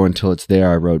where we're going till it's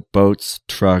there, I wrote boats,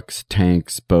 trucks,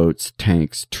 tanks, boats,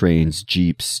 tanks, trains,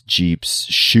 jeeps,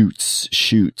 shoots,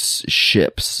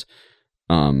 ships,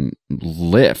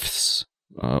 lifts,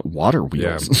 water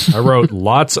wheels. Yeah. I wrote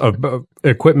lots of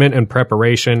equipment and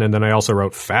preparation, and then I also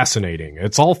wrote fascinating.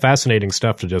 It's all fascinating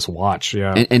stuff to just watch.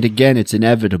 Yeah. And again, it's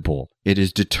inevitable. It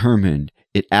is determined.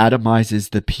 It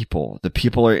atomizes the people. The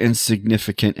people are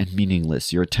insignificant and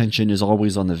meaningless. Your attention is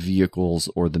always on the vehicles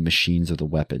or the machines or the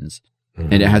weapons.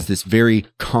 Mm-hmm. And it has this very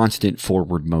constant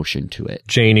forward motion to it.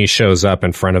 Janie shows up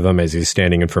in front of him as he's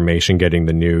standing in formation getting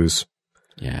the news.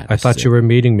 Yeah, I thought you were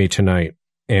meeting me tonight.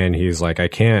 And he's like, I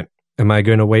can't. Am I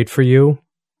going to wait for you?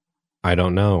 I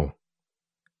don't know.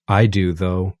 I do,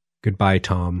 though. Goodbye,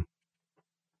 Tom.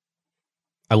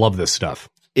 I love this stuff.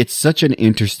 It's such an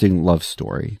interesting love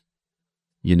story.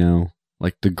 You know,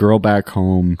 like the girl back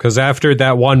home. Because after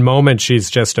that one moment,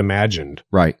 she's just imagined.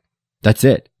 Right. That's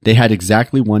it. They had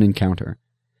exactly one encounter.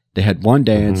 They had one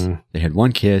dance. Mm-hmm. They had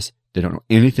one kiss. They don't know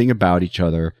anything about each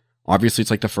other. Obviously, it's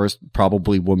like the first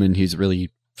probably woman he's really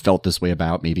felt this way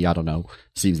about. Maybe, I don't know.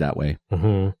 Seems that way.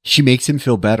 Mm-hmm. She makes him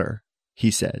feel better,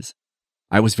 he says.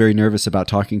 I was very nervous about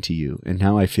talking to you, and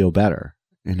now I feel better.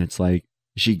 And it's like,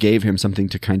 she gave him something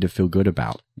to kind of feel good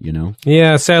about, you know?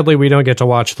 Yeah, sadly, we don't get to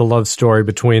watch the love story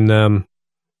between them.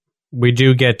 We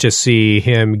do get to see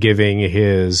him giving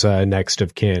his next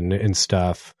of kin and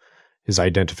stuff, his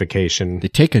identification. They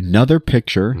take another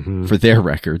picture for their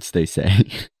records, they say,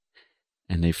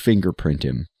 and they fingerprint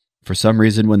him. For some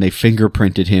reason, when they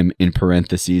fingerprinted him in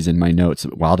parentheses in my notes,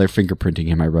 while they're fingerprinting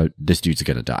him, I wrote, this dude's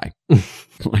going to die.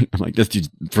 I'm like, this dude,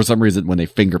 for some reason, when they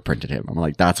fingerprinted him, I'm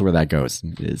like, that's where that goes.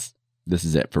 This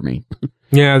is it for me.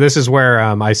 Yeah, this is where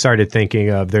I started thinking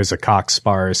of, there's a Cox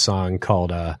Sparrows song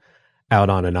called Out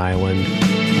on an Island.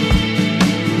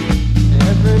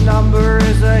 Every number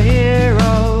is a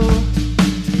hero,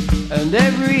 and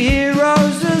every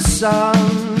hero's a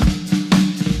son.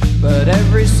 But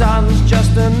every son's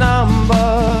just a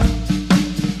number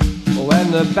when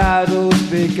the battle's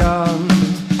begun.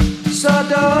 So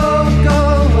don't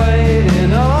go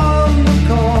waiting on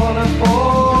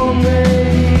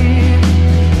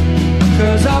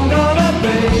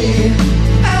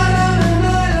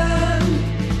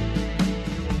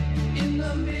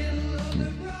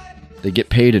They get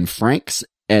paid in francs,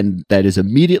 and that is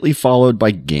immediately followed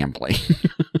by gambling.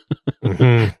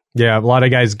 Mm-hmm. Yeah, a lot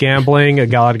of guys gambling. A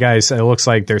lot of guys, it looks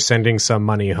like they're sending some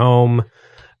money home.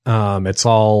 It's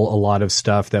all a lot of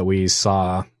stuff that we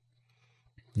saw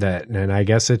that, and I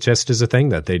guess it just is a thing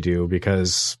that they do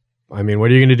because, I mean,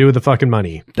 what are you going to do with the fucking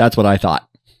money? That's what I thought,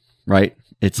 right?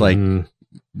 It's like,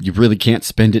 you really can't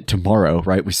spend it tomorrow,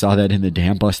 right? We saw that in the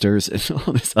Dam Busters and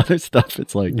all this other stuff.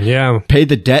 It's like, yeah, pay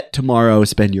the debt tomorrow,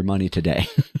 spend your money today.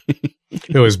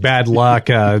 It was bad luck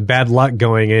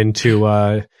going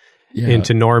into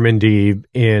Normandy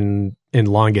in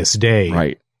Longest Day.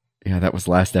 Right. Yeah, that was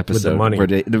last episode. With the money.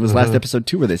 It was last episode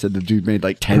too, where they said the dude made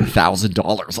like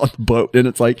 $10,000 on the boat. And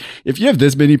it's like, if you have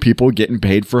this many people getting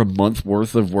paid for a month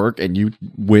worth of work and you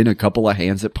win a couple of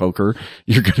hands at poker,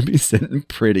 you're going to be sitting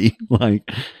pretty. Like,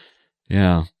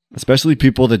 yeah. Especially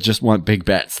people that just want big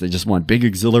bets. They just want big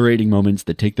exhilarating moments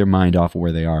that take their mind off of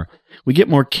where they are. We get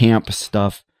more camp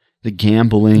stuff. The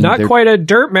gambling. Not quite a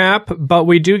dirt map, but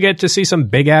we do get to see some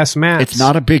big ass maps. It's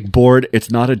not a big board.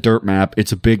 It's not a dirt map.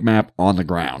 It's a big map on the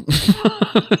ground.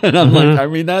 And I'm like, I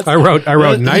mean, that's. I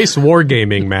wrote nice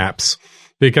wargaming maps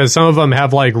because some of them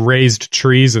have like raised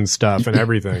trees and stuff and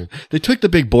everything. They took the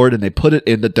big board and they put it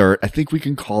in the dirt. I think we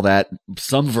can call that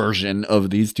some version of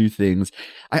these two things.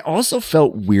 I also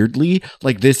felt weirdly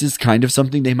like this is kind of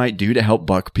something they might do to help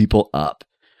buck people up.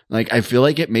 Like, I feel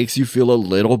like it makes you feel a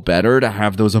little better to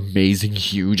have those amazing,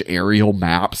 huge aerial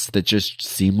maps that just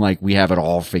seem like we have it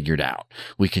all figured out.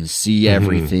 We can see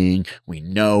everything. We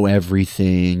know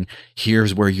everything.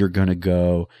 Here's where you're going to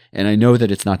go. And I know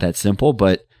that it's not that simple,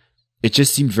 but it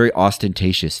just seemed very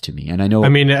ostentatious to me. And I know, I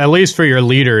mean, at least for your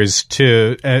leaders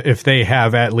to, if they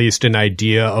have at least an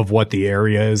idea of what the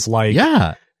area is like.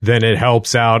 Yeah. Then it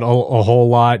helps out a whole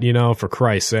lot, you know, for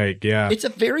Christ's sake. Yeah. It's a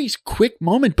very quick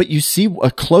moment, but you see a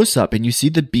close up and you see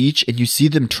the beach and you see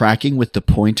them tracking with the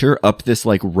pointer up this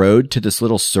like road to this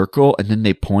little circle. And then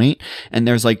they point and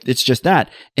there's like, it's just that.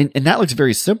 And that looks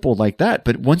very simple like that.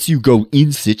 But once you go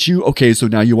in situ, okay, so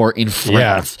now you are in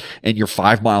France and you're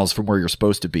 5 miles from where you're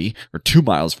supposed to be or 2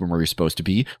 miles from where you're supposed to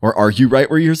be. Or are you right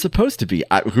where you're supposed to be?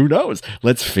 Who knows?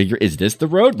 Let's figure, is this the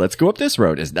road? Let's go up this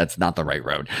road. That's not the right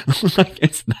road. Like,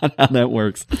 it's not how that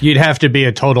works. You'd have to be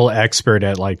a total expert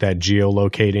at like that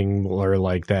geolocating or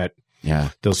like that.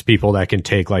 Yeah. Those people that can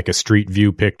take like a street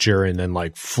view picture and then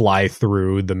like fly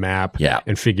through the map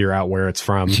and figure out where it's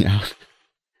from. Yeah.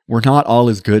 We're not all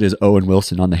as good as Owen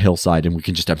Wilson on the hillside and we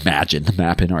can just imagine the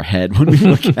map in our head when we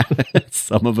look at it.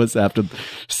 Some of us have to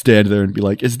stand there and be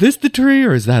like, is this the tree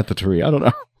or is that the tree? I don't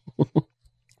know.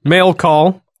 Mail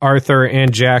call. Arthur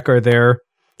and Jack are there.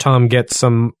 Tom gets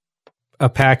a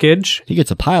package. He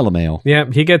gets a pile of mail. Yeah,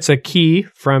 he gets a key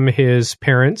from his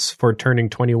parents for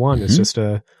turning 21. It's just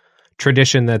a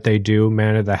tradition that they do,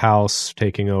 man of the house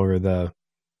taking over the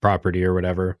property or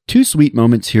whatever. Two sweet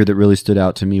moments here that really stood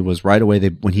out to me was right away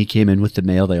when he came in with the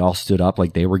mail, they all stood up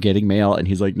like they were getting mail and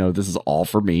he's like, no, this is all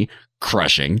for me.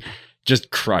 Crushing. Just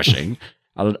crushing.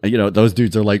 Those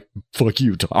dudes are like, fuck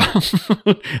you, Tom.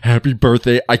 Happy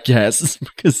birthday, I guess,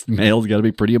 because mail's got to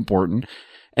be pretty important.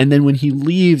 And then when he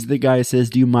leaves, the guy says,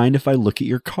 do you mind if I look at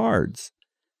your cards?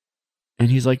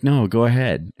 And he's like, no, go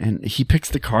ahead. And he picks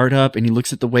the card up and he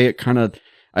looks at the way it kind of,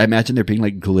 I imagine there being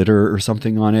like glitter or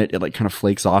something on it. It like kind of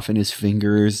flakes off in his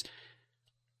fingers.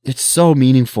 It's so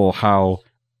meaningful how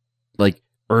like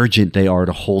urgent they are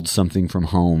to hold something from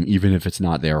home, even if it's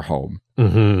not their home.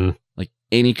 Mm-hmm. Like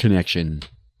any connection.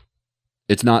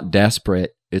 It's not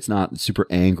desperate. It's not super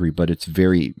angry, but it's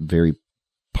very, very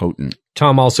potent.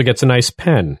 Tom also gets a nice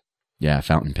pen. Yeah,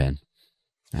 fountain pen.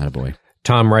 Attaboy.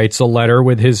 Tom writes a letter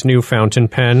with his new fountain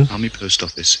pen. Army Post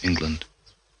Office, England.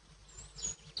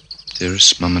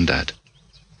 Dearest Mum and Dad.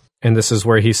 And this is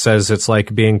where he says it's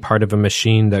like being part of a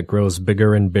machine that grows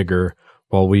bigger and bigger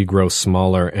while we grow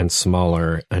smaller and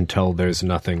smaller until there's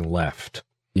nothing left.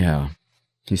 Yeah.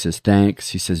 He says, thanks.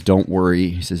 He says, don't worry.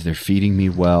 He says, they're feeding me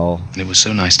well. It was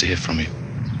so nice to hear from you.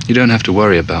 You don't have to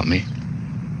worry about me.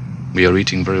 We are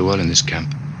eating very well in this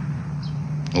camp.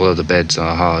 Although the beds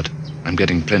are hard, I'm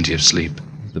getting plenty of sleep.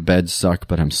 The beds suck,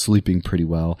 but I'm sleeping pretty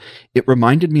well. It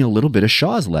reminded me a little bit of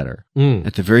Shaw's letter.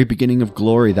 At the very beginning of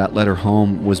Glory, that letter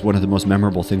home was one of the most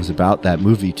memorable things about that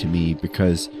movie to me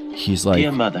because he's like,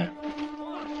 Dear Mother,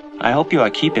 I hope you are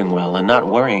keeping well and not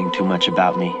worrying too much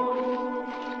about me.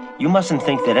 You mustn't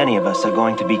think that any of us are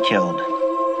going to be killed,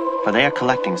 for they are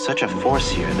collecting such a force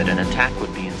here that an attack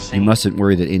would be insane. You mustn't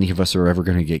worry that any of us are ever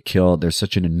going to get killed. There's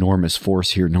such an enormous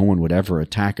force here. No one would ever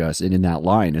attack us. And in that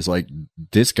line is like,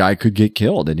 this guy could get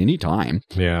killed at any time.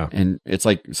 Yeah. And it's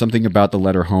like something about the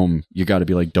letter home. You got to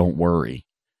be like, don't worry.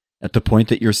 At the point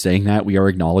that you're saying that, we are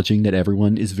acknowledging that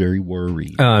everyone is very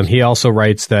worried. He also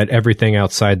writes that everything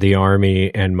outside the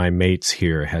army and my mates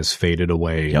here has faded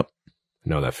away. Yep.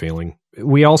 Know that feeling.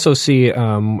 We also see,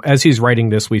 as he's writing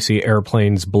this, we see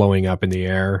airplanes blowing up in the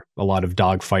air. A lot of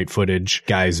dogfight footage,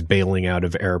 guys bailing out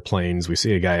of airplanes. We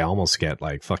see a guy almost get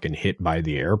like fucking hit by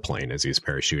the airplane as he's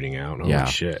parachuting out. Holy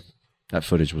shit. That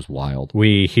footage was wild.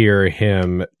 We hear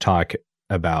him talk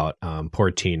about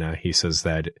poor Tina. He says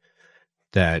that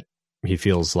he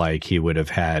feels like he would have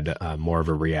had more of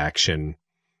a reaction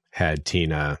had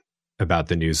Tina about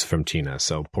the news from Tina.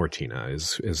 So poor Tina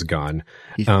is gone.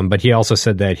 But he also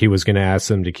said that he was going to ask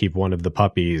them to keep one of the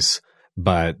puppies,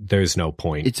 but there's no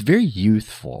point. It's very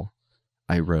youthful.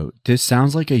 I wrote, this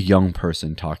sounds like a young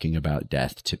person talking about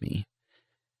death to me.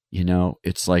 You know,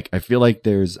 it's like, I feel like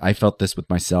I felt this with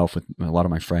myself, with a lot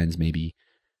of my friends, maybe,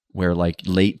 where like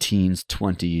late teens,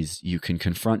 20s, you can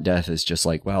confront death as just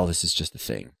like, well, this is just a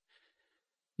thing.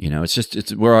 You know,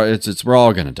 we're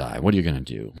all going to die. What are you going to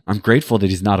do? I'm grateful that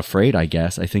he's not afraid, I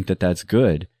guess. I think that that's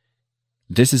good.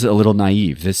 This is a little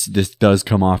naive. This does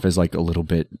come off as like a little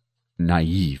bit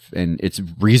naive, and it's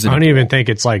reasonable. I don't even think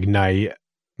it's like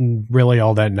really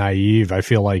all that naive. I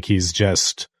feel like he's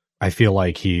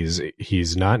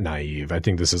not naive. I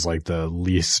think this is like the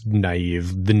least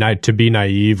naive. To be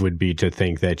naive would be to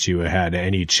think that you had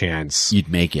any chance you'd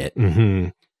make it. Mm-hmm.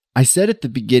 I said at the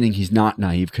beginning he's not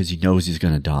naive because he knows he's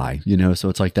going to die, you know, so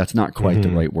it's like that's not quite the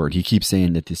right word. He keeps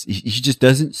saying that he just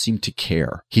doesn't seem to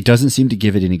care. He doesn't seem to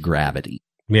give it any gravity.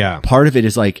 Yeah. Part of it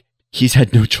is like he's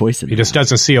had no choice in He just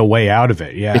doesn't see a way out of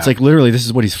it. Yeah. It's like literally this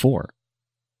is what he's for.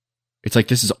 It's like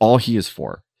this is all he is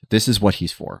for. This is what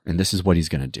he's for, and this is what he's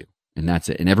going to do. And that's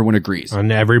it. And everyone agrees.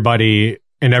 And everybody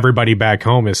back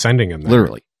home is sending him there.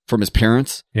 Literally. From his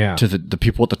parents to the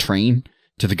people at the train,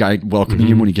 to the guy welcoming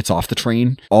him when he gets off the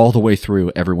train, all the way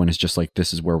through, everyone is just like,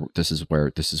 this is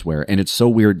where. And it's so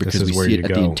weird because we see it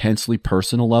at the intensely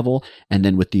personal level, and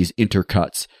then with these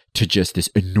intercuts to just this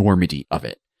enormity of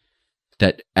it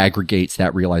that aggregates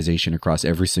that realization across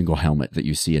every single helmet that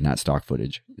you see in that stock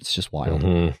footage. It's just wild.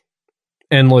 Mm-hmm.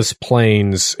 Endless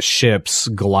planes, ships,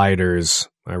 gliders.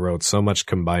 I wrote so much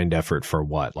combined effort for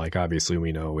what? Like, obviously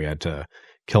we know we had to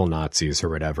kill Nazis or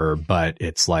whatever, but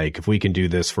it's like, if we can do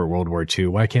this for World War II,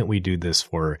 why can't we do this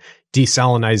for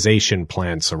desalinization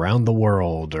plants around the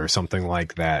world or something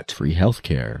like that? Free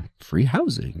healthcare, free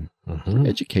housing, free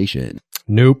education.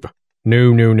 Nope.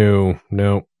 No.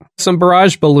 Some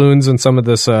barrage balloons in some of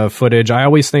this footage. I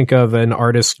always think of an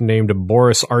artist named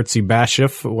Boris Artsy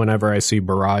Bashev whenever I see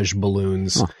barrage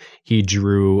balloons. Huh. He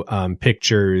drew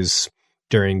pictures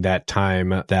during that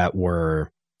time that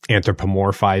were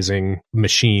anthropomorphizing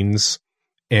machines,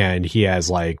 and he has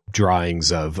like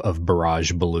drawings of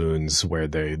barrage balloons where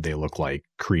they look like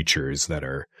creatures that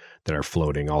are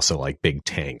floating, also like big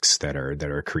tanks that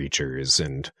are creatures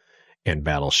and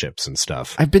battleships and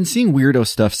stuff. I've been seeing weirdo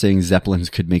stuff saying Zeppelins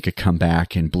could make a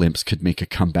comeback and blimps could make a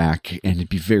comeback, and it'd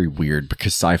be very weird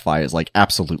because sci-fi is like,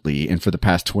 absolutely. And for the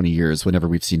past 20 years, whenever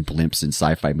we've seen blimps in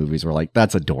sci-fi movies, we're like,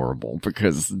 that's adorable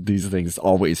because these things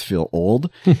always feel old.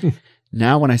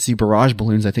 Now, when I see barrage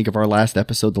balloons, I think of our last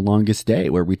episode, The Longest Day,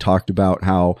 where we talked about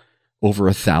how over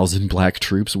 1,000 black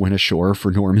troops went ashore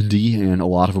for Normandy, and a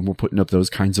lot of them were putting up those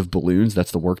kinds of balloons.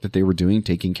 That's the work that they were doing,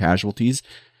 taking casualties.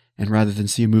 And rather than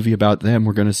see a movie about them,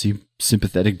 we're going to see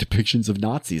sympathetic depictions of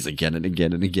Nazis again and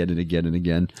again and again and again and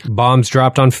again. Bombs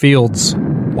dropped on fields.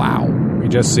 Wow. We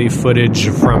just see footage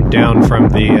from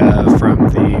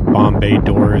the bomb bay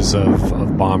doors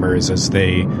of bombers as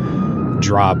they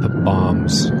drop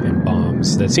bombs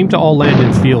that seem to all land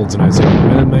in fields. And I was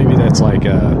like, maybe that's like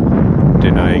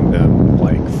denying them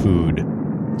like food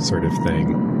sort of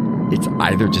thing. It's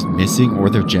either just missing or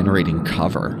they're generating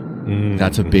cover.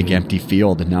 That's a big empty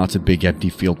field, and now it's a big empty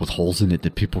field with holes in it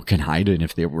that people can hide in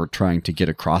if they were trying to get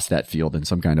across that field in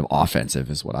some kind of offensive,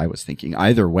 is what I was thinking.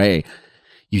 Either way,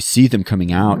 you see them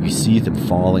coming out, you see them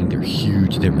falling, they're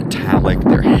huge, they're metallic,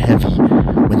 they're heavy.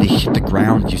 When they hit the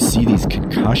ground, you see these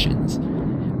concussions.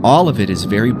 All of it is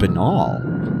very banal.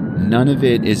 None of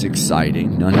it is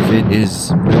exciting. None of it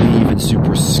is really even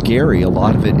super scary. A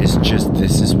lot of it is just,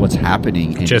 this is what's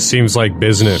happening. It just seems like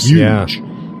business, huge. Yeah.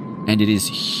 And it is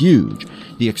huge.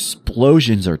 The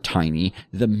explosions are tiny.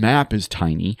 The map is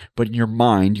tiny. But in your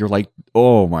mind, you're like,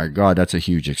 oh my God, that's a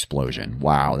huge explosion.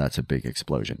 Wow, that's a big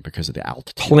explosion because of the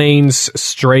altitude. Planes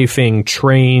strafing,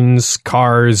 trains,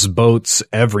 cars, boats,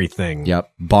 everything.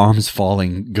 Yep. Bombs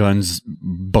falling, guns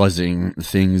buzzing,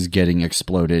 things getting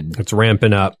exploded. It's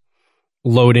ramping up.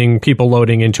 People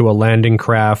loading into a landing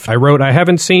craft. I wrote, I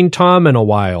haven't seen Tom in a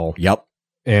while. Yep.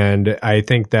 And I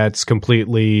think that's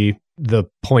completely the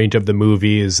point of the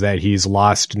movie is that he's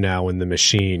lost now in the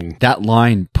machine. That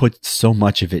line puts so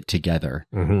much of it together.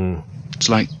 Mm-hmm. It's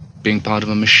like being part of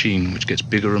a machine which gets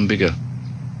bigger and bigger,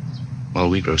 while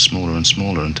we grow smaller and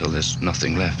smaller until there's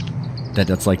nothing left.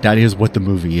 That is what the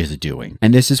movie is doing.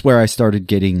 And this is where I started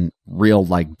getting real,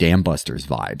 like, Dam Busters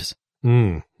vibes.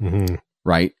 Mm-hmm.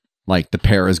 Right? Like, the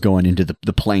pair is going into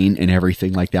the plane and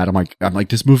everything like that. I'm like,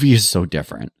 this movie is so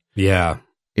different. Yeah.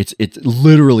 It's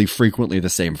literally frequently the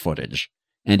same footage.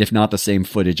 And if not the same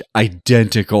footage,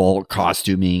 identical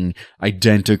costuming,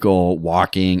 identical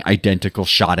walking, identical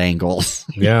shot angles.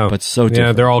 Yeah. But so different.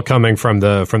 Yeah, they're all coming from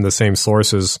the same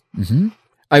sources. Mm-hmm.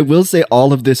 I will say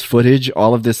all of this footage,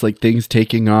 all of this, like, things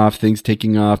taking off,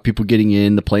 people getting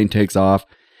in, the plane takes off.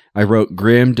 I wrote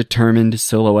grim, determined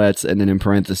silhouettes, and then in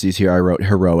parentheses here, I wrote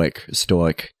heroic,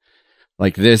 stoic.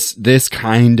 Like, this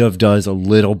kind of does a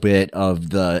little bit of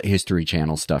the History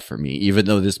Channel stuff for me. Even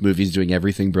though this movie's doing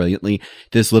everything brilliantly,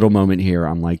 this little moment here,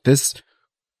 I'm like, this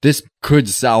could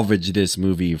salvage this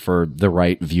movie for the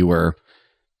right viewer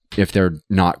if they're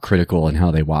not critical in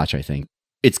how they watch, I think.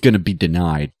 It's going to be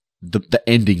denied. The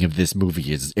ending of this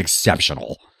movie is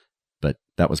exceptional, but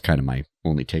that was kind of my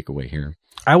only takeaway here.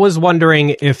 I was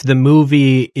wondering if the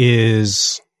movie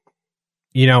is,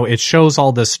 it shows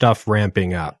all this stuff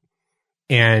ramping up,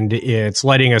 and it's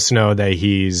letting us know that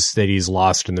he's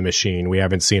lost in the machine. We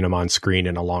haven't seen him on screen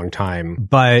in a long time,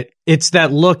 but it's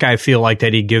that look I feel like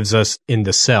that he gives us in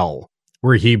the cell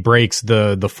where he breaks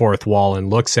the fourth wall and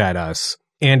looks at us.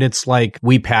 And it's like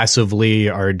we passively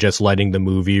are just letting the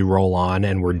movie roll on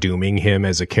and we're dooming him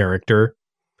as a character.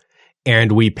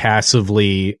 And we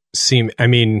passively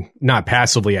not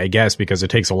passively, I guess, because it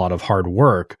takes a lot of hard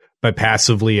work, but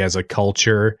passively as a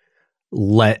culture,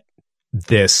 let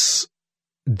this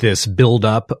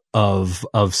buildup of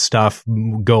stuff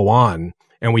go on.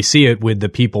 And we see it with the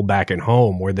people back at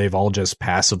home where they've all just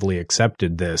passively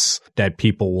accepted this, that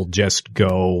people will just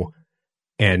go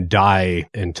and die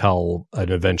until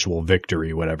an eventual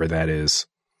victory, whatever that is.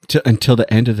 Until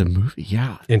the end of the movie,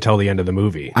 yeah. Until the end of the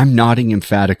movie. I'm nodding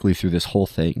emphatically through this whole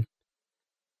thing.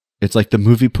 It's like the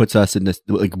movie puts us in this,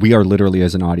 like, we are literally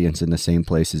as an audience in the same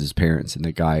place as his parents and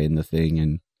the guy in the thing,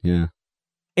 and yeah.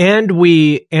 And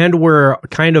we're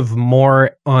kind of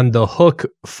more on the hook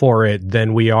for it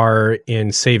than we are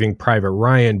in Saving Private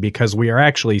Ryan, because we are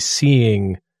actually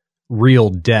seeing real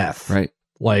death. Right.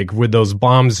 Like, with those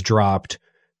bombs dropped,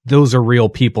 those are real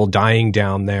people dying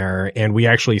down there, and we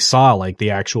actually saw, like, the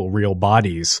actual real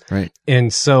bodies. Right.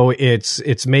 And so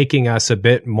it's making us a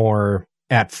bit more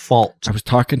at fault. I was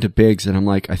talking to Biggs, and I'm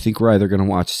like, I think we're either going to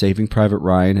watch Saving Private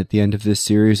Ryan at the end of this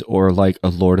series or, like, a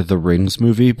Lord of the Rings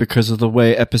movie because of the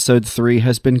way episode 3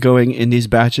 has been going in these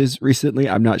batches recently.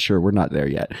 I'm not sure. We're not there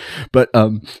yet. But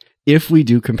if we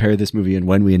do compare this movie, and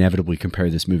when we inevitably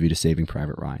compare this movie to Saving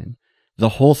Private Ryan, the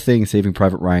whole thing Saving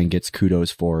Private Ryan gets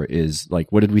kudos for is,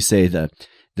 like, what did we say? The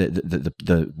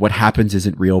what happens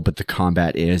isn't real, but the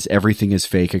combat is. Everything is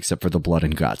fake except for the blood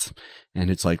and guts. And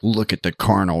it's like, look at the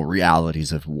carnal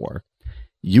realities of war.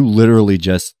 You literally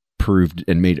just proved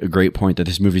and made a great point that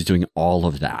this movie is doing all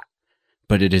of that,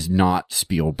 but it is not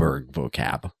Spielberg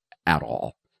vocab at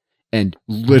all. And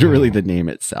literally the name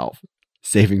itself,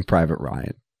 Saving Private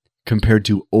Ryan, compared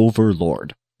to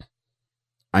Overlord.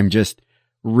 I'm just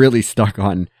really stuck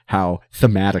on how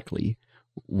thematically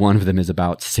one of them is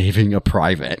about saving a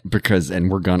private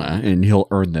and he'll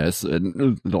earn this,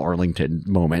 and the Arlington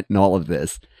moment and all of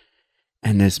this.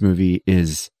 And this movie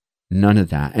is none of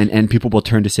that. And people will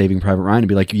turn to Saving Private Ryan and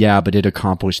be like, yeah, but it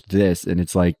accomplished this. And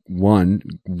it's like, 1,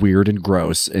 weird and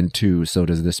gross, and 2, so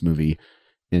does this movie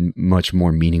in much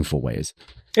more meaningful ways.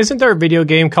 Isn't there a video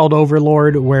game called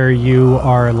Overlord where you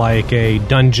are like a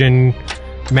dungeon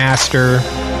master,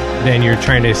 then you're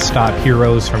trying to stop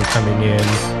heroes from coming in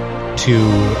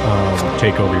to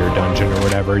take over your dungeon or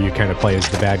whatever? You kind of play as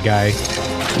the bad guy.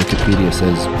 Wikipedia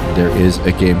says there is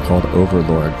a game called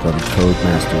Overlord from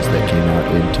Codemasters that came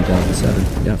out in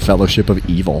 2007. Yeah, Fellowship of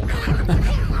Evil.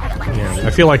 Yeah, I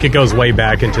feel like it goes way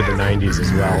back into the 90s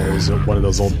as well. It was one of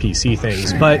those old PC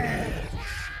things. But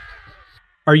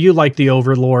are you like the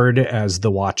Overlord as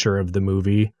the watcher of the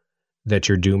movie, that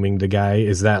you're dooming the guy?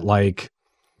 Is that like...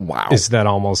 Wow. Is that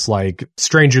almost like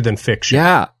Stranger Than Fiction?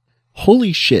 Yeah.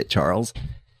 Holy shit, Charles.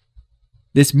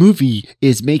 This movie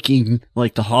is making,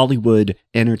 like, the Hollywood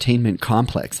entertainment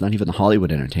complex, not even the Hollywood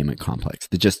entertainment complex,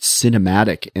 the just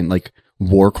cinematic and, like,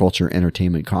 war culture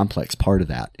entertainment complex part of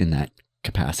that in that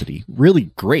capacity.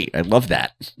 Really great. I love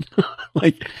that.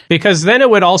 Like, because then it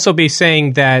would also be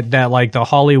saying that like the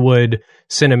Hollywood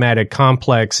cinematic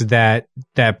complex that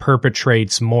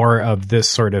perpetrates more of this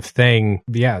sort of thing.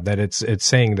 Yeah, that it's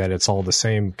saying that it's all the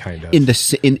same kind of in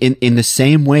the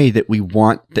same way that we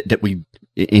want that we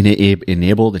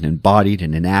enabled and embodied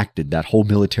and enacted that whole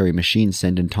military machine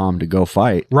sending Tom to go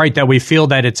fight. Right, that we feel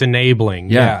that it's enabling.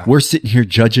 Yeah. We're sitting here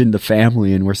judging the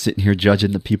family, and we're sitting here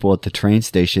judging the people at the train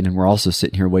station, and we're also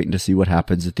sitting here waiting to see what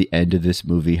happens at the end of this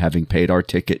movie, having paid our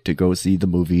ticket to go see the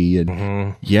movie.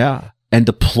 And and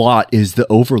the plot is the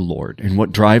overlord, and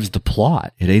what drives the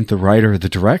plot, it ain't the writer or the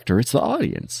director, it's the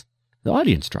audience. The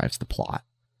audience drives the plot.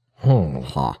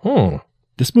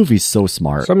 This movie's so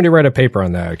smart. Somebody write a paper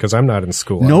on that, because I'm not in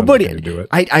school. Nobody to do it.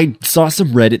 I saw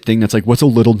some Reddit thing that's like, what's a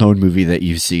little known movie that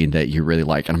you've seen that you really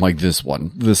like? And I'm like, this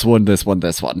one.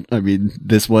 I mean,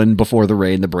 this one, Before the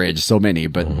Rain, The Bridge, so many,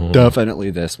 but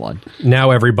definitely this one.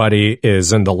 Now everybody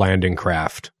is in the landing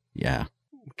craft. Yeah.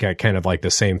 Kind of like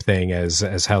the same thing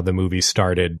as how the movie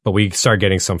started, but we start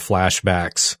getting some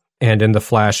flashbacks, and in the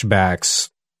flashbacks,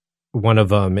 one of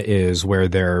them is where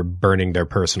they're burning their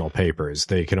personal papers.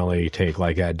 They can only take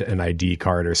like an ID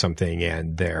card or something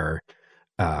and their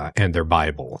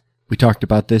Bible. We talked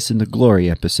about this in the Glory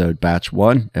episode, Batch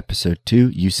 1, Episode 2.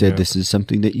 You said this is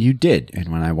something that you did, and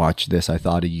when I watched this, I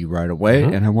thought of you right away,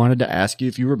 and I wanted to ask you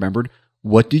if you remembered,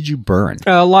 what did you burn?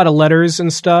 A lot of letters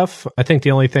and stuff. I think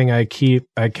the only thing I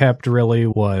kept really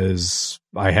was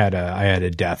I had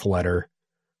a death letter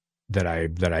that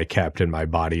I kept in my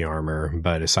body armor,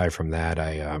 but aside from that,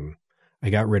 I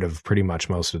got rid of pretty much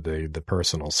most of the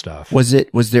personal stuff. Was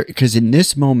there, because in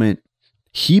this moment,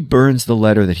 he burns the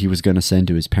letter that he was going to send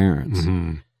to his parents.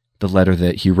 The letter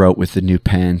that he wrote with the new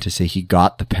pen to say he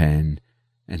got the pen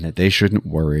and that they shouldn't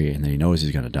worry and that he knows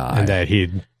he's going to die. And that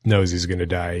he knows he's going to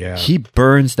die, yeah. He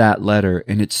burns that letter,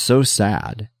 and it's so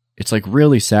sad. It's like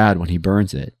really sad when he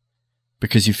burns it,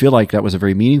 because you feel like that was a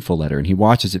very meaningful letter, and he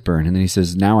watches it burn, and then he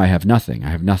says, now I have nothing. I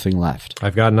have nothing left.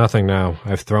 I've got nothing now.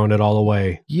 I've thrown it all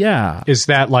away. Yeah. Is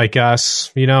that like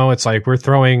us? You know, it's like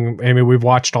we've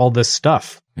watched all this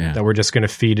stuff that we're just going to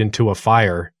feed into a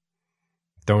fire,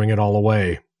 throwing it all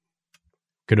away.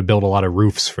 Could have built a lot of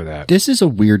roofs for that. This is a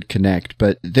weird connect,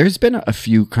 but there's been a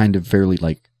few kind of fairly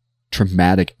like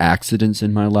traumatic accidents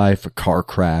in my life, a car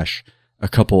crash, a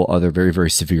couple other very, very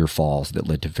severe falls that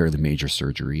led to fairly major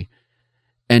surgery.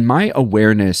 And my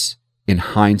awareness in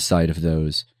hindsight of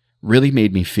those really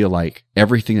made me feel like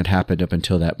everything that happened up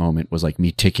until that moment was like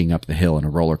me ticking up the hill in a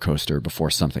roller coaster before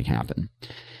something happened.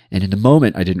 And in the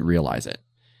moment, I didn't realize it.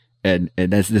 And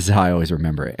this is how I always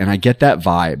remember it. And I get that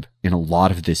vibe in a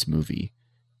lot of this movie,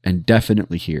 and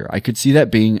definitely here. I could see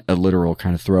that being a literal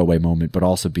kind of throwaway moment, but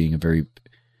also being a very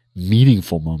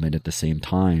meaningful moment at the same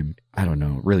time. I don't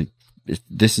know, really.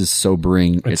 This is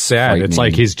sobering. It's sad. It's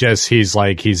like he's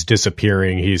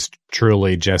disappearing. He's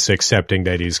truly just accepting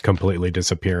that he's completely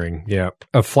disappearing. Yeah.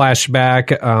 A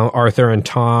flashback. Arthur and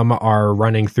Tom are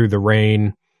running through the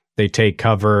rain. They take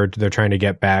cover. They're trying to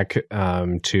get back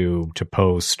to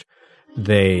Post.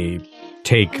 They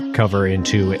take cover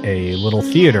into a little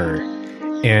theater.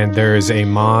 And there's a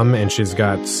mom, and she's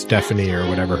got Stephanie or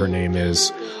whatever her name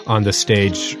is on the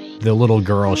stage. The little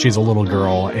girl, she's a little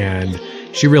girl, and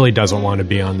she really doesn't want to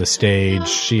be on the stage.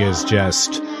 She is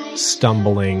just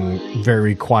stumbling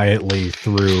very quietly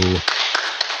through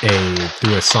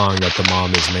a song that the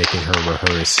mom is making her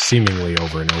rehearse seemingly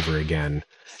over and over again.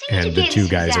 And the two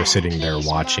guys are sitting there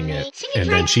watching it. And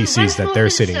then she sees that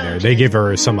they're sitting there. They give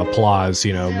her some applause,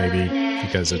 maybe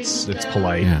because it's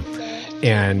polite. Yeah.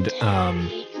 And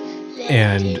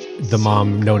the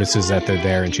mom notices that they're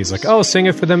there, and she's like, "Oh, sing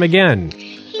it for them again."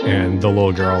 And the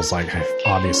little girl's like,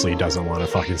 obviously doesn't want to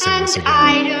fucking sing this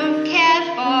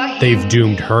again. They've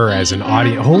doomed her as an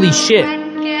audience. Holy shit!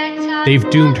 They've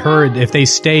doomed her. If they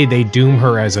stay, they doom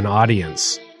her as an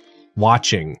audience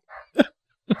watching.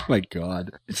 Oh my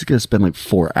God. It's going to spend like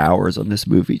 4 hours on this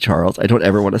movie, Charles. I don't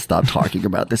ever want to stop talking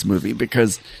about this movie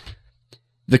because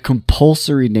the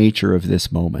compulsory nature of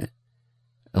this moment.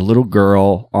 A little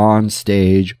girl on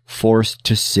stage, forced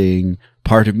to sing.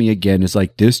 Part of me, again, is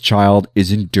like, this child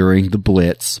is enduring the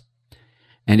blitz.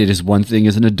 And it is one thing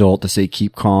as an adult to say,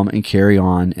 keep calm and carry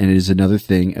on. And it is another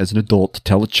thing as an adult to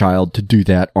tell a child to do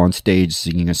that on stage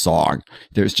singing a song.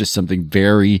 There's just something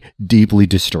very deeply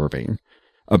disturbing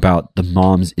about the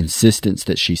mom's insistence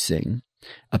that she sing,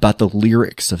 about the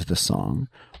lyrics of the song.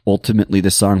 Ultimately,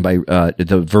 the song by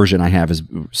the version I have is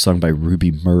sung by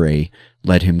Ruby Murray.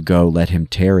 Let him go, let him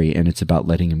tarry, and it's about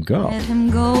letting him go. Let him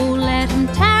go, let him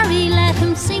tarry, let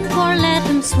him sink or let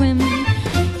him swim.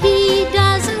 He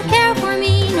doesn't care for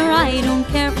me, nor I don't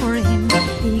care for him.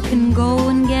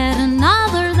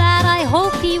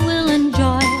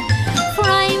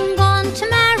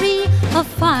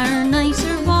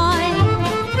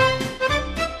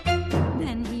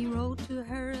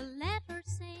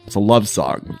 It's a love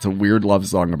song. It's a weird love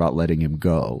song about letting him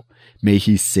go. May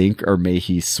he sink or may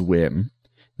he swim.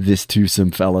 This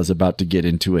twosome fella's about to get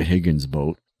into a Higgins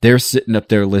boat. They're sitting up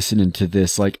there listening to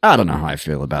this like, I don't know how I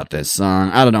feel about this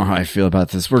song. I don't know how I feel about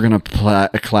this. We're going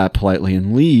to clap politely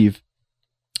and leave.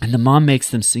 And the mom makes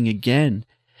them sing again.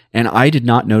 And I did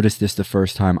not notice this the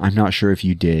first time. I'm not sure if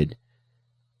you did.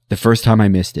 The first time I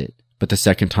missed it. But the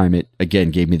second time it,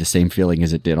 again, gave me the same feeling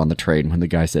as it did on the train when the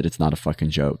guy said it's not a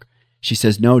fucking joke. She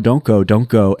says, no, don't go, don't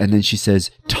go. And then she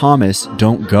says, Thomas,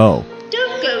 don't go.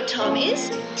 Don't go, Thomas.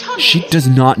 Thomas. She does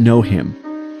not know him.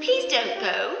 Please don't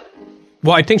go.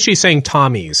 Well, I think she's saying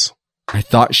Tommy's. I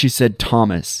thought she said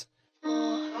Thomas.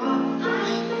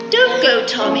 Don't go,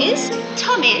 Thomas.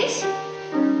 Thomas.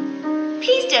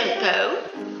 Please don't go.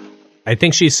 I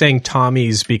think she's saying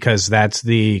Tommy's because that's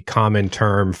the common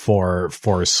term for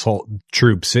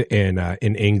troops in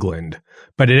England.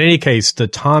 But in any case, the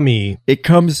Tommy... It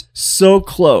comes so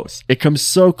close. It comes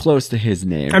so close to his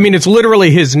name. I mean, it's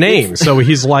literally his name. So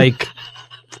he's like...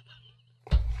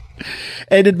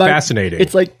 And fascinating.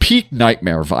 It's like peak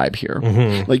nightmare vibe here.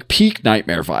 Mm-hmm. Like peak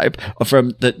nightmare vibe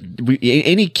from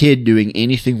any kid doing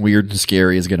anything weird and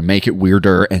scary is going to make it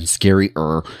weirder and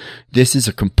scarier. This is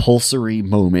a compulsory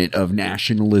moment of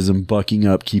nationalism, bucking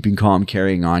up, keeping calm,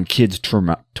 carrying on. Kids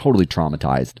totally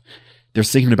traumatized. They're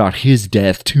singing about his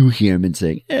death to him and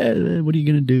saying, what are you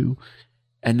going to do?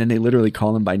 And then they literally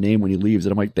call him by name when he leaves.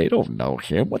 And I'm like, they don't know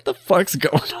him. What the fuck's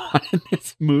going on in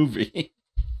this movie?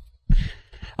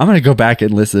 I'm going to go back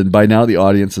and listen. By now, the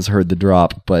audience has heard the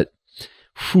drop, but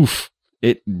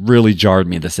it really jarred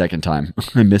me the second time.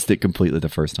 I missed it completely the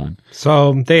first time.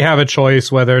 So they have a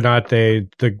choice whether or not to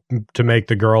make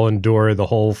the girl endure the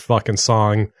whole fucking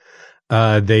song.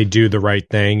 They do the right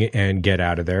thing and get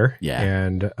out of there. Yeah.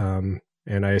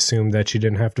 And I assume that she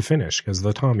didn't have to finish because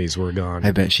the Tommies were gone.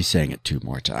 I bet she sang it 2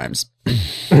 more times.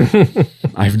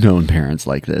 I've known parents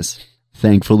like this.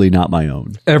 Thankfully, not my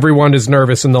own. Everyone is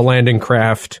nervous in the landing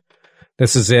craft.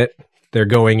 This is it. They're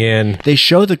going in. They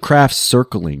show the craft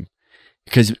circling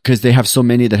because they have so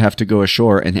many that have to go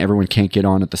ashore and everyone can't get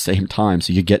on at the same time.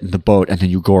 So you get in the boat and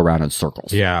then you go around in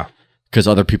circles. Yeah. Because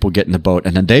other people get in the boat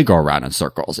and then they go around in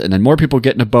circles. And then more people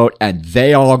get in a boat and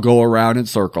they all go around in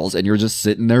circles. And you're just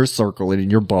sitting there circling in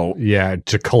your boat. Yeah,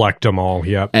 to collect them all.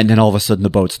 Yep. And then all of a sudden the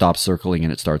boat stops circling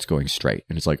and it starts going straight.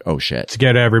 And it's like, oh shit. To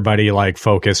get everybody like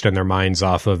focused and their minds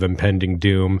off of impending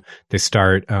doom, they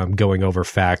start going over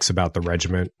facts about the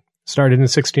regiment. Started in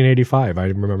 1685. I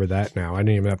remember that now. I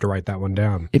didn't even have to write that one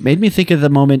down. It made me think of the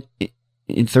moment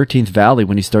in 13th Valley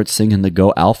when he starts singing the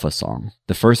Go Alpha song.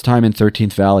 The first time in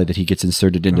 13th Valley that he gets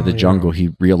inserted into the jungle,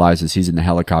 he realizes he's in the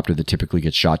helicopter that typically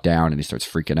gets shot down and he starts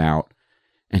freaking out.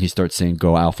 And he starts saying,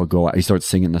 Go Alpha, go. He starts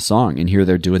singing the song. And here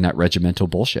they're doing that regimental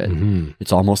bullshit. Mm-hmm.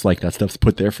 It's almost like that stuff's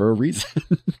put there for a reason.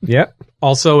 Yep.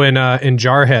 Also in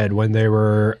Jarhead when they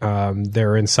were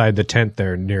inside the tent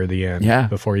there near the end. Yeah.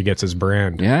 Before he gets his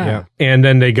brand. Yeah. And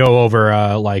then they go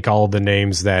over like all the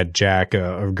names that Jack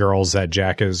of girls that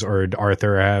Jack or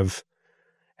Arthur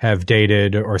have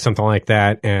dated or something like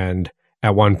that. And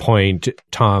at one point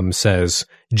Tom says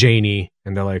Janie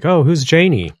and they're like, oh, who's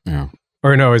Janie? Yeah.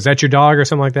 Or no, is that your dog or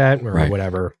something like that? Or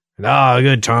whatever.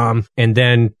 Good, Tom. And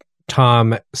then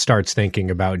Tom starts thinking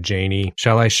about Janie.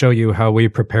 Shall I show you how we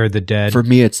prepare the dead? For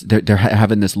me, it's they're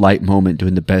having this light moment,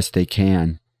 doing the best they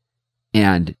can.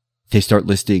 And they start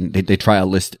listing, they try a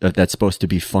list that's supposed to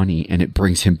be funny, and it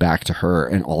brings him back to her.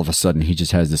 And all of a sudden, he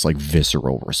just has this like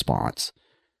visceral response.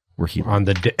 Where he on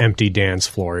the empty dance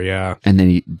floor, yeah. And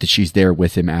then she's there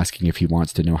with him asking if he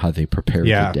wants to know how they prepare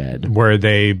the dead. Where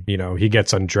they, he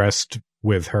gets undressed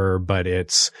with her, but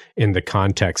it's in the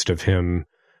context of him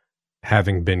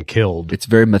having been killed. It's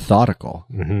very methodical.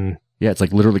 Mm-hmm. Yeah, it's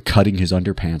like literally cutting his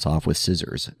underpants off with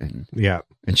scissors. And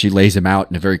she lays him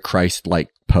out in a very Christ-like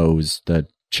pose. The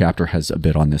chapter has a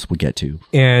bit on this we'll get to.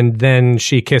 And then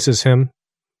she kisses him,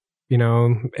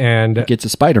 and... He gets a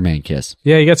Spider-Man kiss.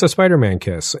 Yeah, he gets a Spider-Man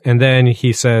kiss. And then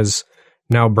he says,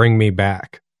 now bring me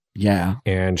back. Yeah.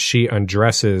 And she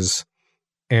undresses,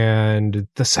 and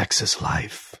the sex is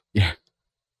life. Yeah.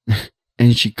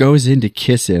 And she goes in to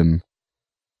kiss him.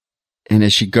 And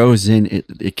as she goes in,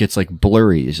 it gets like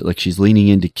blurry. It's like she's leaning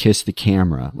in to kiss the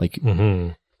camera. Like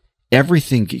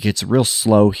everything gets real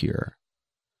slow here.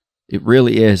 It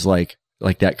really is like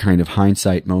that kind of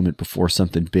hindsight moment before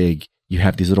something big. You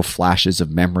have these little flashes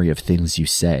of memory of things you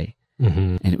say.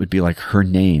 Mm-hmm. And it would be like her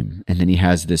name. And then he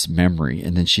has this memory.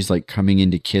 And then she's like coming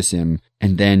in to kiss him.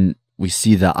 And then we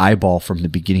see the eyeball from the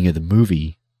beginning of the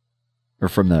movie. Or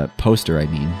from the poster, I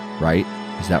mean, right?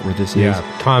 Is that where this Yeah,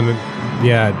 is?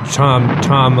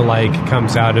 Tom like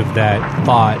comes out of that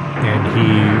thought and he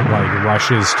like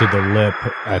rushes to the lip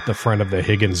at the front of the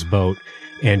Higgins boat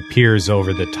and peers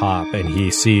over the top, and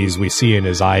we see in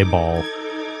his eyeball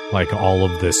like all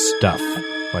of this stuff,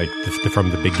 like from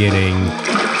the beginning.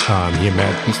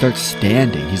 He starts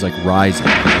standing. He's like rising.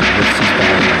 He lifts his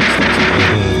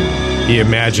body. He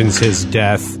imagines his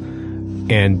death,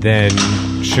 and then,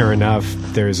 sure enough,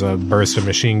 there's a burst of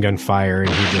machine gun fire, and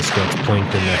he just gets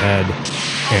plinked in the head,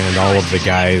 and all of the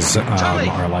guys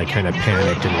are like kind of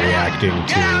panicked and reacting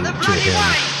to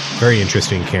him. Very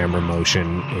interesting camera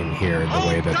motion in here, the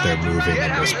way that they're moving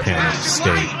in this panicked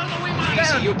state.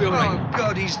 Oh,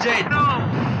 God, he's dead.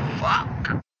 No,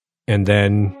 fuck. And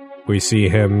then we see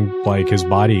him, like, his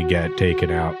body get taken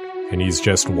out, and he's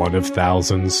just one of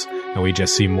thousands, and we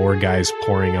just see more guys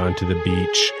pouring onto the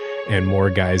beach, and more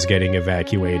guys getting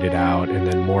evacuated out, and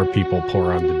then more people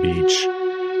pour on the beach,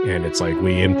 and it's like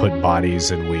we input bodies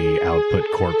and we output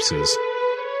corpses.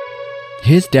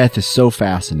 His death is so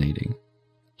fascinating.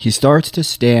 He starts to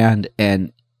stand,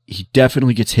 and he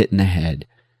definitely gets hit in the head.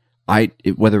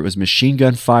 Whether it was machine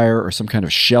gun fire or some kind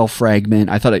of shell fragment,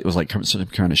 I thought it was like some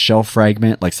kind of shell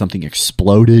fragment, like something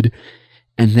exploded.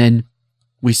 And then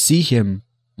we see him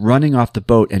running off the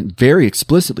boat, and very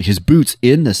explicitly, his boots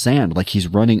in the sand, like he's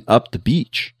running up the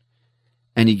beach.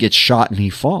 And he gets shot and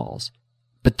he falls.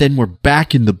 But then we're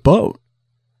back in the boat.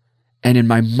 And in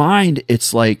my mind,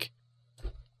 it's like,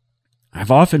 I've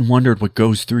often wondered what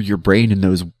goes through your brain in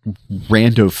those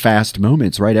rando fast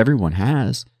moments, right? Everyone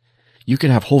has. You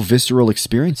could have whole visceral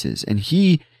experiences. And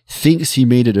he thinks he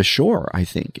made it ashore, I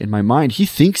think. In my mind, he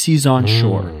thinks he's on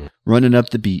shore, running up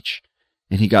the beach.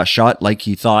 And he got shot like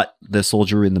he thought the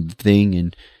soldier in the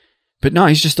thing. But no,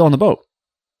 he's just still on the boat.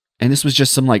 And this was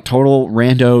just some like total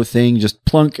rando thing, just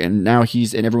plunk. And now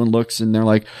and everyone looks and they're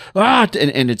like, ah,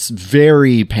 and it's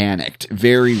very panicked,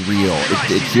 very real.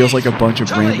 It feels like a bunch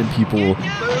of random people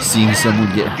seeing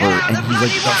someone get hurt. And he's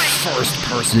like the first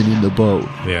person in the boat.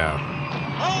 Yeah.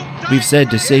 We've said,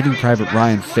 does Saving Private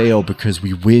Ryan fail because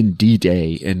we win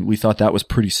D-Day? And we thought that was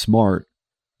pretty smart.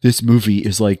 This movie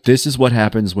is like, this is what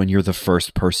happens when you're the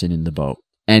first person in the boat.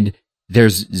 And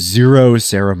there's zero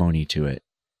ceremony to it.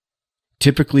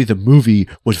 Typically, the movie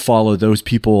would follow those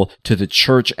people to the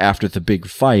church after the big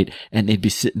fight, and they'd be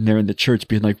sitting there in the church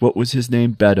being like, what was his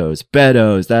name? Beddoes.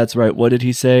 Beddoes, that's right. What did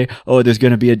he say? Oh, there's going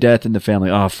to be a death in the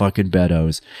family. Oh, fucking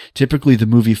Beddoes. Typically, the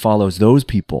movie follows those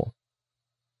people.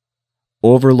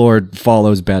 Overlord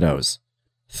follows Beddoes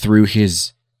through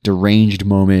his deranged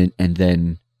moment and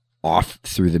then off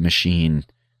through the machine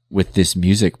with this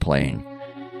music playing.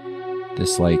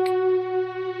 This, like,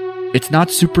 it's not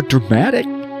super dramatic.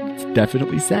 It's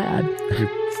definitely sad.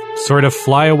 Sort of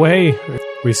fly away.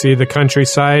 We see the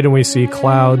countryside and we see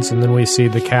clouds, and then we see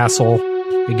the castle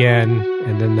again,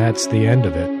 and then that's the end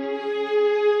of it.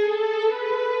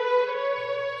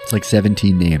 It's like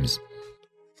 17 names.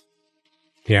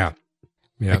 Yeah.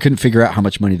 I couldn't figure out how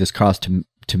much money this cost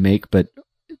to make, but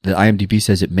the IMDb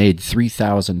says it made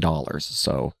 $3,000.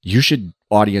 So you should,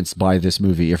 audience, buy this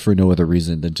movie if for no other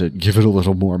reason than to give it a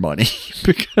little more money,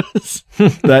 because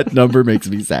that number makes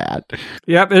me sad.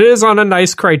 Yep, it is on a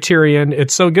nice Criterion.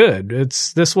 It's so good.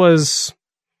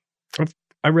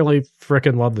 I really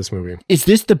frickin' love this movie. Is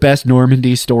this the best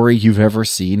Normandy story you've ever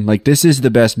seen? Like, this is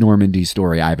the best Normandy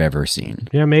story I've ever seen.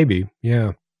 Yeah, maybe.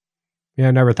 Yeah. Yeah,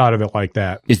 I never thought of it like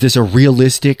that. Is this a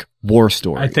realistic war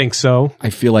story? I think so. I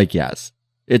feel like yes.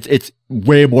 It's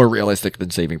way more realistic than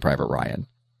Saving Private Ryan.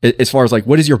 As far as like,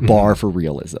 what is your bar for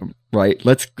realism, right?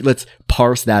 Let's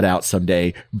parse that out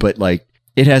someday. But like,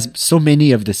 it has so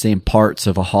many of the same parts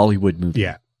of a Hollywood movie.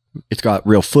 Yeah. It's got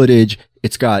real footage.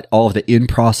 It's got all of the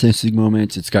in-processing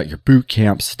moments. It's got your boot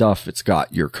camp stuff. It's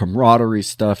got your camaraderie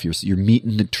stuff. You're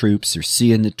meeting the troops. You're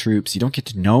seeing the troops. You don't get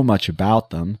to know much about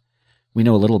them. We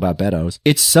know a little about Beddoes.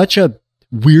 It's such a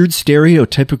weird,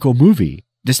 stereotypical movie.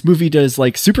 This movie does,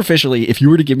 like, superficially, if you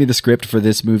were to give me the script for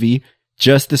this movie,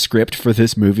 just the script for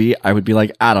this movie, I would be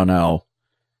like, I don't know.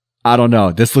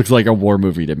 This looks like a war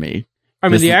movie to me. I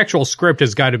mean, the actual script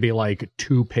has got to be like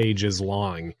 2 pages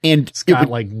long. And it's got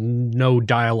like no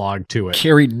dialogue to it.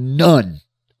 Carry none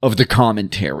of the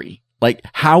commentary. Like,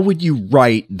 how would you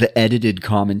write the edited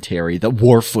commentary, the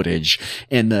war footage,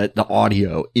 and the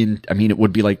audio in? I mean, it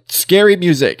would be like scary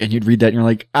music, and you'd read that, and you're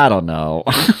like, I don't know.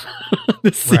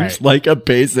 This seems like a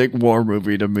basic war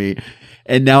movie to me.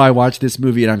 And now I watch this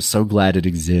movie, and I'm so glad it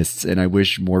exists, and I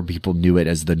wish more people knew it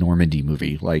as the Normandy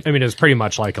movie. Like, I mean, it's pretty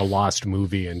much like a lost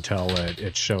movie until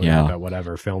it showed up at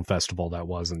whatever film festival that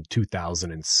was in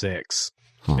 2006.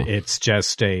 Huh. It's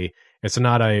just It's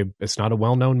not a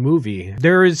well-known movie.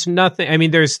 There is nothing. I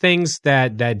mean, there's things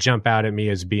that jump out at me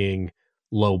as being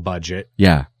low budget.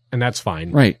 Yeah. And that's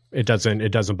fine. Right. It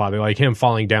doesn't bother. Like him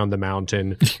falling down the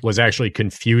mountain was actually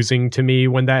confusing to me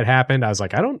when that happened. I was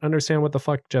like, I don't understand what the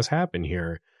fuck just happened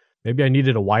here. Maybe I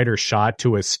needed a wider shot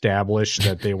to establish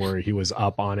that he was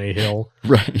up on a hill.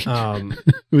 Right.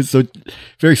 It was so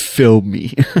very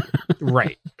filmy.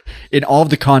 Right. In all of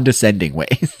the condescending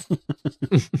ways.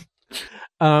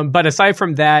 But aside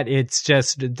from that, it's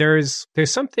just there's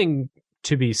something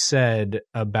to be said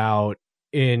about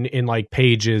in like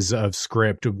pages of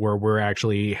script where we're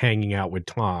actually hanging out with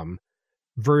Tom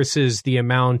versus the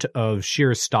amount of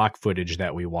sheer stock footage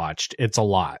that we watched. It's a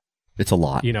lot. It's a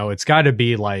lot. You know, it's got to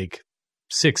be like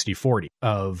 60-40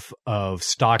 of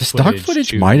stock the footage. Stock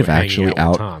footage might have actually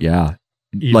yeah.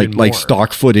 Even like more.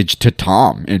 stock footage to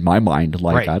Tom in my mind.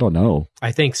 Like, Right. I don't know.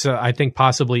 I think so. I think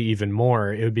possibly even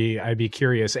more. I'd be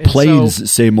curious. And Planes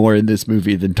say more in this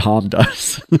movie than Tom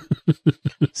does.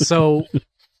 So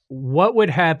what would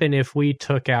happen if we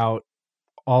took out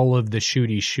all of the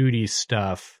shooty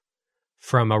stuff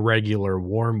from a regular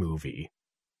war movie?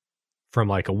 From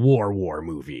like a war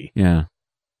movie? Yeah.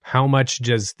 How much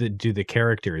do the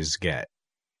characters get?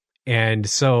 And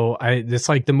so it's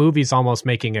like the movie's almost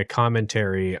making a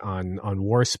commentary on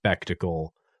war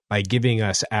spectacle by giving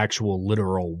us actual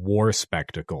literal war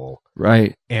spectacle.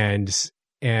 Right. And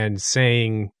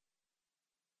saying,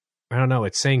 I don't know,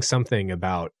 it's saying something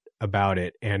about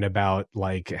it and about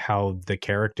like how the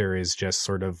character is just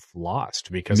sort of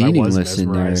lost because I wasn't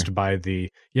mesmerized by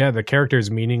the character is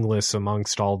meaningless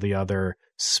amongst all the other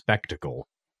spectacle.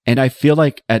 And I feel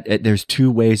like there's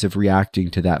two ways of reacting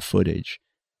to that footage.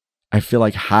 I feel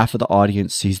like half of the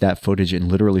audience sees that footage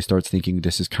and literally starts thinking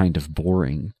this is kind of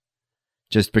boring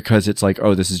just because it's like,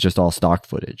 oh, this is just all stock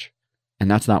footage.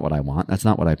 And that's not what I want. That's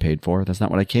not what I paid for. That's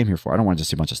not what I came here for. I don't want to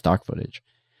just see a bunch of stock footage.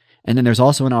 And then there's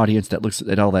also an audience that looks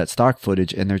at all that stock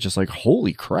footage and they're just like,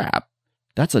 holy crap,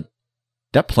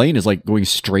 that plane is like going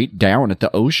straight down at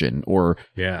the ocean, or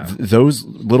those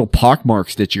little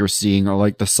pockmarks that you're seeing are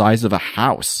like the size of a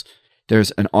house.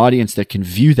 There's an audience that can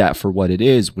view that for what it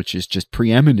is, which is just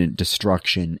preeminent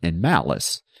destruction and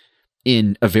malice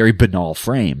in a very banal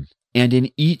frame. And in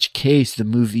each case, the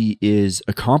movie is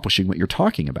accomplishing what you're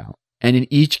talking about. And in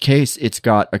each case, it's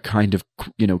got a kind of,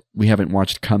 we haven't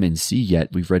watched Come and See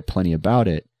yet. We've read plenty about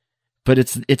it. But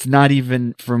it's not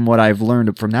even, from what I've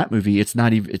learned from that movie, it's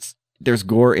not even, there's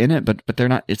gore in it, but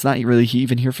it's not really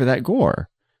even here for that gore.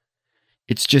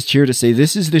 It's just here to say,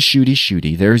 this is the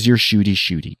shooty. There's your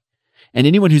shooty. And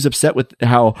anyone who's upset with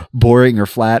how boring or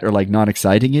flat or like not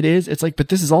exciting it is, it's like, but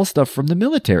this is all stuff from the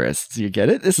militarists. You get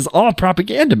it? This is all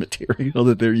propaganda material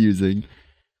that they're using.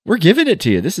 We're giving it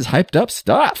to you. This is hyped up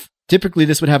stuff. Typically,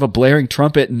 this would have a blaring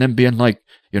trumpet and them being like,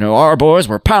 our boys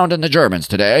were pounding the Germans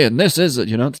today, and this is,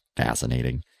 it's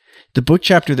fascinating. The book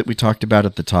chapter that we talked about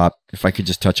at the top, if I could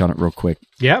just touch on it real quick.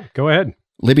 Yeah, go ahead.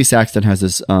 Libby Saxton has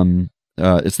this,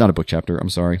 it's not a book chapter, I'm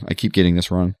sorry. I keep getting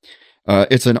this wrong.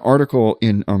 It's an article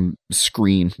in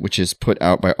Screen, which is put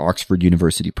out by Oxford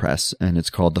University Press, and it's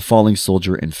called The Falling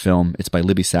Soldier in Film. It's by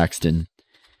Libby Saxton.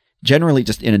 Generally,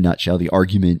 just in a nutshell, the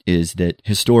argument is that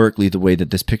historically, the way that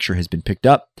this picture has been picked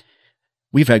up,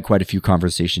 we've had quite a few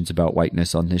conversations about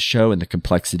whiteness on this show and the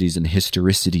complexities and the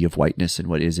historicity of whiteness and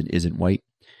what is and isn't white.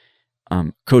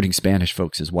 Coding Spanish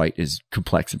folks as white is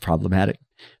complex and problematic.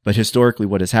 But historically,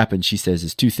 what has happened, she says,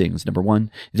 is two things. Number one,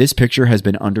 this picture has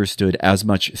been understood as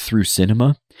much through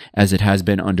cinema as it has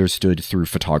been understood through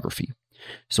photography.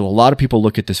 So a lot of people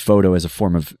look at this photo as a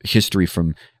form of history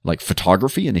from like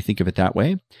photography, and they think of it that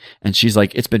way. And she's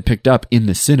like, it's been picked up in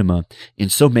the cinema in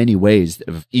so many ways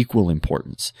of equal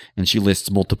importance. And she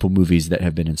lists multiple movies that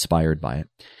have been inspired by it.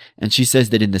 And she says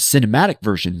that in the cinematic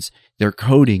versions, they're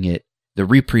coding it, the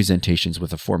representations,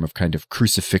 with a form of kind of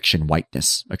crucifixion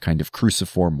whiteness, a kind of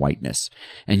cruciform whiteness.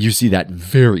 And you see that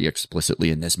very explicitly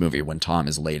in this movie when Tom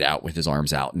is laid out with his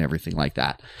arms out and everything like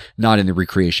that. Not in the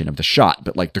recreation of the shot,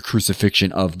 but like the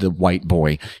crucifixion of the white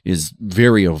boy is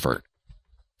very overt.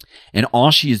 And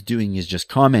all she is doing is just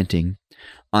commenting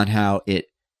on how it,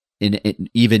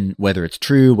 even whether it's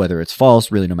true, whether it's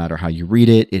false, really no matter how you read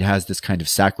it, it has this kind of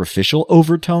sacrificial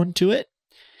overtone to it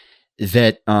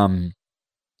that,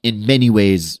 in many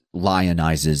ways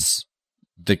lionizes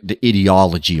the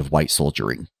ideology of white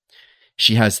soldiering.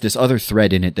 She has this other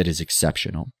thread in it that is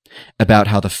exceptional about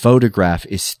how the photograph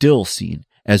is still seen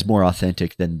as more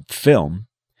authentic than film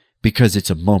because it's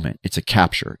a moment, it's a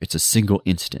capture, it's a single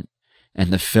instant.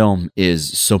 And the film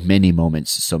is so many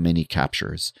moments, so many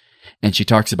captures. And she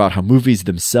talks about how movies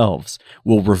themselves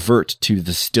will revert to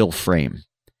the still frame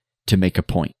to make a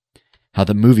point. how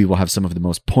the movie will have some of the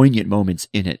most poignant moments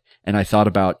in it. And I thought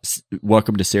about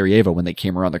Welcome to Sarajevo when they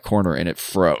came around the corner and it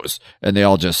froze and they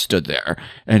all just stood there.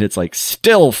 And it's like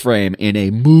still frame in a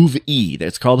movie.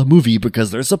 It's called a movie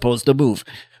because they're supposed to move.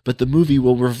 But the movie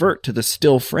will revert to the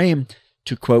still frame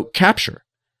to, quote, capture,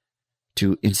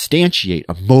 to instantiate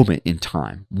a moment in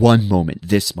time. One moment,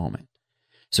 this moment.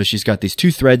 So she's got these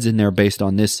two threads in there based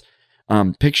on this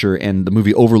picture, and the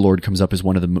movie Overlord comes up as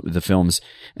one of the films.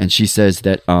 And she says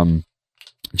that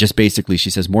just basically, she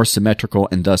says, more symmetrical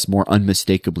and thus more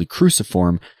unmistakably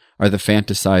cruciform are the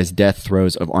fantasized death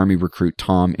throes of Army recruit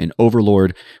Tom in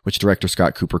Overlord, which director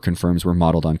Scott Cooper confirms were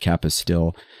modeled on Kappa's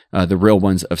still. The real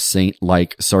ones of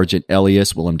saint-like Sergeant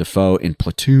Elias, Willem Dafoe in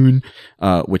Platoon,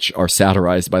 which are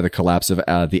satirized by the collapse of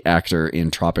the actor in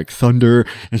Tropic Thunder.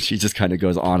 And she just kind of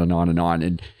goes on and on and on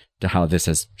into how this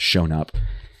has shown up.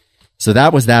 So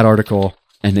that was that article.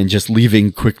 And then just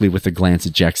leaving quickly with a glance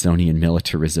at Jacksonian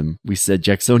militarism. We said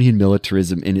Jacksonian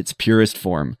militarism in its purest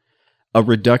form. A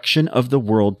reduction of the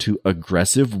world to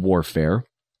aggressive warfare.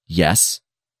 Yes,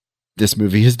 this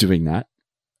movie is doing that.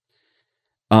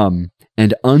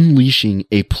 And unleashing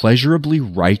a pleasurably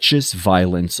righteous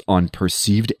violence on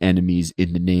perceived enemies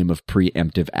in the name of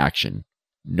preemptive action.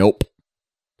 Nope.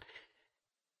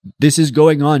 This is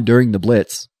going on during the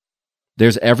Blitz.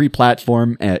 There's every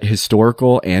platform,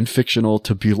 historical and fictional,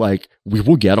 to be like, we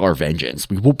will get our vengeance.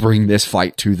 We will bring this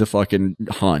fight to the fucking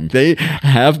Hun. They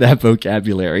have that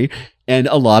vocabulary. And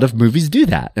a lot of movies do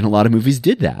that. And a lot of movies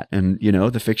did that. And, you know,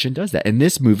 the fiction does that. And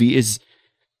this movie is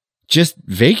just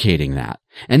vacating that.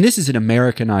 And this is an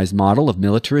Americanized model of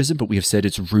militarism, but we have said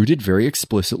it's rooted very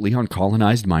explicitly on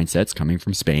colonized mindsets coming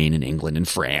from Spain and England and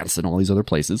France and all these other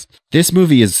places. This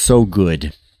movie is so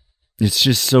good. It's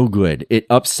just so good. It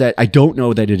upset. I don't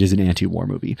know that it is an anti-war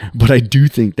movie, but I do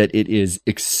think that it is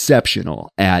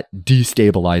exceptional at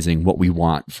destabilizing what we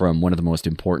want from one of the most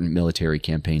important military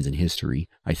campaigns in history,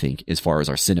 I think, as far as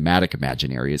our cinematic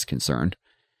imaginary is concerned.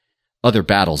 Other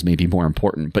battles may be more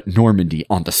important, but Normandy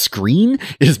on the screen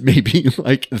is maybe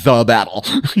like the battle.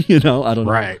 You know, I don't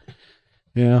know. Right.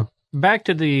 Yeah. Back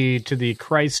to the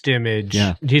Christ image.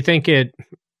 Yeah. Do you think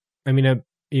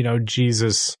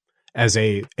Jesus as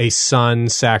a son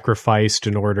sacrificed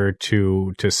in order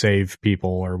to save people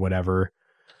or whatever.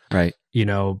 Right. You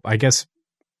know, I guess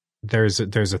there's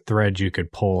a thread you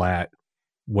could pull at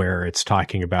where it's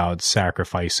talking about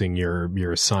sacrificing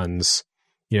your sons.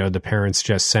 You know, the parents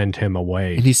just send him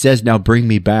away. And he says, now bring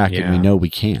me back. Yeah. And we know we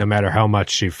can't. No matter how much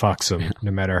she fucks him,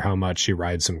 no matter how much she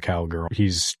rides some cowgirl,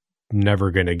 he's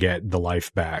never going to get the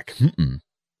life back. Mm-mm.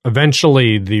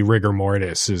 Eventually, the rigor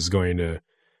mortis is going to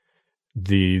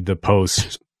the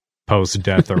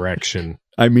post-death erection.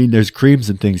 I mean, there's creams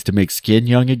and things to make skin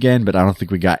young again, but I don't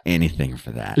think we got anything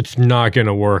for that. It's not going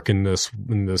to work in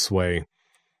this way.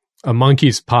 A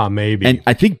monkey's paw, maybe. And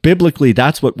I think biblically,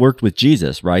 that's what worked with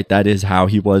Jesus, right? That is how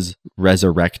he was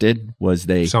resurrected.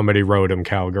 Somebody wrote him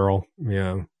cowgirl.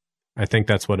 Yeah, I think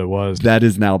that's what it was. That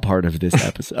is now part of this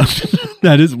episode.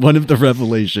 That is one of the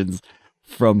revelations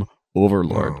from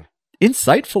Overlord. Wow.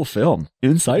 Insightful film.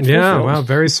 Yeah, wow,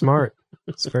 very smart.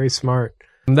 It's very smart.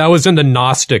 That was in the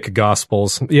Gnostic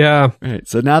Gospels. Yeah. Right.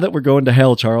 So now that we're going to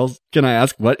hell, Charles, can I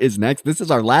ask what is next? This is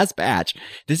our last batch.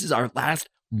 This is our last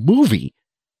movie.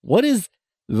 What is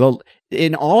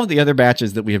in all of the other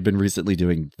batches that we have been recently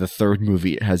doing, the third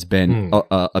movie has been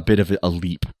a bit of a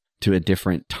leap to a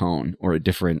different tone or a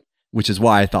different, which is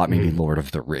why I thought maybe Lord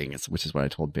of the Rings, which is what I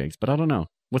told Biggs, but I don't know.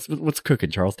 What's cooking,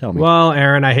 Charles? Tell me. Well,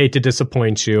 Aaron, I hate to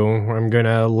disappoint you. I'm going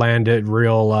to land it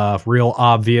real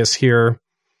obvious here.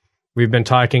 We've been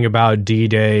talking about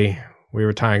D-Day. We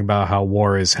were talking about how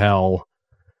war is hell.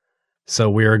 So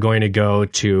we are going to go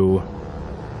to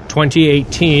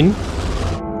 2018,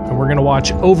 and we're going to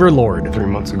watch Overlord. 3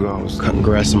 months ago, I was cutting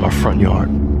grass in my front yard.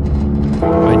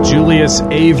 By Julius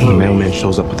Avery. The mailman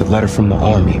shows up with a letter from the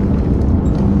army.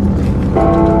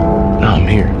 Now I'm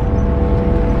here.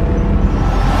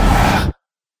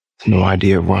 No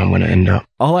idea where I'm going to end up.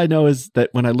 All I know is that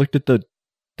when I looked at the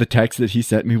text that he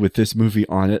sent me with this movie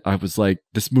on it, I was like,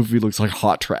 this movie looks like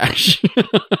hot trash.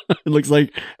 It looks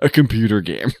like a computer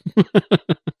game.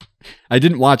 I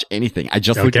didn't watch anything. I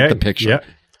just looked at the picture. Yep.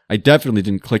 I definitely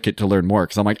didn't click it to learn more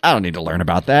because I'm like, I don't need to learn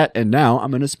about that. And now I'm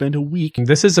going to spend a week.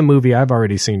 This is a movie I've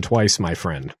already seen twice, my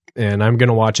friend. And I'm going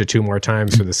to watch it 2 more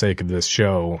times for the sake of this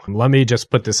show. Let me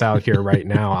just put this out here right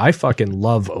now. I fucking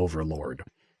love Overlord.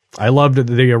 I loved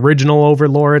the original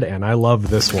Overlord, and I love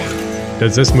this one.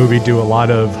 Does this movie do a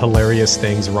lot of hilarious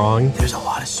things wrong? There's a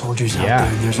lot of soldiers out Yeah.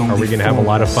 there. And there's only Are we going to have a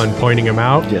lot of fun pointing them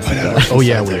out? Yes. Oh,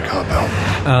 yeah, we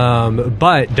are.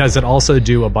 But does it also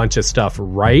do a bunch of stuff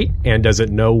right? And does it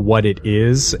know what it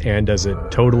is? And does it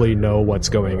totally know what's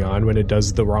going on when it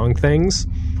does the wrong things?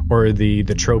 Or the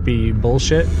tropey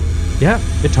bullshit? Yeah,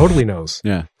 it totally knows.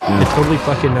 Yeah. It totally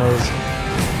fucking knows.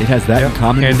 It has that in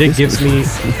common. And with it gives movie. me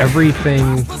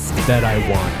everything that I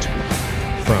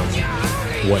want from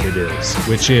what it is,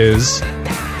 which is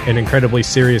an incredibly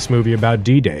serious movie about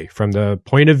D-Day from the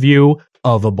point of view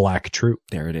of a black troop.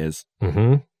 There it is.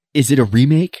 Mm-hmm. Is it a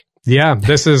remake? Yeah,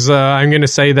 this is. I'm going to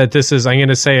say that this is. I'm going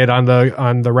to say it on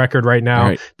the record right now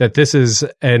right. that this is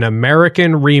an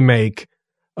American remake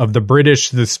of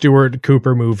the Stuart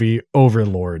Cooper movie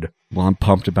Overlord. Well, I'm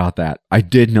pumped about that. I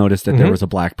did notice that there was a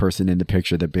black person in the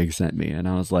picture that Big sent me, and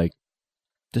I was like,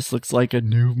 "This looks like a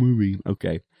new movie."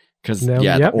 Okay, because you're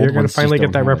going to finally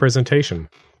get that representation.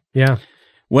 Yeah.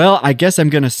 Well, I guess I'm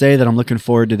going to say that I'm looking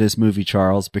forward to this movie,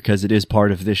 Charles, because it is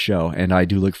part of this show, and I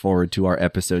do look forward to our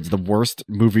episodes. The worst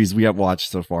movies we have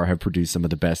watched so far have produced some of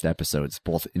the best episodes,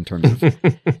 both in terms of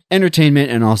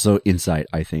entertainment and also insight,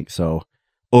 I think. So,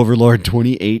 Overlord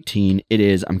 2018, it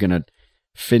is. I'm going to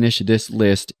finish this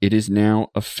list. It is now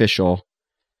official.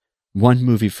 1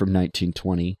 movie from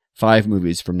 1920, 5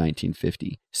 movies from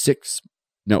 1950,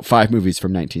 5 movies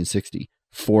from 1960,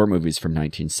 4 movies from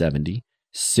 1970,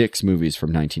 6 movies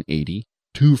from 1980,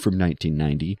 2 from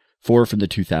 1990, 4 from the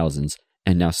 2000s,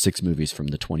 and now 6 movies from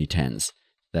the 2010s.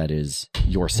 That is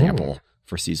your sample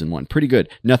for season 1. Pretty good.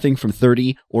 Nothing from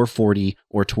 30 or 40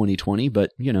 or 2020,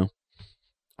 but, you know,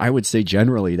 I would say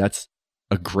generally that's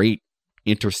a great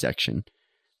intersection.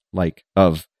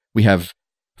 We have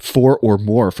 4 or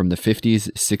more from the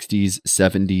 50s, 60s,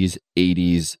 70s,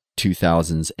 80s,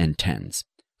 2000s, and 10s.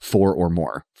 4 or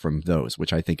more from those,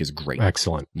 which I think is great.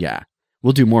 Excellent. Yeah.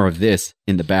 We'll do more of this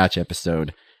in the batch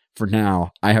episode. For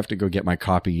now, I have to go get my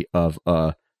copy of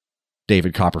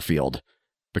David Copperfield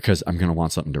because I'm going to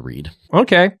want something to read.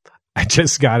 Okay. I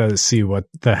just got to see what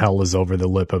the hell is over the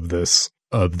lip of this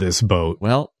boat.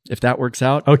 Well, if that works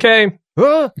out. Okay.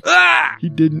 He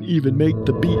didn't even make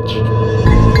the beach.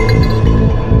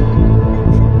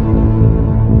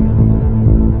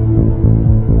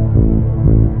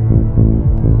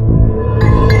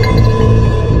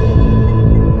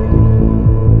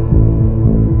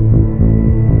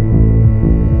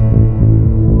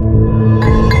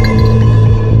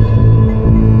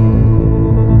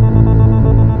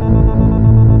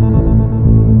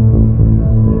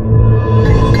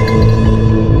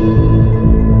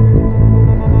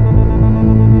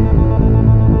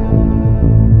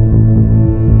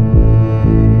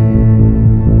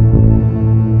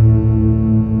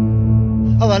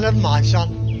 Oh, never mind, son.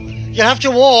 You have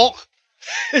to walk.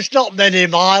 It's not many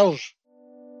miles.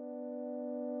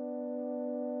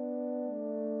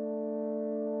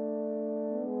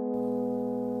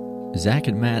 Zach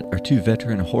and Matt are 2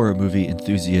 veteran horror movie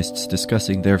enthusiasts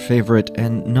discussing their favorite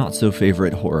and not so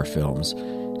favorite horror films.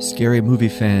 Scary movie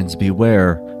fans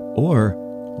beware, or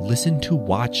listen to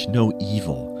Watch No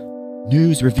Evil.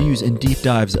 News, reviews, and deep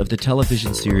dives of the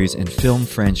television series and film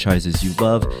franchises you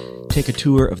love. Take a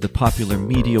tour of the popular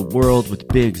media world with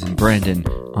Biggs and Brandon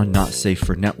on Not Safe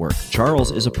for Network.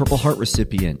 Charles is a Purple Heart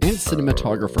recipient and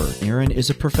cinematographer. Aaron is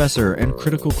a professor and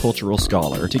critical cultural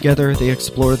scholar. Together, they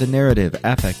explore the narrative,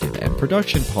 affective, and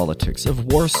production politics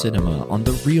of war cinema on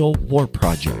The Real War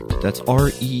Project. That's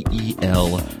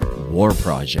REEL War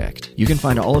Project. You can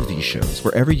find all of these shows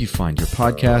wherever you find your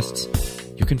podcasts.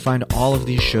 You can find all of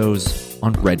these shows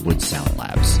on Redwood Sound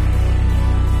Labs.